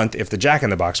of the month if the Jack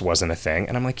in the Box wasn't a thing.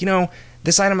 And I'm like,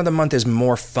 this item of the month is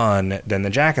more fun than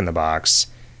the Jack in the Box.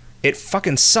 It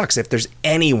fucking sucks if there's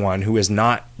anyone who is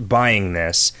not buying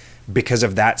this because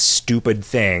of that stupid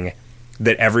thing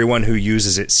that everyone who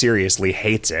uses it seriously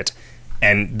hates it,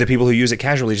 and the people who use it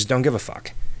casually just don't give a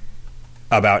fuck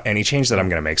about any change that I'm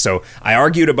going to make. So I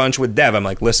argued a bunch with Dev. I'm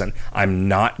like, listen, I'm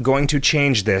not going to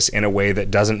change this in a way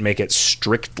that doesn't make it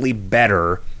strictly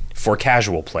better for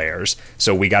casual players.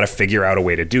 So we got to figure out a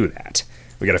way to do that.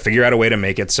 We got to figure out a way to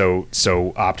make it so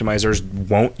optimizers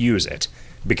won't use it,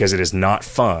 because it is not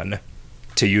fun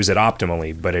to use it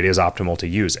optimally, but it is optimal to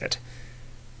use it.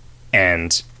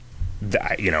 And,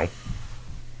 the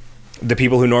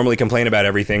people who normally complain about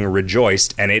everything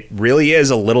rejoiced, and it really is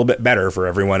a little bit better for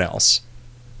everyone else,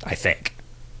 I think.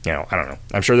 I don't know.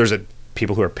 I'm sure there's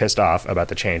people who are pissed off about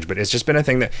the change, but it's just been a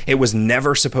thing that it was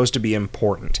never supposed to be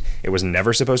important. It was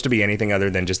never supposed to be anything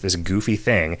other than just this goofy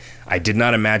thing. I did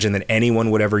not imagine that anyone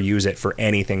would ever use it for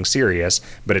anything serious,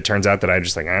 but it turns out that I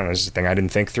just think, this is a thing I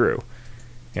didn't think through.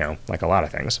 Like a lot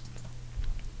of things.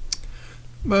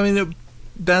 Well, I mean,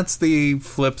 that's the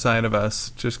flip side of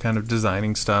us just kind of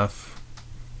designing stuff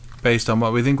based on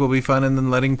what we think will be fun and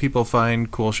then letting people find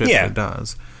cool shit that it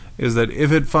does. Is that if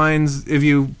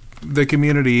the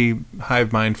community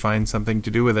hive mind finds something to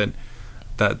do with it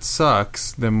that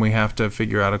sucks, then we have to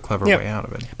figure out a clever way out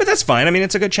of it. But that's fine. I mean,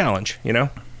 it's a good challenge,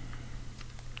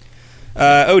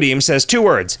 Odim says 2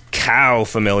 words: cow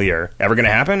familiar. Ever gonna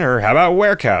happen? Or how about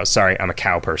werecow? Sorry, I'm a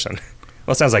cow person.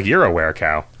 Well, it sounds like you're a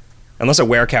werecow. Unless a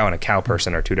werecow and a cow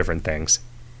person are 2 different things.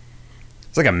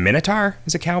 It's like a minotaur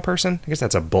is a cow person. I guess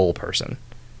that's a bull person,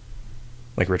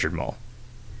 like Richard Mole.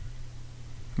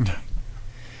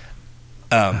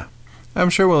 I'm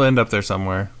sure we'll end up there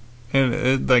somewhere.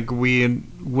 And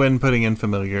when putting in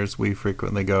familiars, we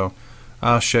frequently go,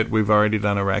 oh shit, we've already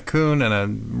done a raccoon and a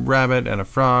rabbit and a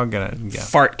frog and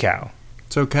fart cow.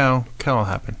 So cow will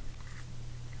happen.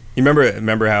 You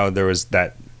remember how there was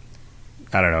that,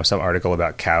 I don't know, some article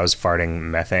about cows farting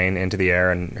methane into the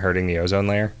air and hurting the ozone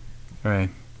layer? Right.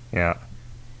 Yeah.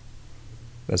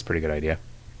 That's a pretty good idea.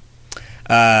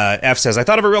 F says, I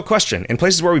thought of a real question. In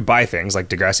places where we buy things, like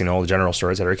Degrassi Knoll, the general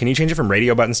store, etc., can you change it from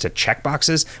radio buttons to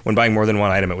checkboxes? When buying more than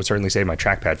one item, it would certainly save my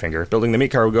trackpad finger. Building the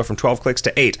meat car would go from 12 clicks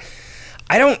to 8.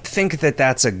 I don't think that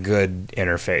that's a good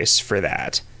interface for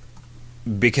that,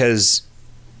 because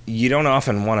you don't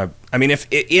often want to... I mean, if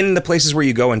in the places where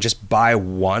you go and just buy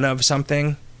one of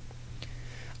something,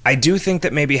 I do think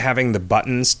that maybe having the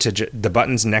buttons the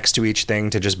buttons next to each thing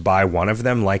to just buy one of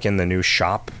them, like in the new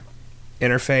shop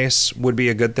interface, would be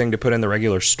a good thing to put in the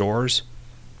regular stores.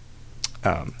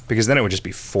 Because then it would just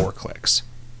be 4 clicks.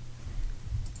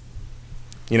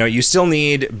 You know, you still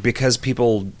need, because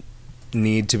people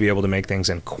need to be able to make things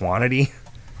in quantity,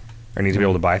 or need to be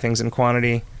able to buy things in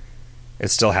quantity, it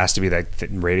still has to be that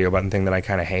radio button thing that I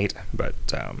kind of hate, but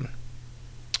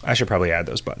I should probably add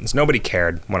those buttons. Nobody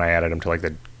cared when I added them to like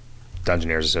the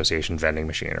Dungeoneers Association vending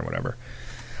machine or whatever.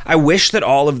 I wish that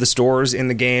all of the stores in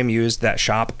the game used that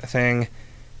shop thing,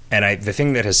 and the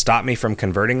thing that has stopped me from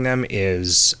converting them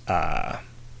is the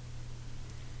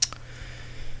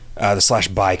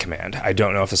 /buy command. I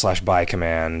don't know if the /buy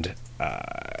command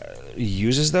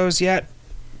uses those yet.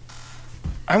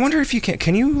 I wonder if you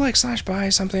can you like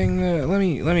 /buy something? Let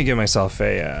me give myself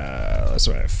a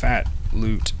fat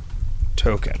loot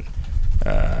token.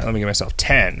 Let me give myself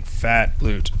 10 fat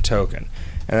loot token.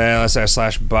 And then let's say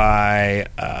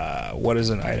 /buy, what is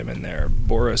an item in there?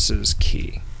 Boris's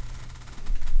key.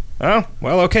 Oh,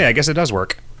 well, okay, I guess it does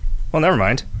work. Well, never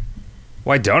mind.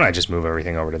 Why don't I just move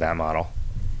everything over to that model?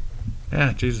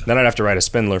 Yeah, Jesus. Then I'd have to write a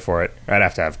spindler for it. I'd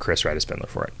have to have Chris write a spindler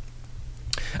for it.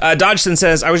 Dodgson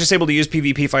says, I was just able to use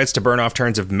PvP fights to burn off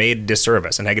turns of made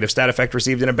disservice, a negative stat effect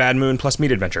received in a bad moon plus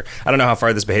meat adventure. I don't know how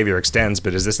far this behavior extends,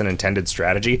 but is this an intended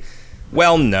strategy?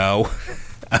 Well, no.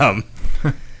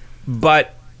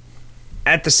 But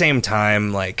at the same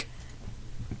time, like,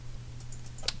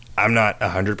 I'm not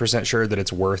 100% sure that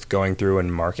it's worth going through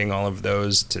and marking all of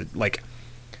those to, like,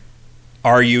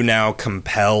 are you now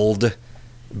compelled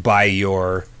by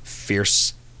your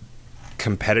fierce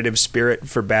competitive spirit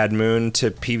for Bad Moon to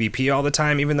PvP all the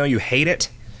time, even though you hate it?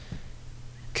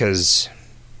 Because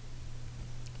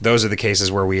those are the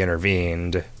cases where we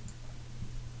intervened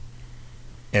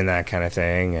in that kind of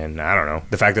thing, and I don't know.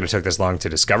 The fact that it took this long to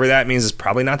discover that means it's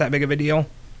probably not that big of a deal.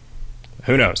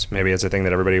 Who knows? Maybe it's a thing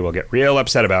that everybody will get real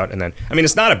upset about, and then, I mean,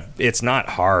 it's not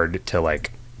hard to,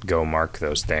 like, go mark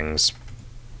those things.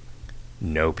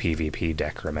 No PvP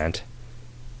decrement.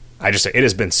 It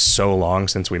has been so long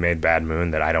since we made Bad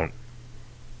Moon that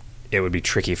it would be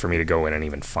tricky for me to go in and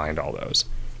even find all those.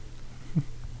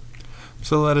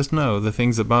 So let us know the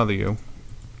things that bother you,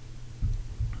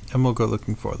 and we'll go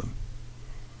looking for them.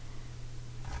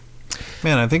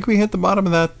 Man, I think we hit the bottom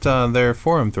of that their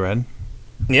forum thread.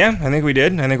 Yeah, I think we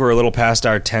did. I think we're a little past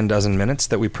our 10 dozen minutes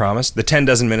that we promised. The 10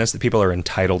 dozen minutes that people are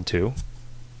entitled to.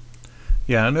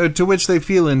 Yeah, to which they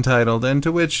feel entitled, and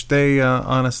to which they,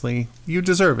 honestly, you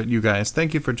deserve it, you guys.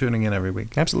 Thank you for tuning in every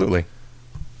week. Absolutely.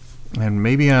 And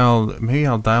maybe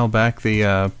I'll dial back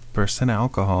the percent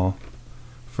alcohol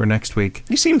for next week.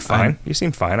 You seem fine. You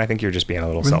seem fine. I think you're just being a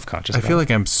little self-conscious. I feel like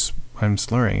I'm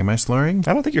slurring. Am I slurring?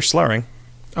 I don't think you're slurring.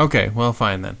 Okay, well,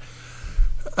 fine then.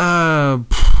 All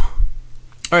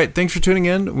right, thanks for tuning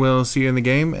in. We'll see you in the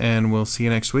game, and we'll see you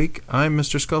next week. I'm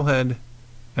Mr. Skullhead,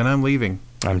 and I'm leaving.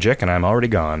 I'm Jick, and I'm already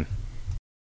gone.